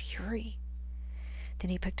in fury. Then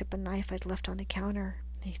he picked up a knife I'd left on the counter.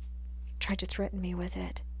 He tried to threaten me with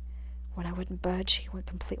it. When I wouldn't budge, he went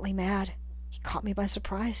completely mad. He caught me by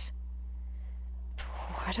surprise.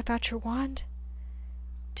 "What about your wand?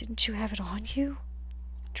 Didn't you have it on you?"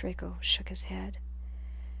 Draco shook his head.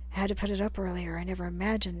 "I had to put it up earlier. I never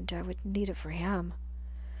imagined I would need it for him."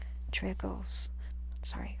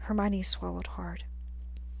 Hermione swallowed hard.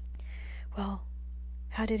 "Well,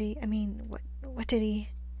 how did he... what did he..."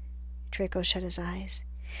 Draco shut his eyes.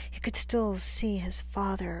 He could still see his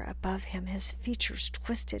father above him, his features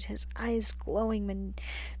twisted, his eyes glowing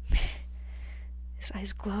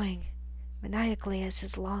maniacally as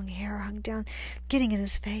his long hair hung down, getting in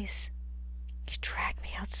his face. "He dragged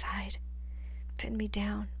me outside, pinned me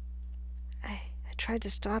down. I tried to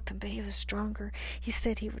stop him, but he was stronger. He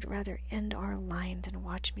said he would rather end our line than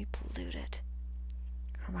watch me pollute it."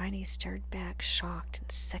 Hermione stared back, shocked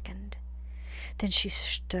and sickened. Then she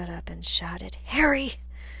stood up and shouted, "Harry!"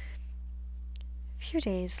 A few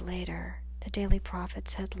days later, the Daily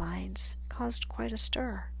Prophet's headlines caused quite a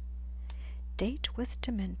stir. "Date with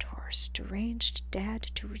Dementors. Deranged Dad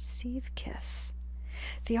to receive kiss."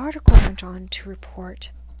 The article went on to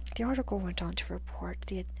report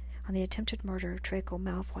on the attempted murder of Draco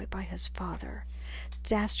Malfoy by his father,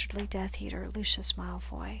 dastardly Death Eater Lucius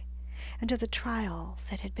Malfoy, and of the trial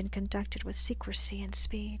that had been conducted with secrecy and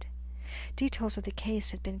speed. Details of the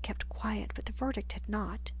case had been kept quiet, but the verdict had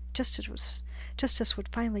not. Justice would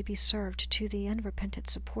finally be served to the unrepentant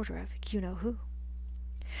supporter of you-know-who.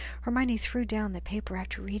 Hermione threw down the paper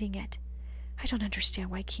after reading it. I don't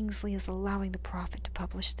understand why Kingsley is allowing the Prophet to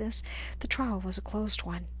publish this. The trial was a closed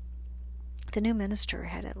one. The new minister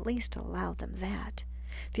had at least allowed them that.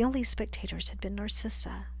 The only spectators had been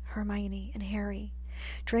Narcissa, Hermione, and Harry.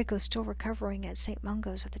 Draco, still recovering at St.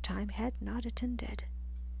 Mungo's at the time, had not attended.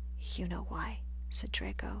 "You know why," said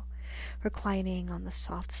Draco, reclining on the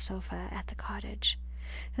soft sofa at the cottage.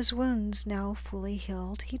 His wounds now fully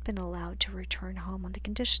healed, he'd been allowed to return home on the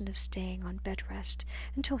condition of staying on bed rest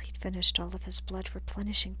until he'd finished all of his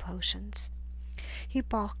blood-replenishing potions. He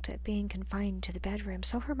balked at being confined to the bedroom,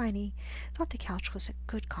 so Hermione thought the couch was a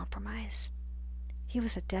good compromise. He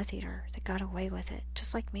was a Death Eater that got away with it,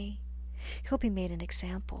 just like me. He'll be made an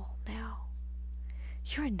example now.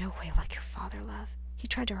 You're in no way like your father, love. He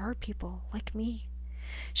tried to hurt people, like me.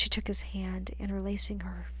 She took his hand, interlacing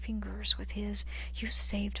her fingers with his. You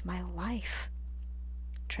saved my life.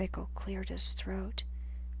 Draco cleared his throat.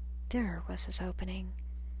 There was his opening.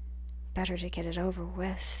 Better to get it over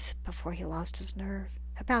with before he lost his nerve.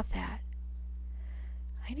 About that.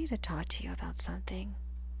 I need to talk to you about something.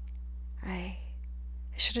 I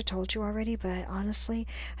should have told you already, but honestly,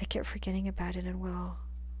 I kept forgetting about it, and well,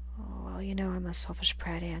 you know I'm a selfish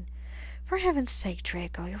prat, and for heaven's sake,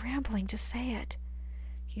 Draco, you're rambling, just say it.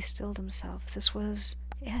 He stilled himself. This was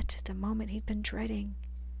it, the moment he'd been dreading.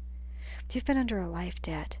 You've been under a life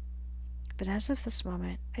debt, but as of this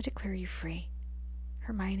moment, I declare you free.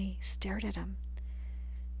 Hermione stared at him.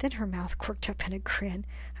 Then her mouth quirked up in a grin.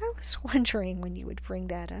 I was wondering when you would bring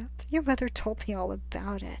that up. Your mother told me all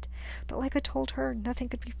about it, but like I told her, nothing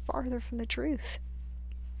could be farther from the truth.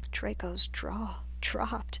 Draco's jaw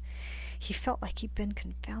dropped. He felt like he'd been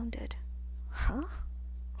confounded. Huh?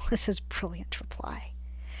 Was his brilliant reply.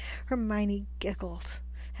 Hermione giggled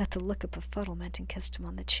at the look of befuddlement and kissed him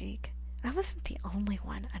on the cheek. I wasn't the only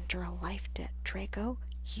one under a life debt, Draco.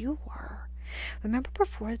 You were. Remember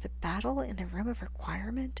before the battle in the Room of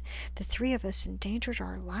Requirement? The three of us endangered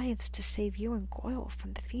our lives to save you and Goyle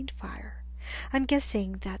from the fiend fire. I'm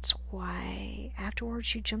guessing that's why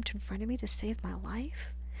afterwards you jumped in front of me to save my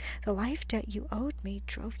life? The life debt you owed me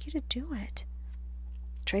drove you to do it.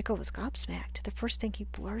 Draco was gobsmacked. The first thing he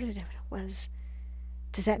blurted out was,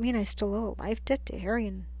 "Does that mean I still owe a life debt to Harry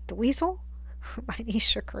and the Weasel?" Hermione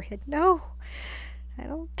shook her head. "No, I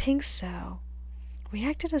don't think so. We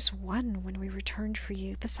acted as one when we returned for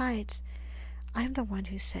you. Besides, I'm the one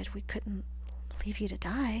who said we couldn't leave you to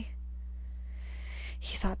die."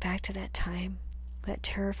 He thought back to that time, that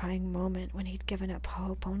terrifying moment when he'd given up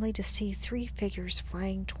hope only to see three figures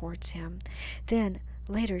flying towards him. Then,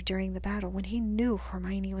 later during the battle, when he knew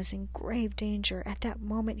Hermione was in grave danger, at that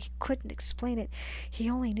moment he couldn't explain it. He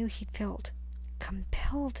only knew he'd felt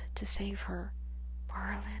compelled to save her.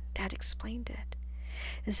 Merlin, that explained it.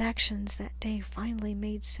 His actions that day finally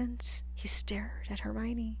made sense. He stared at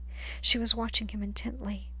Hermione. She was watching him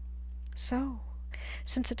intently. "So,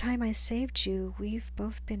 since the time I saved you, we've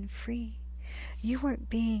both been free. You weren't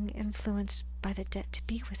being influenced by the debt to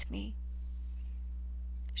be with me."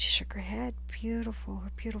 She shook her head,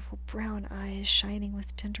 her beautiful brown eyes shining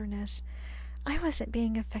with tenderness. "I wasn't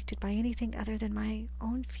being affected by anything other than my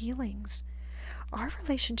own feelings. Our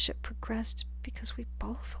relationship progressed because we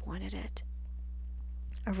both wanted it."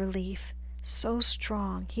 A relief, so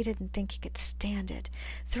strong he didn't think he could stand it,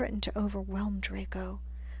 threatened to overwhelm Draco.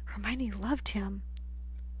 Hermione loved him,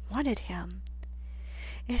 wanted him.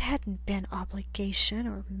 It hadn't been obligation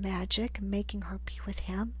or magic making her be with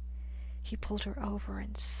him. He pulled her over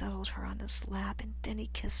and settled her on his lap, and then he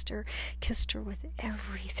kissed her with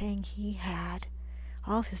everything he had.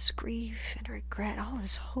 All his grief and regret, all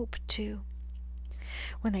his hope, too.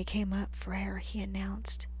 When they came up for air, he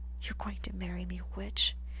announced, "You're going to marry me,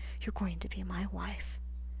 witch. You're going to be my wife."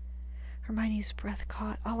 Hermione's breath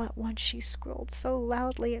caught. All at once she squealed so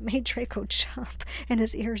loudly it made Draco jump and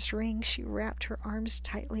his ears ring. She wrapped her arms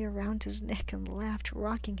tightly around his neck and laughed,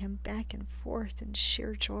 rocking him back and forth in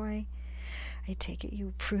sheer joy. "I take it you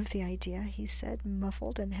approve the idea," he said,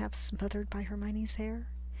 muffled and half smothered by Hermione's hair.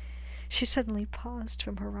 She suddenly paused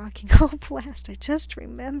from her rocking. "Oh, blast, I just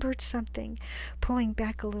remembered something." Pulling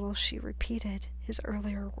back a little, she repeated his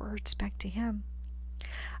earlier words back to him.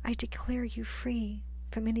 "I declare you free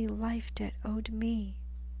from any life debt owed me."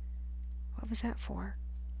 What was that for?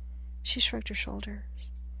 She shrugged her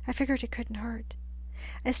shoulders. "I figured it couldn't hurt.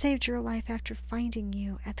 I saved your life after finding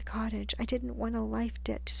you at the cottage. I didn't want a life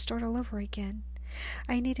debt to start all over again.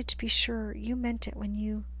 I needed to be sure you meant it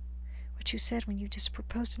what you said when you just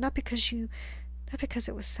proposed, not because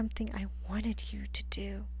it was something I wanted you to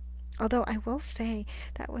do. Although I will say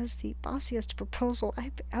that was the bossiest proposal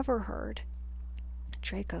I've ever heard."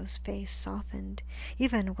 Draco's face softened,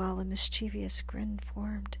 even while a mischievous grin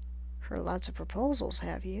formed. Heard lots of proposals,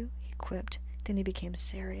 have you? He quipped. Then he became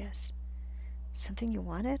serious. Something you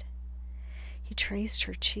wanted? He traced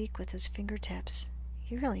her cheek with his fingertips.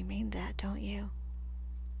 You really mean that, don't you?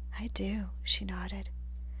 I do, she nodded.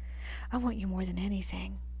 I want you more than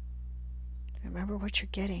anything. Remember what you're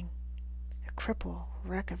getting. A cripple,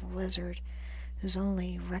 wreck of a wizard, whose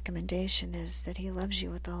only recommendation is that he loves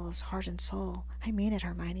you with all his heart and soul. I mean it,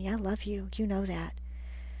 Hermione. I love you. You know that.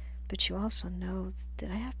 But you also know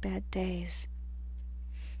that I have bad days.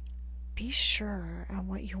 Be sure on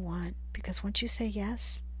what you want, because once you say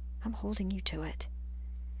yes, I'm holding you to it.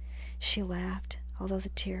 She laughed, although the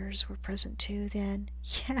tears were present too. Then,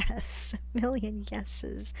 yes, a million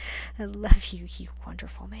yeses. I love you, you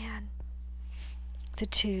wonderful man. The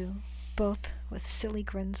two, both with silly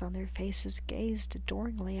grins on their faces, gazed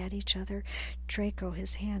adoringly at each other, Draco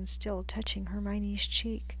his hand still touching Hermione's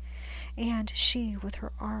cheek, and she with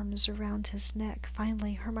her arms around his neck.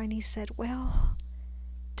 Finally, Hermione said, Well,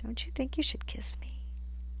 don't you think you should kiss me?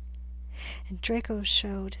 And Draco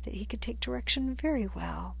showed that he could take direction very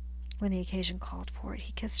well. When the occasion called for it,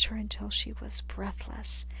 he kissed her until she was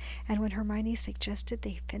breathless, and when Hermione suggested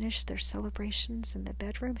they finish their celebrations in the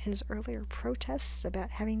bedroom, his earlier protests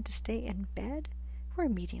about having to stay in bed were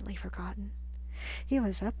immediately forgotten. He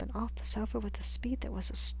was up and off the sofa with a speed that was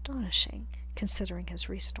astonishing, considering his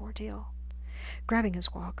recent ordeal. Grabbing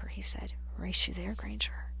his walker, he said, Race you there,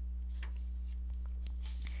 Granger.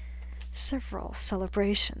 Several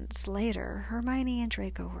celebrations later, Hermione and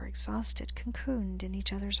Draco were exhausted, cocooned in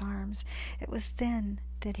each other's arms. It was then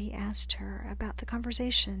that he asked her about the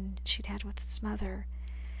conversation she'd had with his mother.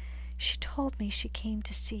 She told me she came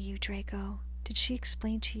to see you, Draco. Did she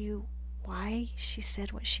explain to you why she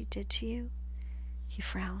said what she did to you? He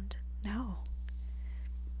frowned. No.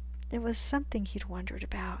 It was something he'd wondered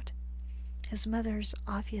about. His mother's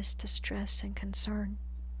obvious distress and concern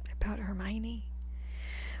about Hermione.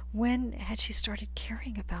 When had she started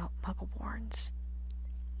caring about Muggleborns?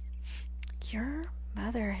 Your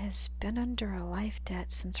mother has been under a life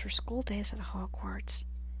debt since her school days at Hogwarts.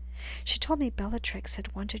 She told me Bellatrix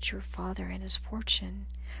had wanted your father and his fortune,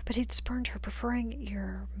 but he'd spurned her, preferring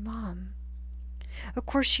your mom. Of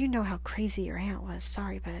course, you know how crazy your aunt was.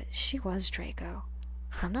 Sorry, but she was, Draco.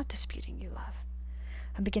 I'm not disputing you, love.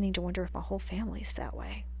 I'm beginning to wonder if my whole family's that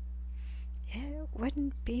way. It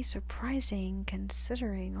wouldn't be surprising,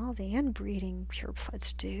 considering all the inbreeding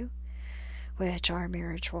purebloods do, which our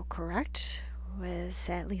marriage will correct, with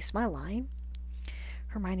at least my line.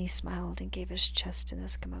 Hermione smiled and gave his chest an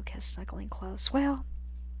Eskimo kiss, snuggling close. Well,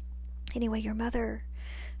 anyway, your mother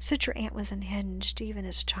said your aunt was unhinged, even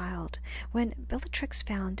as a child. When Bellatrix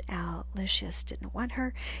found out Lucius didn't want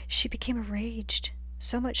her, she became enraged,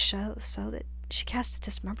 so much so that she cast a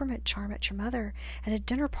dismemberment charm at your mother at a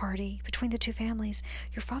dinner party between the two families.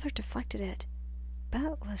 Your father deflected it,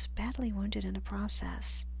 but was badly wounded in the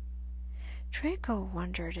process. Draco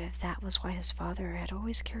wondered if that was why his father had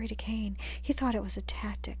always carried a cane. He thought it was a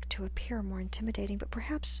tactic to appear more intimidating, but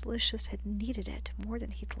perhaps Lucius had needed it more than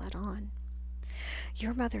he'd let on.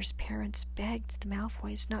 Your mother's parents begged the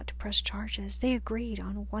Malfoys not to press charges. They agreed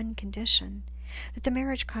on one condition, that the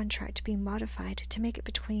marriage contract be modified to make it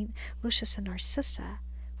between Lucius and Narcissa,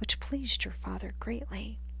 which pleased your father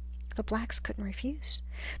greatly. The Blacks couldn't refuse,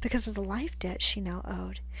 because of the life debt she now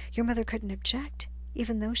owed. Your mother couldn't object,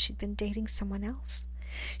 even though she'd been dating someone else.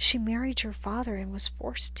 She married your father and was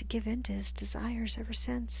forced to give in to his desires ever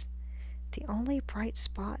since. The only bright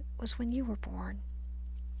spot was when you were born.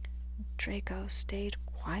 Draco stayed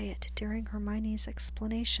quiet during Hermione's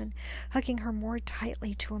explanation, hugging her more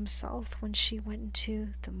tightly to himself when she went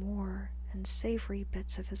into the more unsavory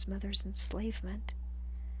bits of his mother's enslavement.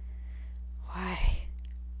 Why,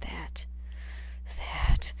 that...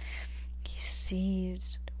 He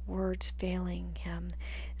seized, words failing him.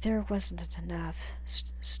 There wasn't enough,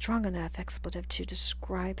 strong enough expletive to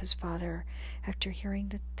describe his father after hearing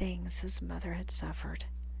the things his mother had suffered.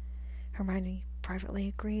 Hermione privately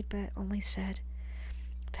agreed, but only said,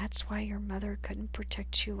 That's why your mother couldn't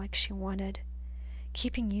protect you like she wanted.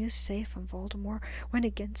 Keeping you safe from Voldemort went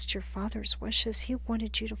against your father's wishes. He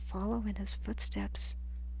wanted you to follow in his footsteps.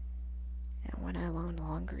 And when I no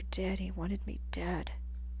longer did, he wanted me dead.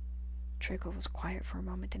 Draco was quiet for a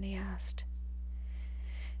moment, then he asked,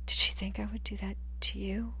 Did she think I would do that to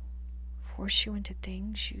you? Force you into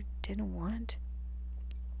things you didn't want?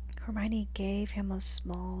 Hermione gave him a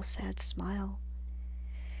small, sad smile.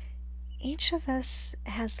 Each of us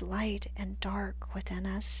has light and dark within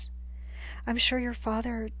us. I'm sure your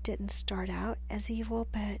father didn't start out as evil,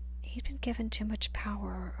 but he'd been given too much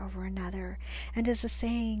power over another, and as the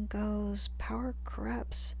saying goes, power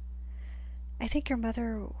corrupts. I think your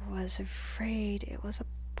mother was afraid it was a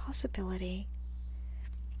possibility.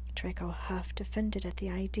 Draco huffed, offended at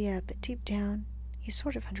the idea, but deep down he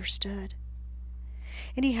sort of understood.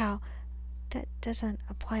 Anyhow, that doesn't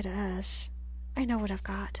apply to us. I know what I've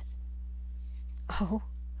got. Oh,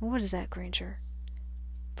 what is that, Granger?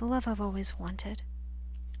 The love I've always wanted.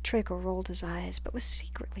 Draco rolled his eyes, but was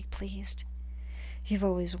secretly pleased. You've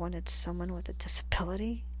always wanted someone with a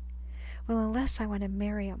disability? Well, unless I want to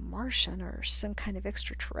marry a Martian or some kind of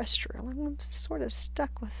extraterrestrial, I'm sort of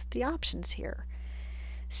stuck with the options here.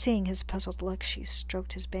 Seeing his puzzled look, she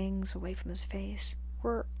stroked his bangs away from his face.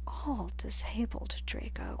 We're all disabled,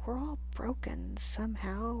 Draco. We're all broken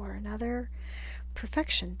somehow or another.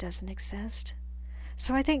 Perfection doesn't exist.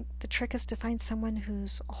 So I think the trick is to find someone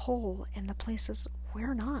who's whole in the places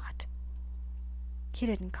we're not. He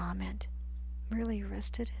didn't comment, merely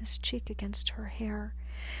rested his cheek against her hair.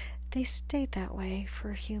 They stayed that way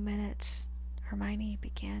for a few minutes. Hermione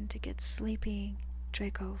began to get sleepy.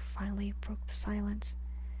 Draco finally broke the silence.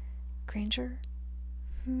 Granger?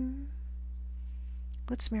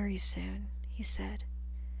 Let's marry soon, he said,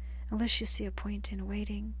 unless you see a point in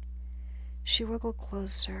waiting. She wiggled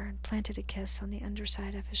closer and planted a kiss on the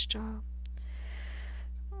underside of his jaw.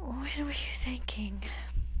 When were you thinking?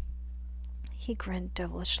 He grinned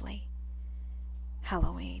devilishly.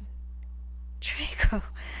 Halloween. Draco,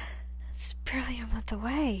 it's barely a month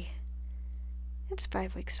away. It's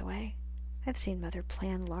 5 weeks away. I've seen Mother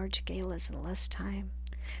plan large galas in less time,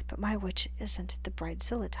 but my witch isn't the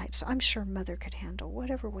bridezilla type, so I'm sure Mother could handle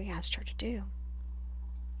whatever we asked her to do.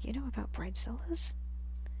 You know about bridezillas?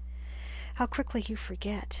 How quickly you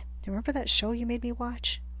forget. Remember that show you made me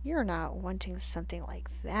watch? You're not wanting something like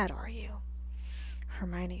that, are you?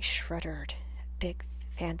 Hermione shuddered. A big,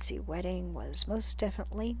 fancy wedding was most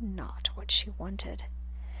definitely not what she wanted.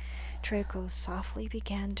 Draco softly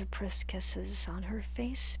began to press kisses on her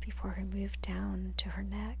face before he moved down to her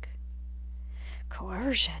neck.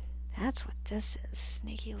 Coercion. That's what this is,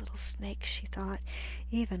 sneaky little snake, she thought,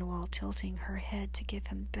 even while tilting her head to give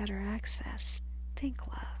him better access. Think,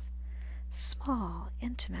 love. Small,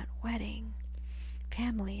 intimate wedding.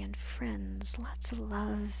 Family and friends, lots of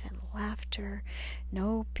love and laughter.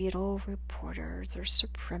 No beetle reporters or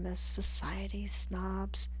supremacist society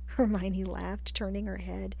snobs. Hermione laughed, turning her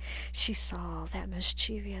head. She saw that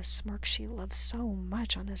mischievous smirk she loved so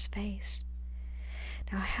much on his face.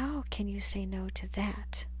 Now how can you say no to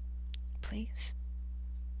that, please?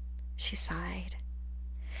 She sighed.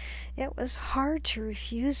 It was hard to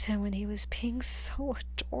refuse him when he was being so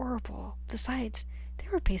adorable. Besides, they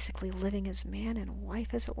were basically living as man and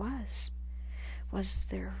wife as it was. Was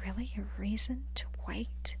there really a reason to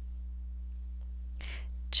wait?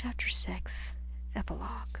 Chapter 6,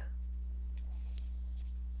 Epilogue.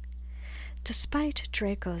 Despite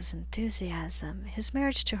Draco's enthusiasm, his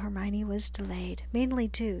marriage to Hermione was delayed, mainly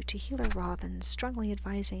due to Healer Robin strongly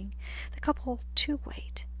advising the couple to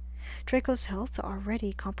wait. Draco's health,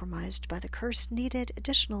 already compromised by the curse, needed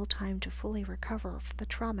additional time to fully recover from the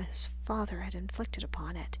trauma his father had inflicted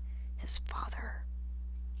upon it. His father.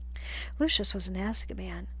 Lucius was an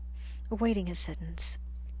Azkaban, awaiting his sentence.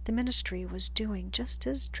 The Ministry was doing just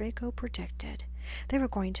as Draco predicted. They were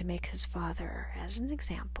going to make his father as an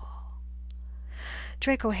example.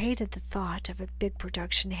 Draco hated the thought of a big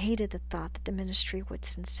production, hated the thought that the Ministry would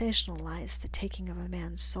sensationalize the taking of a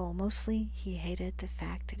man's soul. Mostly, he hated the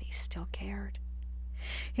fact that he still cared.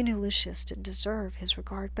 He knew Lucius didn't deserve his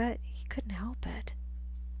regard, but he couldn't help it.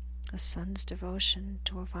 A son's devotion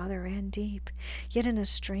to a father ran deep, yet in a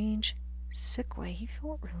strange, sick way he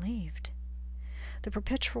felt relieved. The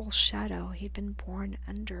perpetual shadow he'd been born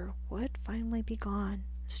under would finally be gone.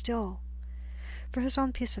 Still, for his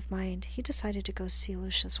own peace of mind, he decided to go see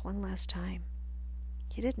Lucius one last time.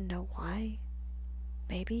 He didn't know why.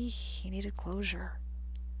 Maybe he needed closure.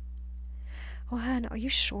 "Oh, hon, are you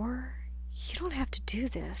sure? You don't have to do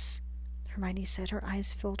this," Hermione said, her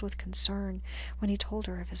eyes filled with concern when he told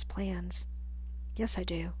her of his plans. "Yes, I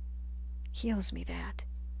do. He owes me that."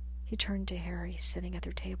 He turned to Harry, sitting at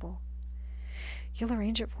their table. "You'll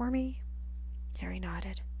arrange it for me?" Harry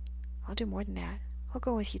nodded. "I'll do more than that. I'll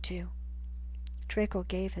go with you, too." Draco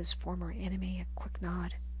gave his former enemy a quick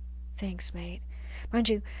nod. "Thanks, mate. Mind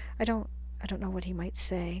you, I don't know what he might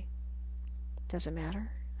say." "Doesn't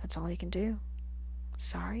matter. That's all he can do."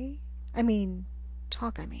 "Sorry?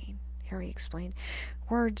 Talk, Harry explained.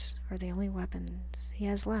 "Words are the only weapons he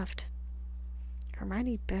has left."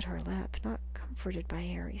 Hermione bit her lip, not comforted by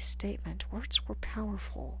Harry's statement. Words were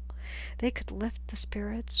powerful. They could lift the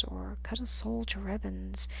spirits or cut a soul to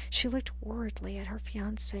ribbons. She looked worriedly at her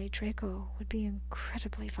fiancé. Draco would be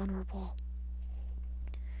incredibly vulnerable.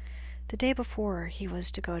 The day before he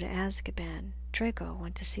was to go to Azkaban, Draco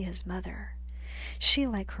went to see his mother. She,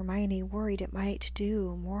 like Hermione, worried it might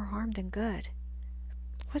do more harm than good.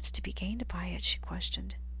 "What's to be gained by it?" she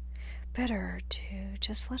questioned. "Better to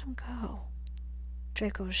just let him go."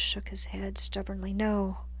 Draco shook his head stubbornly.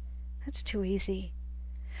 "No, that's too easy.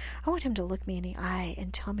 I want him to look me in the eye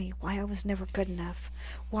and tell me why I was never good enough,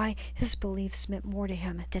 why his beliefs meant more to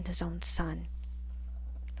him than his own son."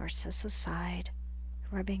 Narcissa sighed,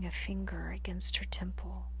 rubbing a finger against her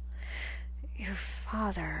temple. "Your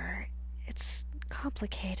father, it's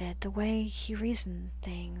complicated, the way he reasoned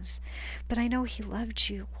things. But I know he loved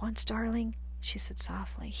you once, darling," she said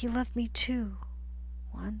softly. "He loved me too,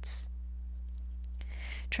 once."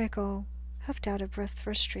 Draco huffed out a breath,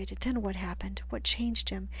 frustrated. "Then what happened? What changed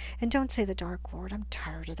him? And don't say the Dark Lord. I'm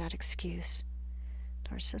tired of that excuse."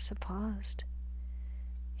 Narcissa paused.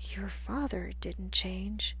 "Your father didn't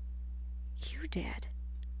change. You did.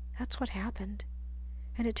 That's what happened.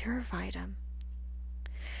 And it terrified him."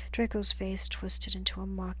 Draco's face twisted into a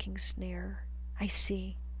mocking sneer. "I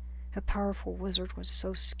see. A powerful wizard was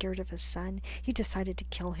so scared of his son, he decided to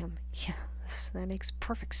kill him. Yes, that makes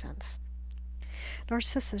perfect sense."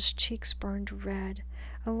 Narcissa's cheeks burned red.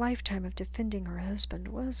 A lifetime of defending her husband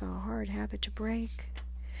was a hard habit to break.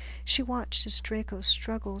 She watched as Draco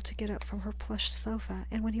struggled to get up from her plush sofa,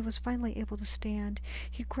 and when he was finally able to stand,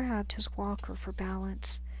 he grabbed his walker for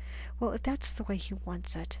balance. "Well, if that's the way he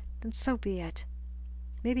wants it, then so be it.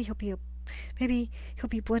 Maybe he'll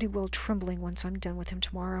be bloody well trembling once I'm done with him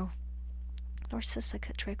tomorrow." Narcissa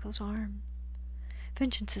cut Draco's arm.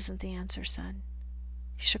 "Vengeance isn't the answer, son."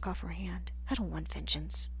 He shook off her hand. "I don't want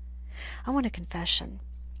vengeance. I want a confession.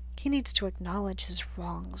 He needs to acknowledge his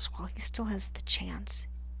wrongs while he still has the chance,"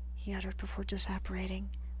 he uttered before disapparating,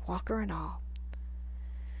 walker and all.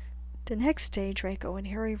 The next day Draco and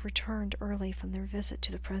Harry returned early from their visit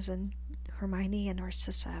to the prison. Hermione and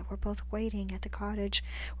Narcissa were both waiting at the cottage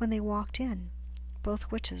when they walked in.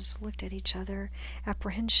 Both witches looked at each other,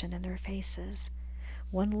 apprehension in their faces.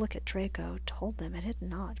 One look at Draco told them it had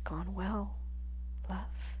not gone well.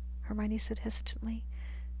 "Love," Hermione said hesitantly,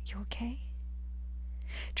 "you okay?"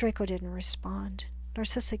 Draco didn't respond.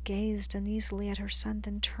 Narcissa gazed uneasily at her son,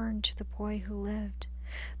 then turned to the boy who lived.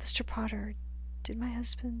 "Mr. Potter, did my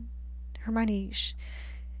husband—"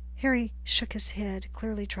 Harry shook his head,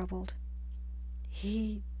 clearly troubled.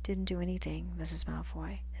 "He didn't do anything, Mrs.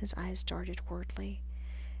 Malfoy." His eyes darted wordly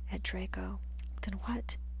at Draco. "Then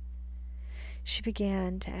what—" she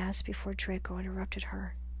began to ask before Draco interrupted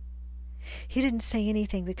her. "He didn't say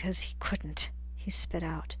anything because he couldn't," he spit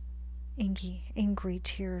out, angry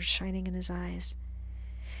tears shining in his eyes.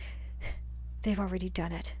 "They've already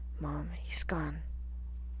done it, Mom. He's gone."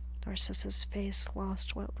 Narcissa's face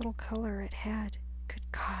lost what little color it had. "Good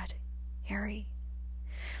God, Harry!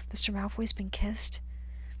 Mr. Malfoy's been kissed?"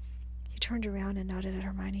 He turned around and nodded at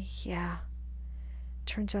Hermione. "Yeah.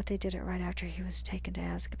 Turns out they did it right after he was taken to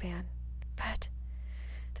Azkaban." "But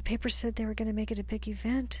the paper said they were going to make it a big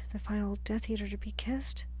event, the final Death Eater to be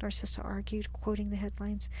kissed," Narcissa argued, quoting the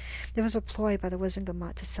headlines. "It was a ploy by the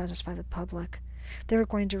Wizengamot to satisfy the public. They were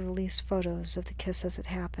going to release photos of the kiss as it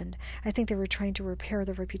happened. I think they were trying to repair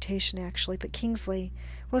their reputation, actually, but Kingsley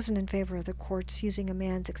wasn't in favor of the courts using a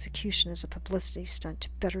man's execution as a publicity stunt to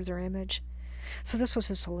better their image. So this was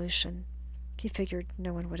his solution. He figured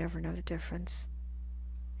no one would ever know the difference."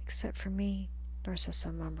 "Except for me,"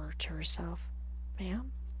 Narcissa murmured to herself.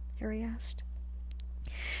 "Ma'am?" Harry asked.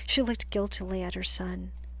 She looked guiltily at her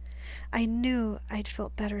son. "I knew I'd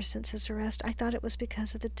felt better since his arrest. I thought it was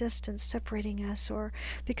because of the distance separating us, or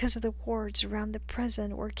because of the wards around the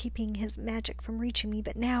prison, or keeping his magic from reaching me.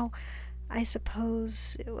 But now I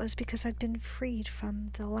suppose it was because I'd been freed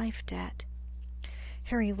from the life debt."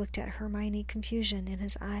 Harry looked at Hermione, confusion in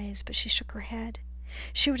his eyes, but she shook her head.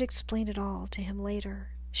 She would explain it all to him later.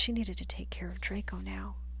 She needed to take care of Draco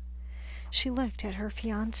now. She looked at her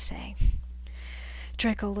fiancé.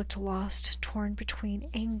 Draco looked lost, torn between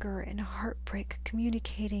anger and heartbreak,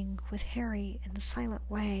 communicating with Harry in the silent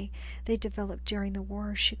way they developed during the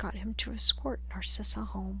war. She got him to escort Narcissa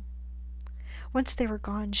home. Once they were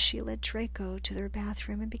gone, she led Draco to their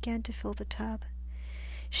bathroom and began to fill the tub.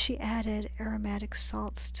 She added aromatic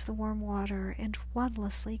salts to the warm water and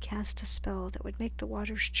wandlessly cast a spell that would make the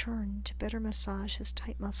waters churn to better massage his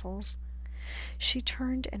tight muscles. She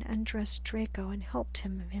turned and undressed Draco and helped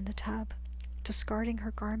him in the tub. Discarding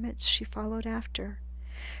her garments, she followed after,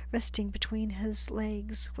 resting between his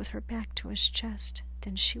legs with her back to his chest.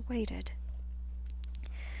 Then she waited.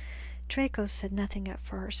 Draco said nothing at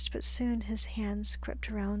first, but soon his hands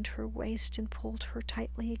crept around her waist and pulled her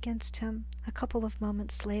tightly against him. A couple of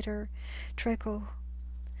moments later,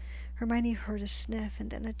 Hermione heard a sniff and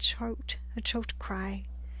then a choked cry.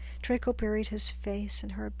 Draco buried his face in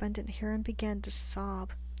her abundant hair and began to sob,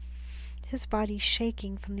 his body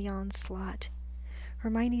shaking from the onslaught.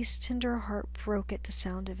 Hermione's tender heart broke at the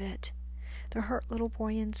sound of it. The hurt little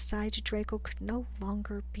boy inside Draco could no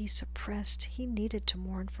longer be suppressed. He needed to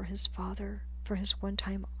mourn for his father, for his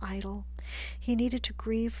one-time idol. He needed to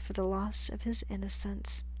grieve for the loss of his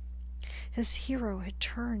innocence. His hero had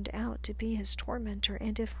turned out to be his tormentor,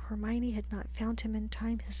 and if Hermione had not found him in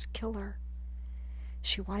time, his killer.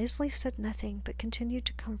 She wisely said nothing, but continued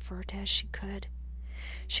to comfort as she could.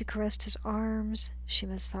 She caressed his arms, she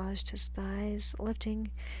massaged his thighs, lifting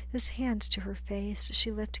his hands to her face.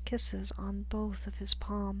 She left kisses on both of his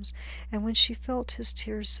palms, and when she felt his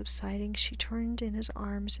tears subsiding, she turned in his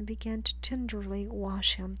arms and began to tenderly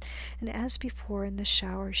wash him, and as before in the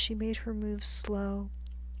shower, she made her moves slow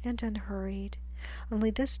and unhurried. Only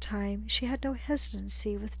this time she had no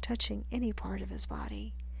hesitancy with touching any part of his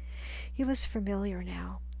body. He was familiar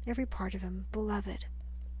now, every part of him beloved.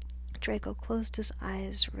 Draco closed his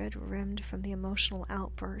eyes, red-rimmed from the emotional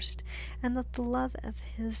outburst, and let the love of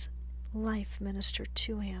his life minister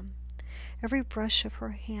to him. Every brush of her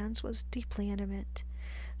hands was deeply intimate.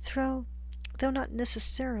 Though not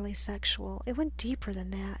necessarily sexual, it went deeper than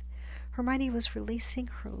that. Hermione was releasing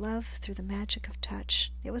her love through the magic of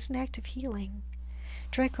touch. It was an act of healing.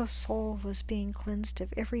 Draco's soul was being cleansed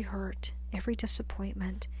of every hurt, every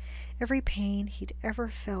disappointment, every pain he'd ever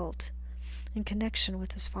felt in connection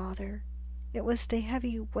with his father. It was the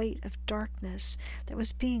heavy weight of darkness that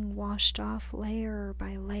was being washed off layer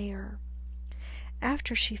by layer.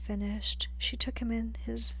 After she finished, he took her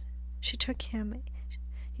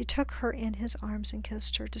in his arms and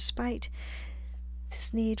kissed her, despite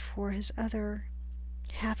his need for his other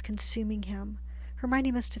half consuming him.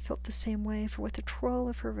 Hermione must have felt the same way, for with a twirl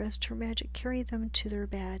of her wrist, her magic carried them to their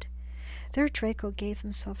bed. There Draco gave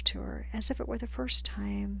himself to her, as if it were the first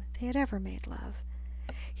time they had ever made love.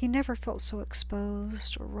 He never felt so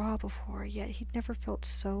exposed or raw before, yet he'd never felt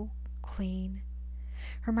so clean.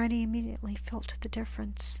 Hermione immediately felt the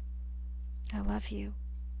difference. "I love you,"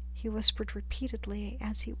 he whispered repeatedly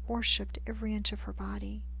as he worshipped every inch of her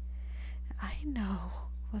body. "I know,"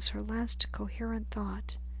 was her last coherent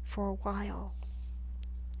thought for a while.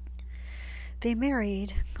 They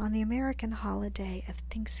married on the American holiday of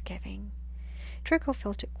Thanksgiving. Draco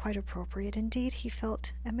felt it quite appropriate. Indeed, he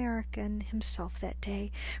felt American himself that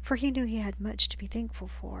day, for he knew he had much to be thankful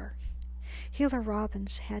for. Healer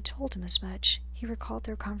Robbins had told him as much. He recalled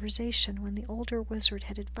their conversation when the older wizard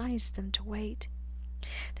had advised them to wait.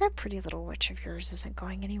 "That pretty little witch of yours isn't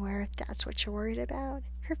going anywhere, if that's what you're worried about.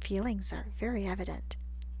 Her feelings are very evident."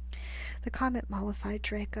 The comment mollified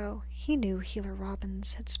Draco. He knew Healer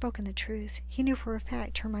Robbins had spoken the truth. He knew for a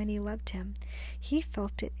fact Hermione loved him. He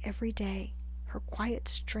felt it every day, her quiet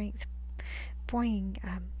strength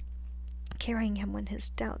carrying him when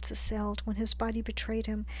his doubts assailed, when his body betrayed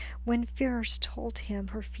him, when fears told him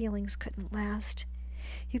her feelings couldn't last.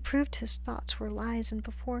 She proved his thoughts were lies, and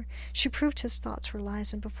before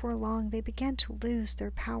long they began to lose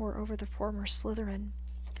their power over the former Slytherin.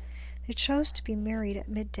 They chose to be married at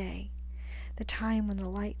midday, the time when the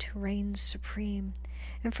light reigns supreme,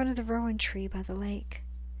 in front of the rowan tree by the lake.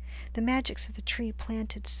 The magics of the tree,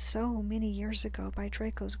 planted so many years ago by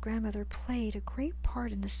Draco's grandmother, played a great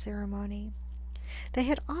part in the ceremony. They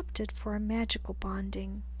had opted for a magical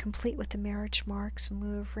bonding, complete with the marriage marks in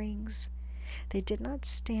lieu of rings. They did not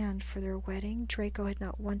stand for their wedding. Draco had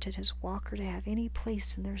not wanted his walker to have any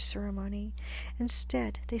place in their ceremony.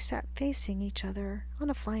 Instead, they sat facing each other on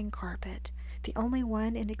a flying carpet, the only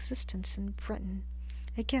one in existence in Britain,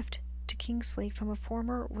 a gift to Kingsley from a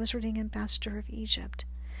former wizarding ambassador of Egypt.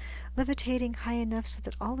 Levitating high enough so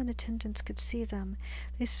that all in attendance could see them,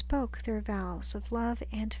 they spoke their vows of love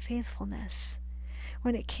and faithfulness.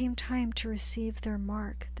 When it came time to receive their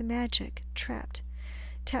mark, the magic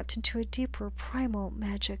tapped into a deeper primal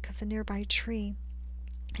magic of the nearby tree,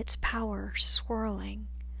 its power swirling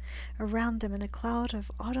around them in a cloud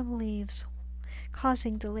of autumn leaves,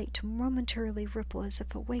 causing the lake to momentarily ripple as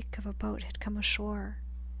if a wake of a boat had come ashore.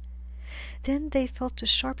 Then they felt a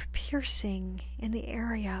sharp piercing in the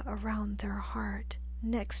area around their heart,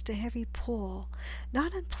 next a heavy pull,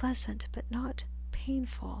 not pleasant but not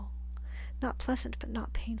painful,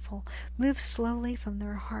 moved slowly from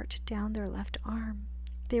their heart down their left arm.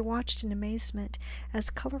 They watched in amazement as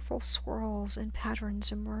colorful swirls and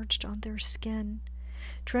patterns emerged on their skin.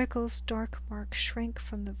 Draco's dark mark shrank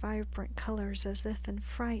from the vibrant colors as if in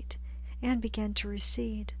fright, and began to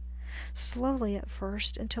recede, slowly at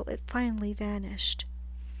first until it finally vanished.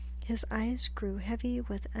 His eyes grew heavy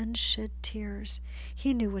with unshed tears.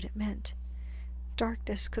 He knew what it meant.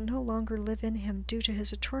 Darkness could no longer live in him due to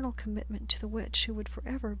his eternal commitment to the witch who would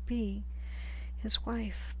forever be his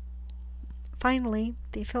wife. Finally,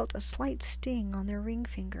 they felt a slight sting on their ring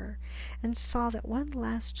finger, and saw that one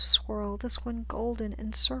last swirl, this one golden,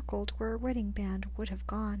 encircled where a wedding band would have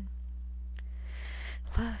gone.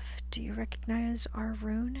 "Love, do you recognize our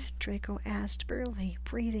rune?" Draco asked, barely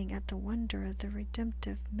breathing at the wonder of the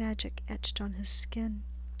redemptive magic etched on his skin.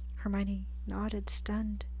 Hermione nodded,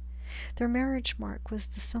 stunned. Their marriage mark was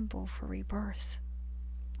the symbol for rebirth.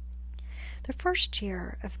 The first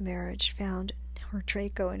year of marriage found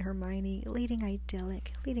Draco and Hermione leading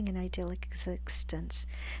an idyllic existence.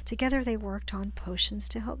 Together they worked on potions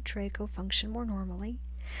to help Draco function more normally.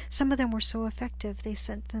 Some of them were so effective they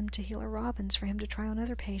sent them to Healer Robbins for him to try on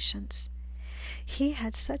other patients. He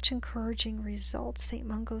had such encouraging results, St.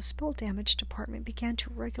 Mungo's spell damage department began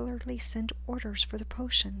to regularly send orders for the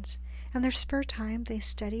potions. In their spare time they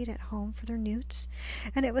studied at home for their newts,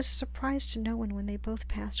 and it was a surprise to no one when they both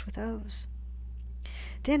passed with O's.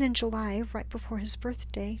 Then in July, right before his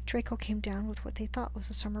birthday, Draco came down with what they thought was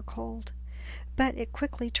a summer cold. But it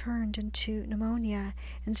quickly turned into pneumonia,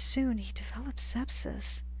 and soon he developed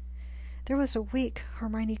sepsis. There was a week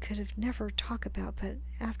Hermione could have never talked about, but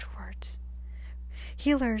afterwards.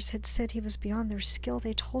 Healers had said he was beyond their skill.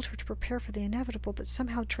 They told her to prepare for the inevitable, but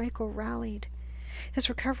somehow Draco rallied. His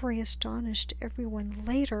recovery astonished everyone.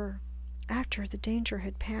 Later, after the danger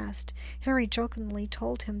had passed, Harry jokingly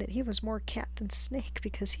told him that he was more cat than snake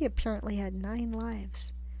because he apparently had 9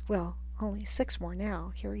 lives. Well, only 6 more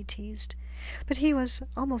now, Harry teased. But he was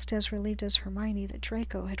almost as relieved as Hermione that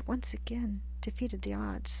Draco had once again defeated the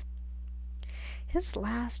odds. His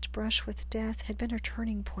last brush with death had been a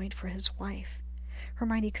turning point for his wife.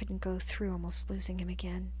 Hermione couldn't go through almost losing him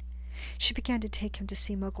again. She began to take him to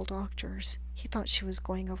see Muggle doctors. He thought she was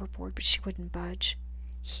going overboard, but she wouldn't budge.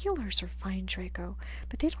 Healers are fine, Draco,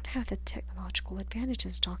 but they don't have the technological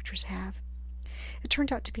advantages doctors have. It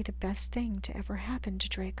turned out to be the best thing to ever happen to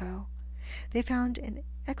Draco. They found an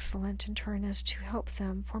excellent internist to help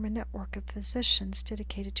them form a network of physicians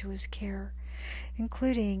dedicated to his care,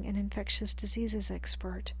 including an infectious diseases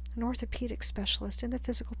expert, an orthopedic specialist, and a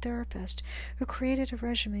physical therapist who created a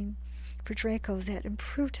regimen for Draco that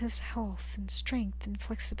improved his health and strength and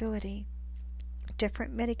flexibility.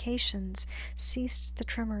 Different medications ceased the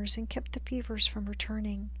tremors and kept the fevers from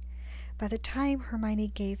returning. By the time Hermione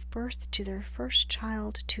gave birth to their first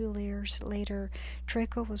child 2 years later,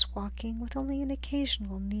 Draco was walking with only an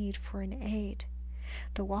occasional need for an aid.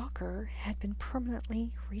 The walker had been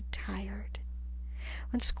permanently retired.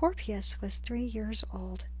 When Scorpius was 3 years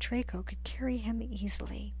old, Draco could carry him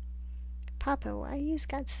easily. "Papa, why you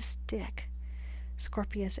got a stick?"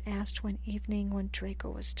 Scorpius asked one evening when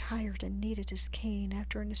Draco was tired and needed his cane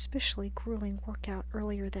after an especially grueling workout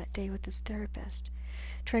earlier that day with his therapist.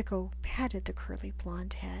 Draco patted the curly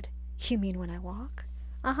blonde head. "You mean when I walk?"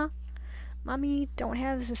 "Uh-huh. Mommy don't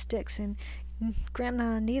have the sticks, and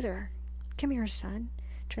Grandma neither. Come here, son."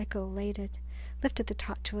 Draco lifted the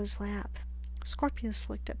tot to his lap. Scorpius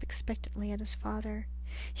looked up expectantly at his father.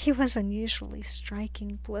 He was unusually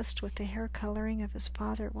striking, blessed with the hair coloring of his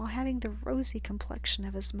father while having the rosy complexion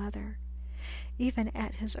of his mother. Even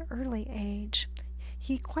at his early age,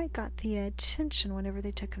 he quite got the attention whenever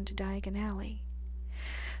they took him to Diagon Alley.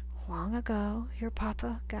 "Long ago, your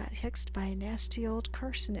papa got hexed by a nasty old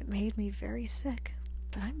curse, and it made me very sick.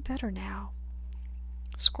 But I'm better now."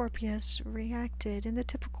 Scorpius reacted in the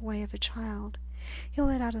typical way of a child. He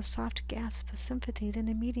let out a soft gasp of sympathy, then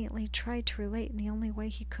immediately tried to relate in the only way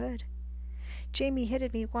he could. "Jamie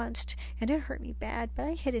hitted me once, and it hurt me bad, but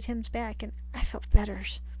I hitted him back, and I felt better."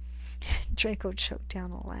 Draco choked down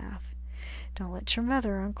a laugh. "Don't let your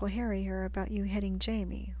mother or Uncle Harry hear about you hitting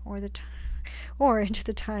Jamie, or into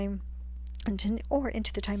the timeout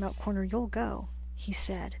corner you'll go," he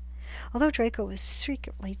said. Although Draco was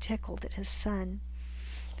secretly tickled that his son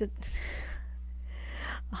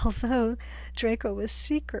Although Draco was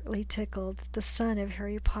secretly tickled that the son of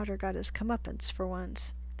Harry Potter got his comeuppance for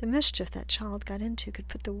once. The mischief that child got into could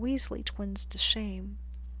put the Weasley twins to shame.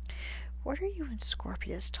 "What are you and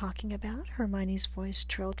Scorpius talking about?" Hermione's voice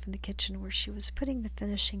trilled from the kitchen where she was putting the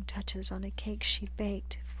finishing touches on a cake she'd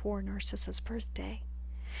baked for Narcissa's birthday.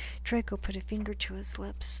 Draco put a finger to his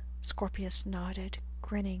lips. Scorpius nodded,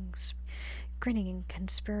 grinning in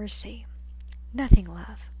conspiracy. "Nothing,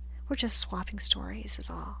 love. We're just swapping stories, is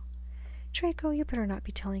all." "Draco, you better not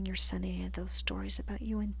be telling your son any of those stories about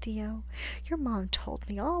you and Theo. Your mom told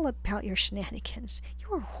me all about your shenanigans.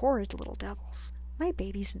 You are horrid little devils. My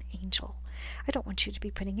baby's an angel. I don't want you to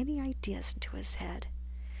be putting any ideas into his head."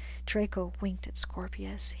 Draco winked at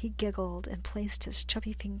Scorpius. He giggled and placed his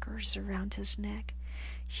chubby fingers around his neck.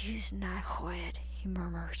 "You's not horrid," he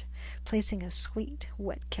murmured, placing a sweet,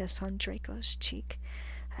 wet kiss on Draco's cheek.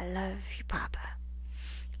 "I love you, Papa."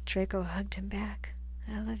 Draco hugged him back.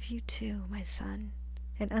 "I love you too, my son."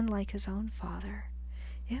 And unlike his own father,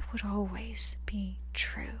 it would always be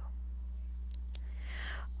true.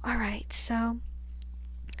 All right, so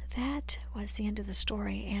that was the end of the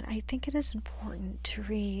story, and I think it is important to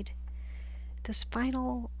read this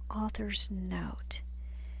final author's note.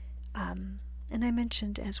 And I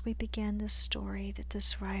mentioned as we began this story that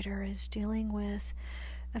this writer is dealing with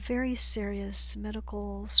a very serious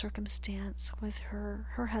medical circumstance with her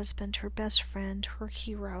husband, her best friend, her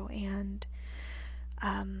hero, and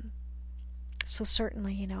so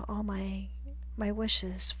certainly, all my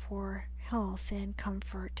wishes for health and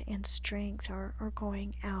comfort and strength are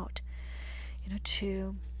going out, I'm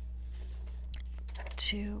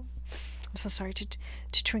so sorry, to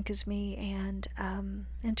Trinkezme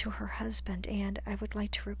and to her husband. And I would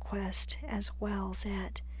like to request as well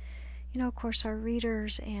that, of course, our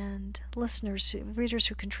readers and listeners, readers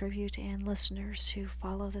who contribute and listeners who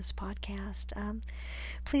follow this podcast,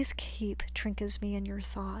 please keep Trinkezme in your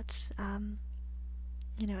thoughts,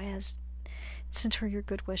 as send her your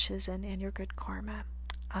good wishes and your good karma.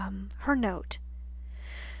 Her note,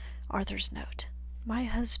 Arthur's note. My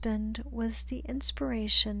husband was the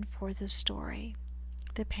inspiration for this story.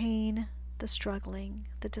 The pain, the struggling,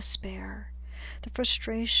 the despair, the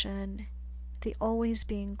frustration, the always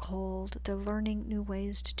being cold, the learning new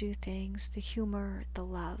ways to do things, the humor, the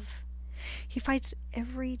love. He fights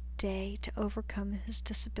every day to overcome his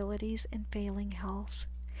disabilities and failing health.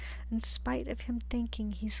 In spite of him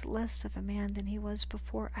thinking he's less of a man than he was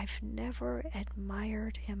before, I've never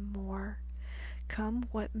admired him more. Come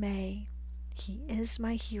what may, he is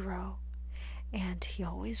my hero, and he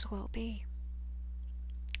always will be.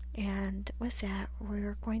 And with that,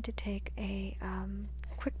 we're going to take a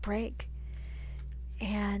quick break.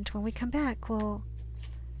 And when we come back, we'll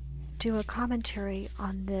do a commentary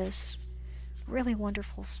on this really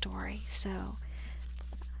wonderful story. So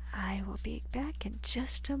I will be back in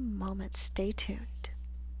just a moment. Stay tuned.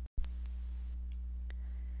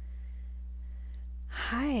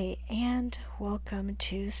 Hi, and welcome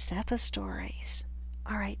to SEPA Stories.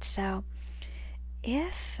 Alright, so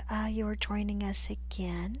if you're joining us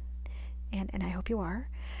again, and I hope you are,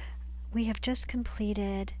 we have just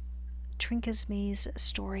completed Trinkezme's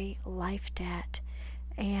story, Life Debt,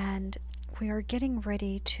 and we are getting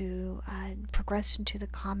ready to progress into the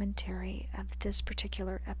commentary of this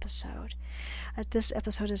particular episode. This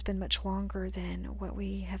episode has been much longer than what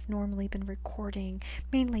we have normally been recording,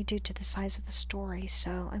 mainly due to the size of the story,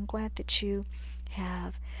 so I'm glad that you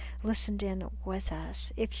have listened in with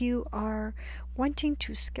us. If you are wanting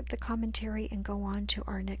to skip the commentary and go on to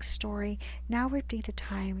our next story, now would be the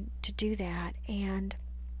time to do that. And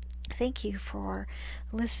thank you for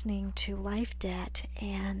listening to Life Debt,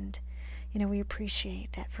 and we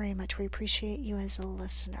appreciate that very much. We appreciate you as a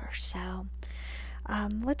listener. So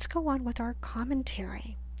let's go on with our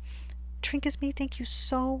commentary. Trinkezme, thank you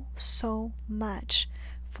so much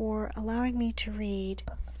for allowing me to read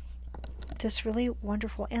this really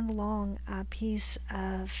wonderful and long piece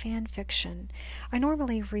of fan fiction. I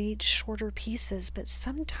normally read shorter pieces, but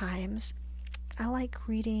sometimes I like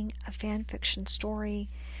reading a fan fiction story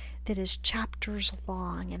that is chapters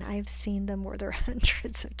long, and I've seen them where they're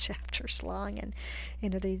hundreds of chapters long, and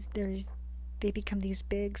they become these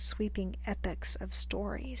big sweeping epics of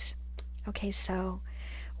stories. Okay, so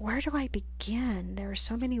where do I begin? There are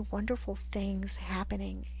so many wonderful things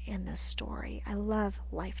happening in this story. I love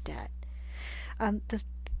Life Debt.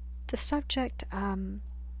 The subject, or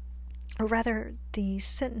rather the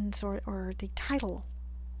sentence or the title.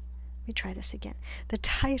 Let me try this again. The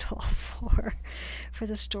title for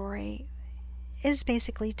the story is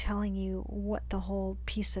basically telling you what the whole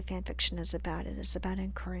piece of fan fiction is about. It is about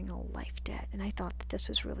incurring a life debt, and I thought that this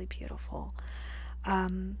was really beautiful.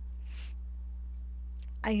 I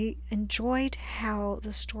enjoyed how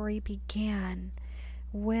the story began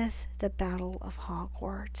with the Battle of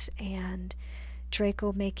Hogwarts and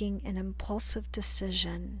Draco making an impulsive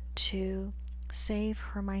decision to save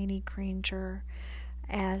Hermione Granger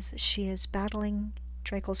as she is battling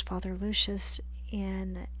Draco's father Lucius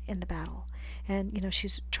in the battle. And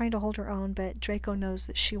she's trying to hold her own, but Draco knows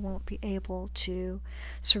that she won't be able to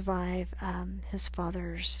survive his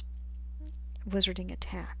father's wizarding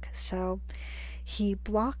attack. So he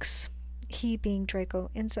being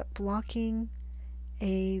Draco, ends up blocking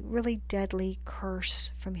a really deadly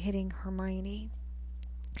curse from hitting Hermione.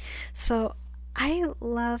 So I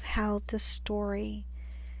love how this story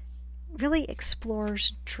really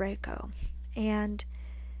explores Draco. And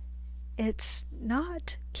it's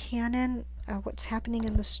not canon, what's happening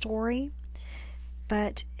in the story,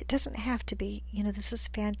 but it doesn't have to be. This is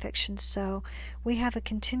fan fiction, so we have a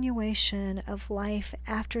continuation of life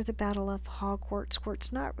after the Battle of Hogwarts, where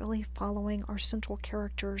it's not really following our central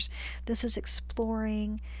characters. This is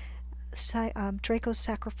exploring Draco's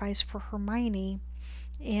sacrifice for Hermione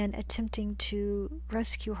and attempting to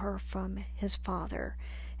rescue her from his father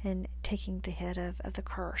and taking the hit of the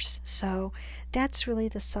curse. So that's really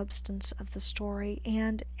the substance of the story.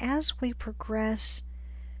 And as we progress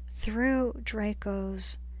through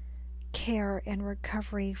Draco's care and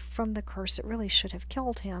recovery from the curse that really should have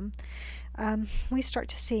killed him, we start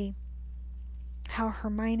to see how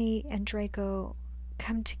Hermione and Draco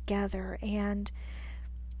come together. And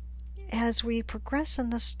as we progress in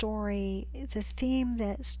the story, the theme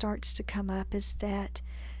that starts to come up is that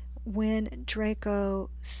when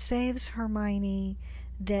Draco saves Hermione,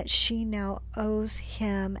 that she now owes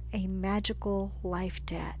him a magical life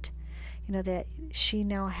debt. That she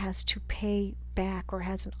now has to pay back, or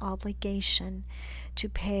has an obligation to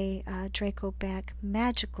pay Draco back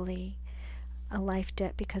magically a life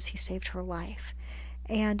debt because he saved her life.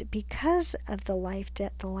 And because of the life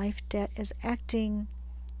debt is acting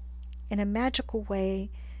in a magical way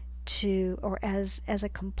or as a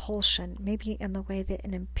compulsion, maybe in the way that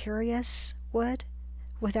an Imperius would,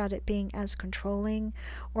 without it being as controlling,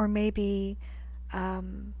 or maybe a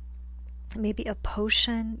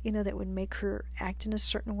potion, that would make her act in a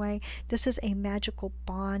certain way. This is a magical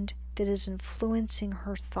bond that is influencing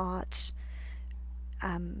her thoughts,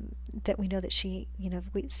 that we know that she,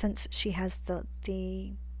 since she has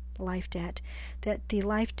the life debt, that the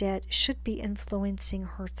life debt should be influencing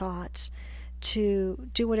her thoughts to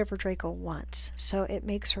do whatever Draco wants. So it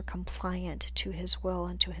makes her compliant to his will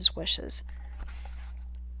and to his wishes.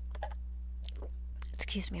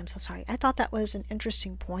 Excuse me, I'm so sorry. I thought that was an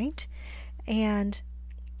interesting point, and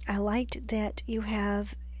I liked that you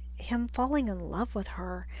have him falling in love with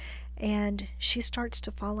her, and she starts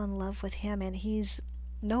to fall in love with him, and he's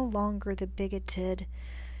no longer the bigoted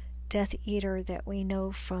Death Eater that we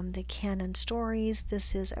know from the canon stories.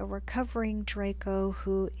 This is a recovering Draco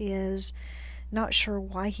who is not sure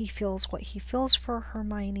why he feels what he feels for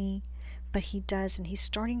Hermione, but he does, and he's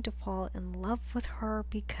starting to fall in love with her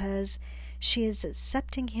because she is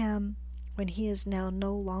accepting him when he is now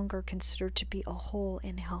no longer considered to be a whole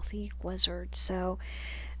and healthy wizard. So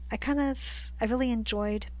I really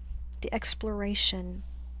enjoyed the exploration,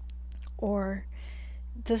 or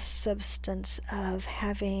the substance of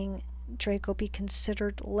having Draco be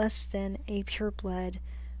considered less than a pureblood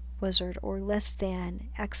wizard, or less than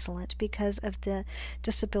excellent, because of the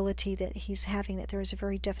disability that he's having, that there is a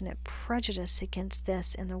very definite prejudice against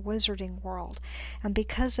this in the wizarding world. And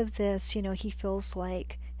because of this, he feels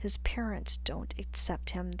like his parents don't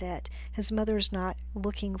accept him, that his mother's not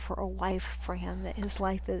looking for a wife for him, that his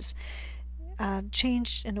life is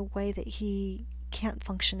changed in a way that he can't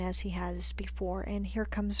function as he has before. And here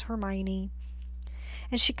comes Hermione,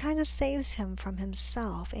 and she kind of saves him from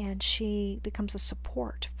himself, and she becomes a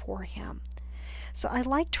support for him. So I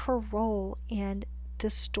liked her role in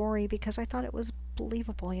this story because I thought it was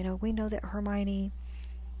believable. We know that Hermione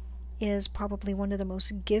is probably one of the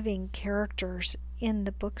most giving characters in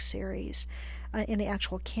the book series. In the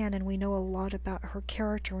actual canon, we know a lot about her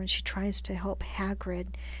character when she tries to help Hagrid,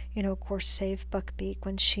 of course, save Buckbeak,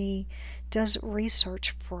 when she does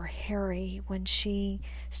research for Harry, when she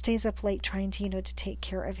stays up late trying to, to take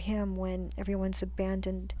care of him when everyone's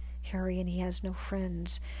abandoned Harry and he has no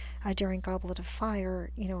friends. During Goblet of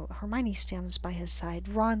Fire, Hermione stands by his side.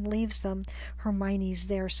 Ron leaves them, Hermione's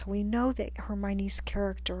there, so we know that Hermione's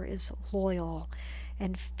character is loyal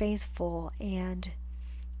and faithful, and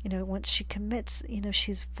once she commits,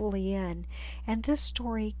 she's fully in. And this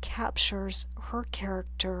story captures her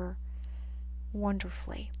character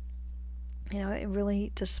wonderfully. It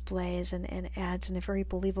really displays and adds in a very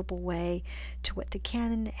believable way to what the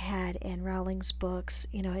canon had in Rowling's books.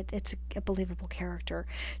 It's a believable character.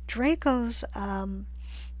 Draco's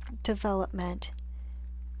development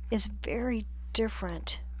is very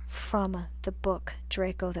different from the book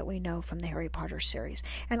Draco that we know from the Harry Potter series.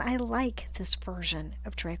 And I like this version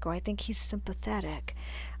of Draco. I think he's sympathetic.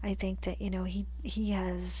 I think that, he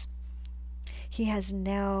has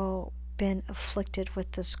now been afflicted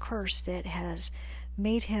with this curse that has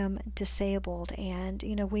made him disabled, and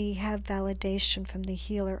we have validation from the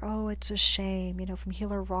healer. Oh, it's a shame, from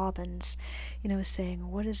Healer Robbins,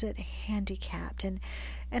 saying, what is it, handicapped? And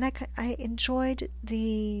I enjoyed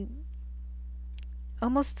the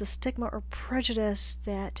almost the stigma or prejudice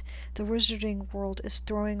that the wizarding world is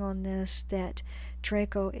throwing on this, that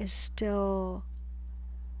Draco is still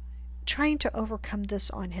trying to overcome this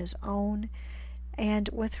on his own. And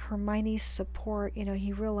with Hermione's support,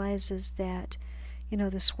 he realizes that,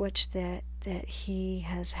 this witch that he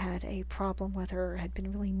has had a problem with or had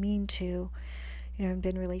been really mean to, and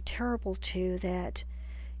been really terrible to, that,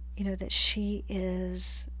 that she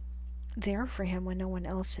is there for him when no one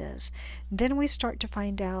else is. Then we start to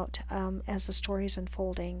find out, as the story is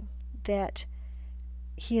unfolding, that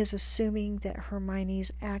he is assuming that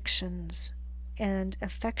Hermione's actions and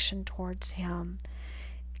affection towards him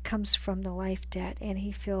comes from the life debt, and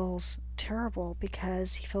he feels terrible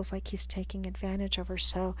because he feels like he's taking advantage of her.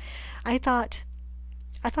 So I thought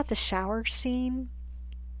the shower scene,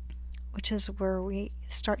 which is where we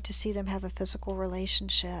start to see them have a physical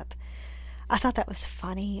relationship, I thought that was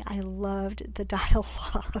funny. I loved the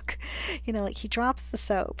dialogue. Like he drops the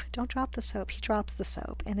soap. Don't drop the soap. He drops the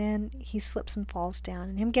soap. And then he slips and falls down.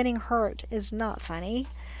 And him getting hurt is not funny.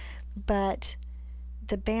 But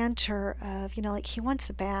the banter of, like he wants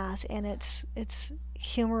a bath, and it's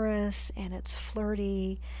humorous, and it's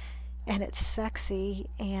flirty, and it's sexy,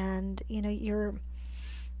 and we're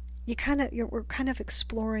kind of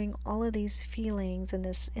exploring all of these feelings and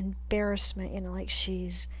this embarrassment, like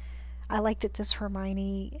I like that this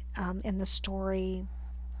Hermione in the story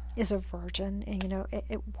is a virgin, and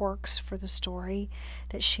it works for the story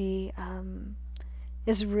that she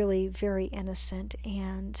is really very innocent,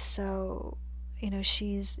 and so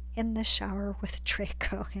she's in the shower with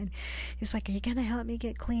Draco, and he's like, "Are you gonna help me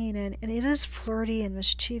get clean?" And it is flirty and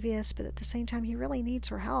mischievous, but at the same time, he really needs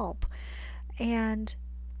her help, and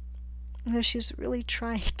she's really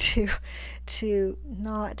trying to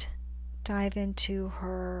not dive into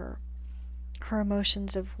her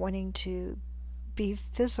emotions of wanting to be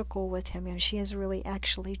physical with him. She is really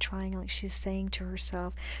actually trying, like she's saying to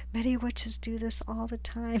herself, many witches do this all the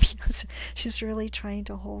time. So she's really trying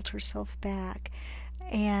to hold herself back.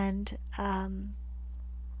 And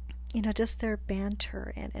just their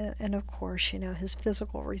banter, and of course, his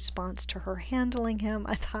physical response to her handling him,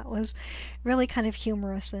 I thought was really kind of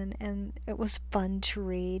humorous, and it was fun to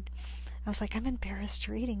read. I was like, I'm embarrassed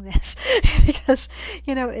reading this because,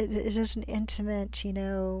 it is an intimate,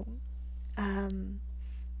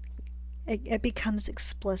 it becomes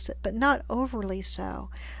explicit, but not overly so.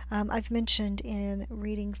 I've mentioned in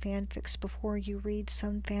reading fanfics before, you read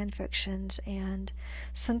some fanfictions, and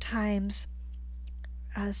sometimes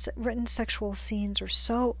written sexual scenes are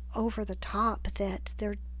so over the top that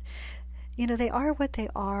they're, they are what they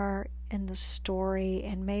are in the story,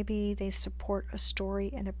 and maybe they support a story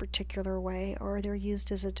in a particular way, or they're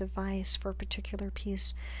used as a device for a particular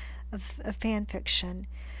piece of fan fiction.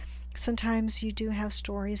 Sometimes you do have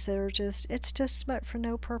stories that are it's just smut for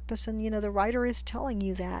no purpose, and the writer is telling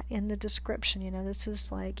you that in the description, this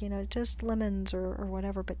is like, just lemons or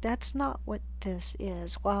whatever, but that's not what this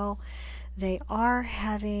is. While they are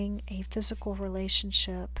having a physical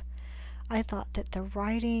relationship, I thought that the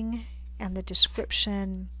writing and the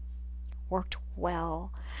description worked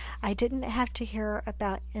well. I didn't have to hear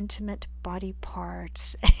about intimate body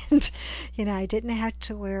parts, and I didn't have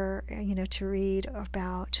to read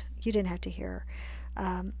about, you didn't have to hear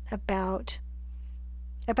about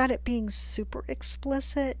it being super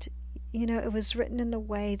explicit. It was written in a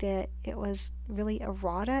way that it was really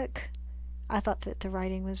erotic. I thought that the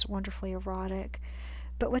writing was wonderfully erotic,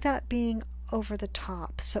 but without being over the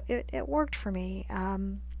top. So it worked for me.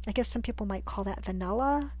 I guess some people might call that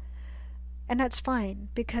vanilla. And that's fine,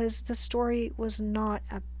 because the story was not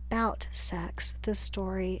about sex. The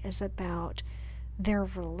story is about their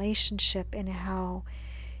relationship and how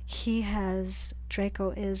Draco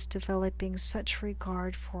is developing such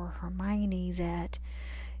regard for Hermione that,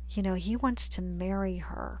 he wants to marry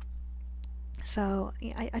her. So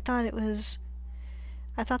I thought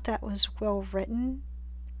that was well written,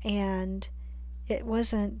 and it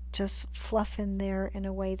wasn't just fluff in there in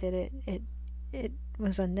a way that it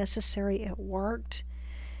was unnecessary. It worked.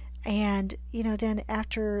 And then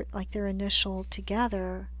after like their initial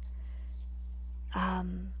together,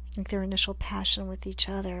 like their initial passion with each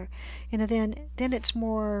other, then it's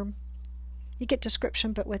more, you get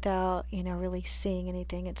description but without really seeing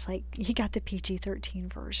anything. It's like you got the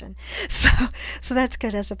PG-13 version, so that's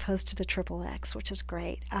good, as opposed to the XXX, which is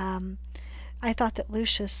great. I thought that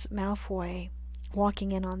Lucius Malfoy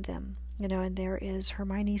walking in on them, and there is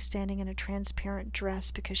Hermione standing in a transparent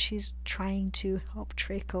dress because she's trying to help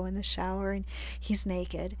Draco in the shower, and he's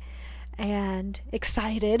naked. and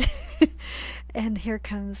excited. And here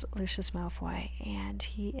comes Lucius Malfoy, and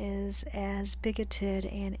he is as bigoted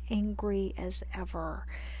and angry as ever,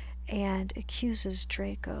 and accuses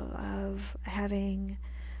Draco of having,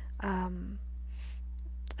 of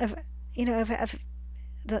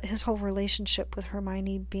his whole relationship with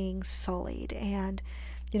Hermione being sullied, and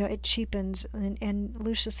it cheapens in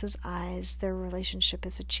Lucius's eyes. Their relationship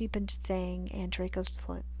is a cheapened thing, and Draco's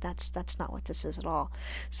that's not what this is at all.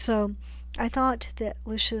 So I thought that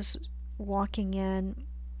Lucius walking in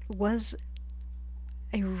was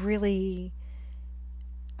a really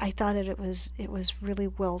I thought it was really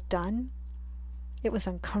well done. It was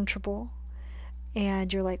uncomfortable,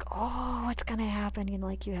 and you're like, oh, what's gonna happen?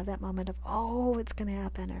 Like you have that moment of, oh, it's gonna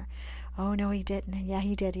happen, or oh no, he didn't, and yeah,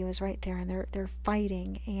 he did. He was right there, and they're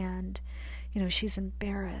fighting, and she's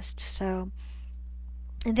embarrassed. So,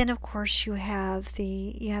 and then of course you have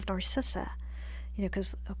Narcissa,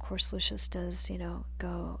 because of course Lucius does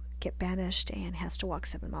go get banished and has to walk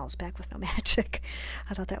 7 miles back with no magic.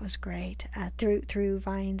 I thought that was great, through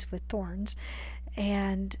vines with thorns,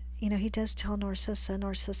 and he does tell Narcissa.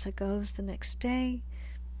 Narcissa goes the next day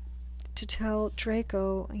to tell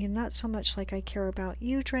Draco, not so much like, I care about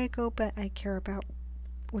you, Draco, but I care about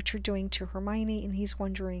what you're doing to Hermione. And he's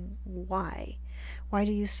wondering why. Why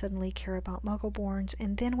do you suddenly care about Muggleborns?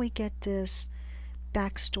 And then we get this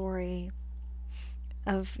backstory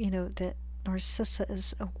of, that Narcissa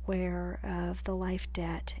is aware of the life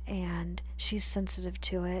debt and she's sensitive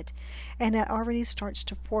to it. And that already starts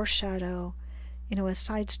to foreshadow a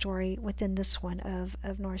side story within this one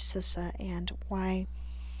of Narcissa, and why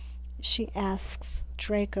she asks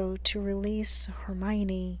Draco to release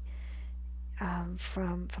Hermione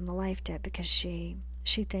from the life debt, because she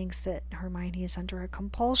thinks that Hermione is under a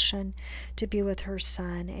compulsion to be with her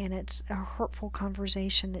son, and it's a hurtful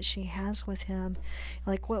conversation that she has with him,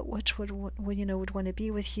 like which would want to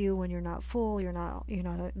be with you when you're not full, you're not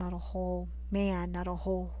a whole man, not a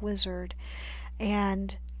whole wizard.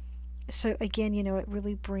 And so again, it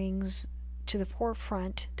really brings to the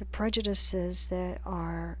forefront the prejudices that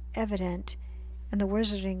are evident in the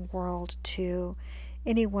wizarding world to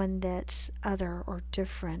anyone that's other or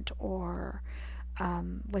different, or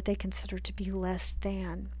what they consider to be less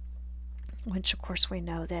than, which of course we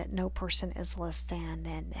know that no person is less than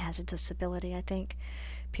and has a disability. I think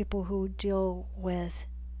people who deal with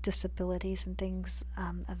disabilities and things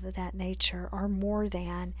of that nature are more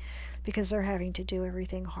than, because they're having to do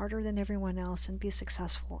everything harder than everyone else and be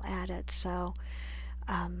successful at it. So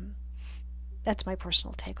that's my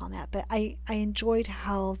personal take on that. But I enjoyed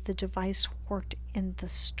how the device worked in the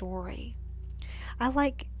story. I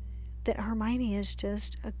like that Hermione is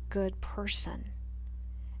just a good person.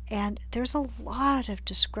 And there's a lot of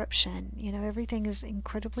description. Everything is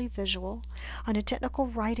incredibly visual. On a technical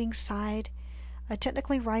writing side,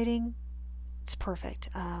 technically writing, it's perfect.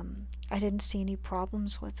 I didn't see any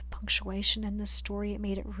problems with punctuation in this story. It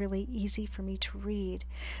made it really easy for me to read.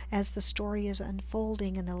 As the story is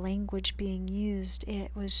unfolding and the language being used,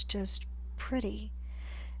 it was just pretty.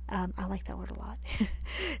 I like that word a lot.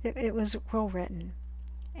 It was well written.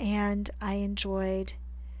 And I enjoyed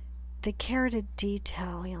the care to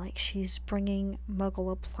detail, like she's bringing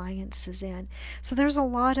Muggle appliances in. So there's a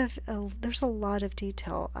lot of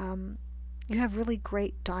detail. You have really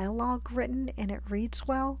great dialogue written, and it reads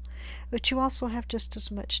well, but you also have just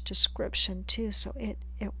as much description too. So it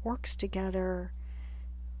works together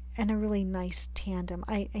in a really nice tandem.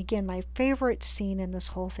 Again, my favorite scene in this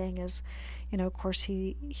whole thing is, of course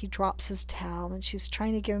he drops his towel, and she's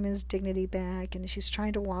trying to give him his dignity back, and she's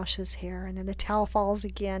trying to wash his hair, and then the towel falls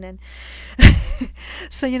again, and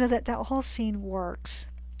so that whole scene works.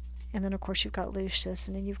 And then of course you've got Lucius,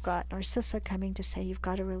 and then you've got Narcissa coming to say you've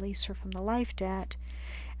got to release her from the life debt.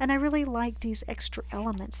 And I really like these extra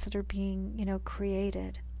elements that are being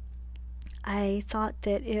created. I thought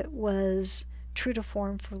that it was true to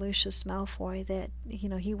form for Lucius Malfoy that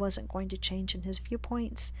he wasn't going to change in his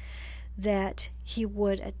viewpoints, that he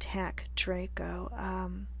would attack Draco.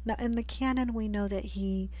 Now in the canon we know that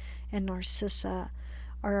he and Narcissa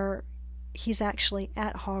he's actually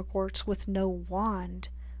at Hogwarts with no wand,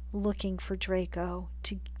 looking for Draco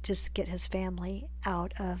to just get his family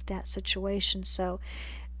out of that situation. So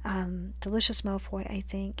Lucius Malfoy, I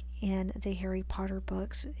think, in the Harry Potter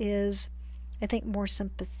books is, I think, more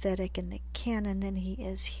sympathetic in the canon than he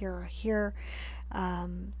is here. Here,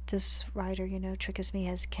 this writer, Trinquisme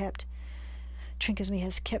has kept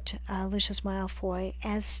Lucius Malfoy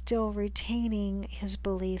as still retaining his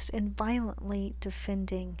beliefs and violently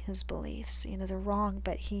defending his beliefs. They're wrong,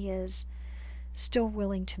 but he is still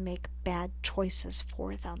willing to make bad choices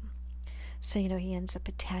for them. So, he ends up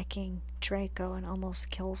attacking Draco and almost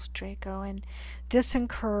kills Draco. And this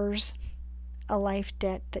incurs a life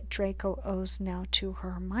debt that Draco owes now to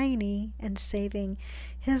Hermione, and saving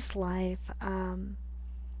his life,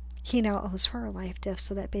 he now owes her a life debt,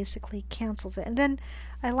 so that basically cancels it. And then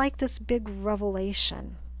I like this big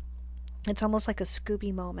revelation. It's almost like a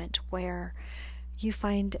Scooby moment where you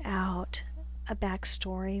find out a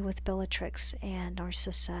backstory with Bellatrix and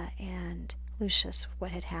Narcissa and Lucius,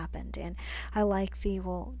 what had happened. And I like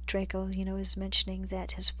Draco, is mentioning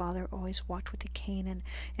that his father always walked with a cane,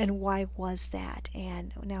 and why was that?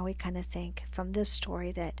 And now we kind of think from this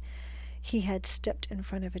story that he had stepped in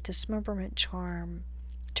front of a dismemberment charm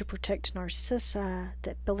to protect Narcissa,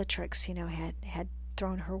 that Bellatrix, had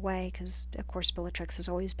thrown her way, because of course Bellatrix has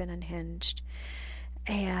always been unhinged.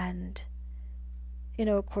 And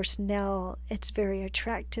of course now it's very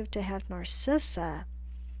attractive to have Narcissa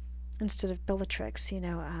instead of Bellatrix,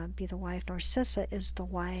 be the wife. Narcissa is the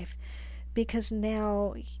wife, because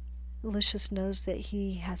now Lucius knows that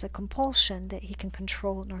he has a compulsion that he can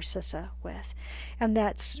control Narcissa with, and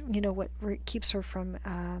that's what keeps her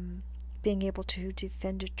from being able to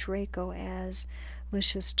defend Draco as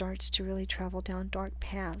Lucius starts to really travel down dark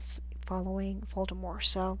paths following Voldemort.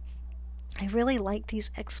 So I really like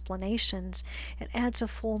these explanations. It adds a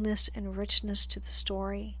fullness and richness to the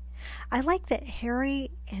story. I like that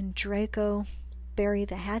Harry and Draco bury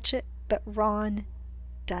the hatchet, but Ron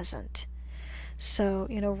doesn't. So,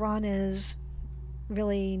 Ron is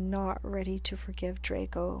really not ready to forgive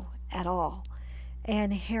Draco at all.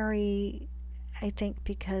 And Harry, I think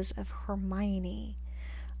because of Hermione,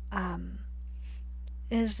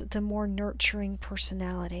 is the more nurturing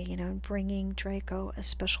personality, bringing Draco a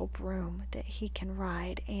special broom that he can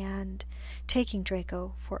ride, and taking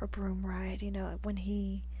Draco for a broom ride, when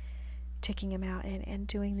he taking him out and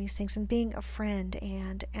doing these things, and being a friend,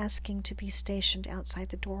 and asking to be stationed outside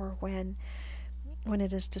the door when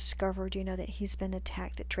it is discovered, that he's been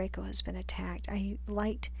attacked, that Draco has been attacked. I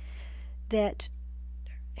liked that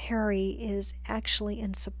Harry is actually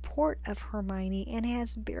in support of Hermione and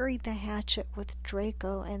has buried the hatchet with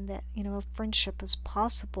Draco, and that, a friendship is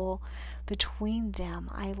possible between them.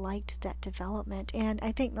 I liked that development, and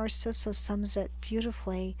I think Narcissa sums it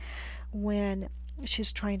beautifully when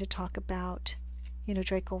she's trying to talk about,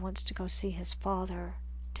 Draco wants to go see his father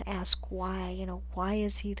to ask why, why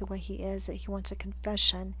is he the way he is, that he wants a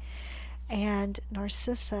confession. And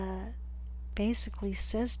Narcissa basically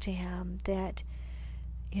says to him that,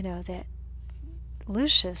 that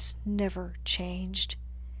Lucius never changed,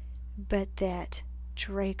 but that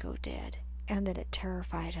Draco did, and that it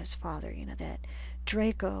terrified his father,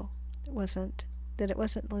 that it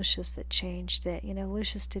wasn't Lucius that changed, that,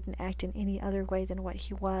 Lucius didn't act in any other way than what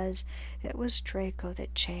he was. It was Draco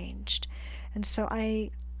that changed. And so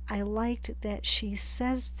I liked that she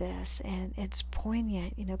says this, and it's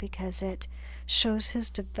poignant, because it shows his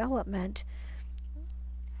development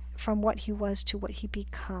from what he was to what he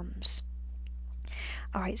becomes.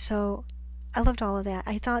 All right, so I loved all of that.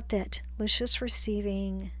 I thought that Lucius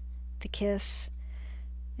receiving the kiss,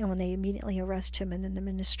 and when they immediately arrest him, and then the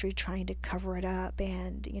Ministry trying to cover it up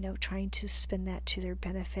and, trying to spin that to their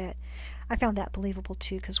benefit, I found that believable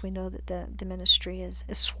too, because we know that the Ministry is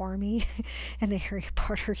swarmy in the Harry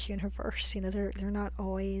Potter universe. They're not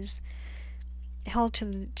always held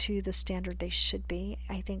to the standard they should be.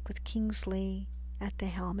 I think with Kingsley at the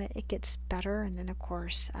helm, it gets better, and then of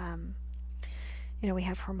course, we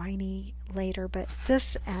have Hermione later, but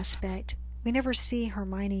this aspect, we never see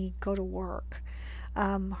Hermione go to work.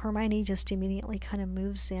 Hermione just immediately kind of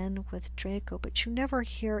moves in with Draco, but you never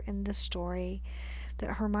hear in this story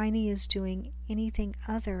that Hermione is doing anything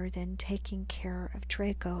other than taking care of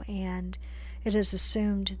Draco, and it is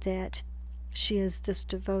assumed that she is this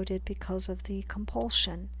devoted because of the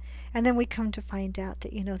compulsion. And then we come to find out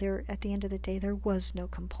that, there, at the end of the day, there was no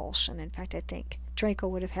compulsion. In fact, I think Draco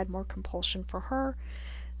would have had more compulsion for her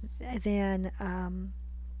than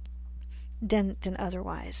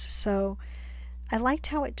otherwise. So I liked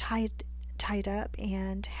how it tied up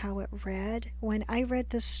and how it read. When I read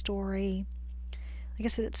this story, like I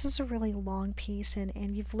said, this is a really long piece,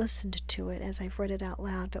 and you've listened to it as I've read it out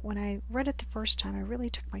loud, but when I read it the first time, I really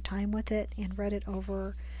took my time with it and read it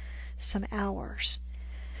over some hours.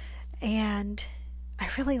 And I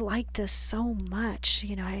really liked this so much.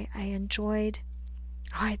 I enjoyed,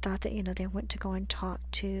 I thought that, they went to go and talk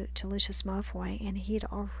to Lucius Malfoy, and he'd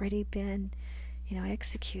already been,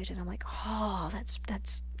 executed. I'm like, oh,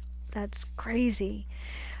 that's crazy.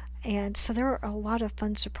 And so there were a lot of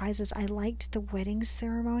fun surprises. I liked the wedding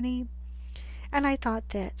ceremony, and I thought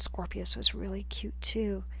that Scorpius was really cute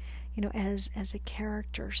too. as a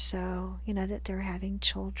character. So, that they're having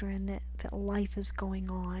children, that life is going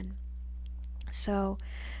on. So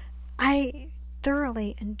I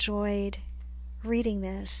thoroughly enjoyed reading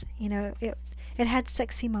this. It had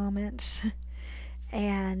sexy moments,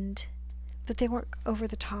 and but they weren't over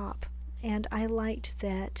the top. And I liked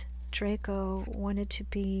that Draco wanted to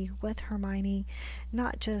be with Hermione,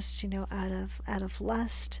 not just out of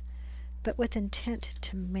lust, but with intent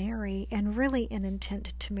to marry, and really an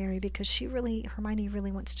intent to marry, because Hermione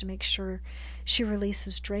really wants to make sure she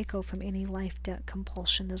releases Draco from any life debt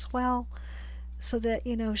compulsion as well, so that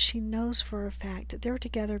she knows for a fact that they're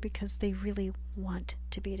together because they really want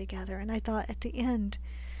to be together. And I thought at the end,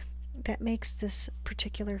 that makes this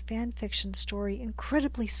particular fan fiction story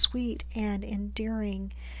incredibly sweet and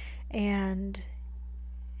endearing, and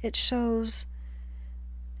it shows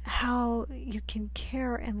how you can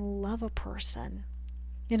care and love a person,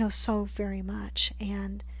 so very much,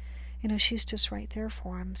 and she's just right there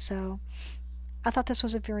for him. So I thought this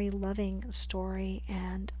was a very loving story,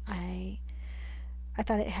 and I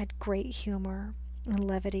thought it had great humor and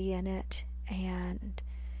levity in it, and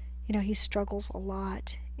he struggles a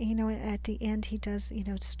lot. At the end he does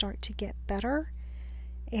start to get better,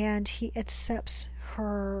 and he accepts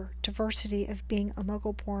her diversity of being a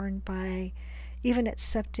Muggle-born by even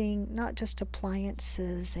accepting not just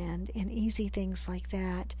appliances and easy things like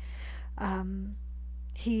that.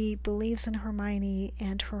 He believes in Hermione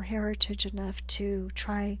and her heritage enough to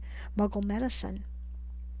try Muggle medicine.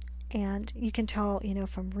 And you can tell,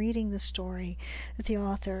 from reading the story, that the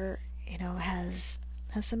author, has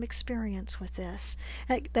some experience with this.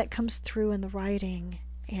 That comes through in the writing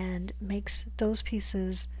and makes those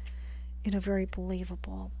pieces, very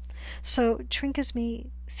believable. So, Trinkezme,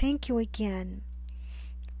 thank you again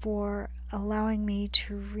for allowing me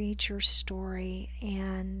to read your story.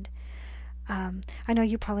 And I know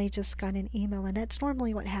you probably just got an email, and that's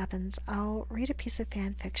normally what happens. I'll read a piece of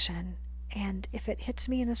fan fiction, and if it hits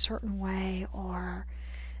me in a certain way, or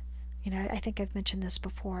I think I've mentioned this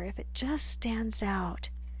before, if it just stands out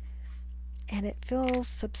and it feels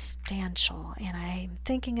substantial and I'm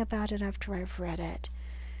thinking about it after I've read it,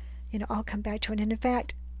 I'll come back to it. And in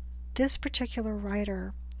fact, this particular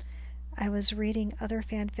writer, I was reading other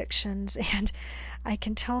fan fictions, and I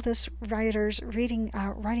can tell this writer's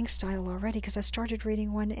writing style already, because I started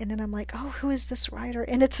reading one and then I'm like, oh, who is this writer?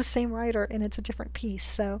 And it's the same writer and it's a different piece.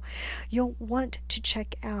 So you'll want to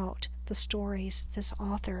check out the stories this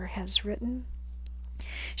author has written.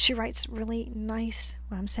 She writes really nice,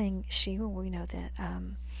 well, I'm saying she, well, we know that,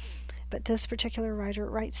 but this particular writer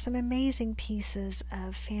writes some amazing pieces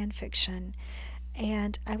of fan fiction.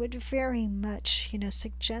 And I would very much,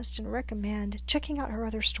 suggest and recommend checking out her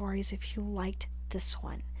other stories if you liked this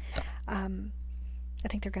one. I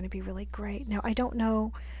think they're going to be really great. Now, I don't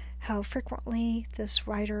know how frequently this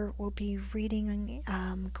writer will be reading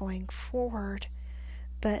going forward,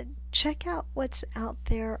 but check out what's out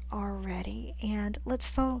there already, and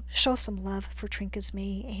let's show some love for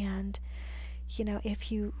Trinkezme. And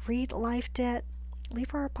if you read Life Debt,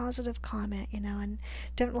 leave her a positive comment, and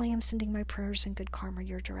definitely I'm sending my prayers and good karma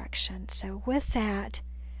your direction. So with that,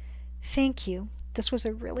 thank you. This was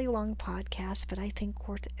a really long podcast, but I think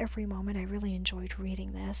worth every moment. I really enjoyed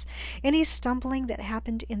reading this. Any stumbling that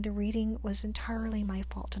happened in the reading was entirely my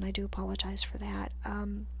fault, and I do apologize for that.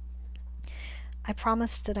 I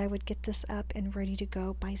promised that I would get this up and ready to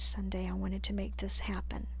go by Sunday. I wanted to make this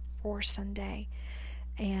happen for Sunday,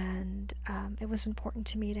 and it was important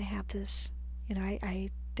to me to have this. I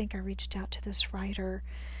think I reached out to this writer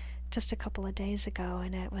just a couple of days ago,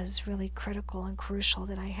 and it was really critical and crucial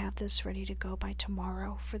that I have this ready to go by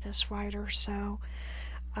tomorrow for this writer. So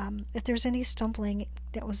if there's any stumbling,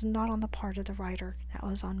 that was not on the part of the writer, that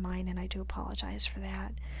was on mine, and I do apologize for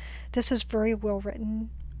that. This is very well written,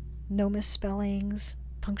 no misspellings,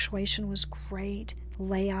 punctuation was great, the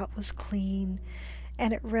layout was clean,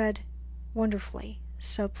 and it read wonderfully.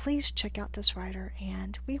 So please check out this writer,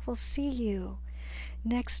 and we will see you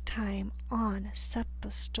next time on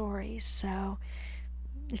SEPA Stories. So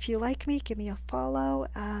if you like me, give me a follow,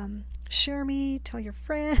 share me, tell your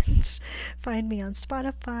friends, find me on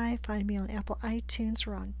Spotify, find me on Apple iTunes,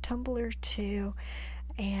 we're on Tumblr too,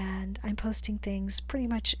 and I'm posting things pretty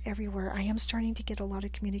much everywhere. I am starting to get a lot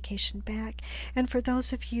of communication back, and for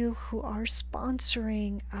those of you who are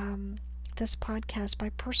sponsoring this podcast by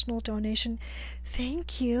personal donation,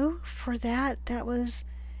 thank you for that. That was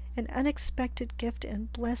an unexpected gift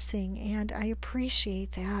and blessing, and I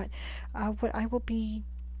appreciate that. What I will be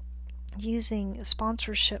using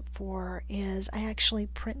sponsorship for is I actually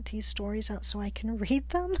print these stories out so I can read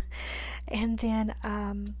them, and then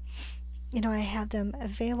I have them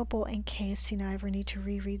available in case I ever need to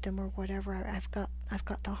reread them or whatever. I've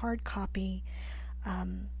got the hard copy,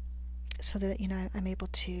 so that I'm able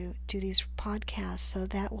to do these podcasts, so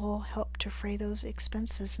that will help defray those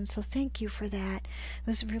expenses. And so thank you for that. It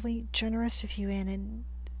was really generous of you, Ann,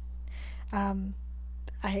 and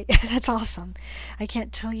I that's awesome. I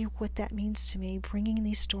can't tell you what that means to me. Bringing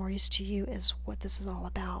these stories to you is what this is all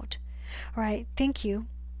about. All right, thank you.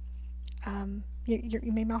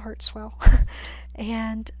 You made my heart swell.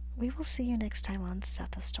 And we will see you next time on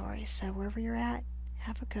SEPA Stories. So wherever you're at,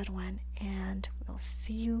 have a good one, and we'll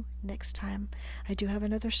see you next time. I do have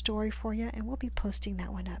another story for you, and we'll be posting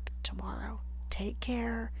that one up tomorrow. Take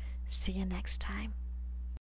care. See you next time.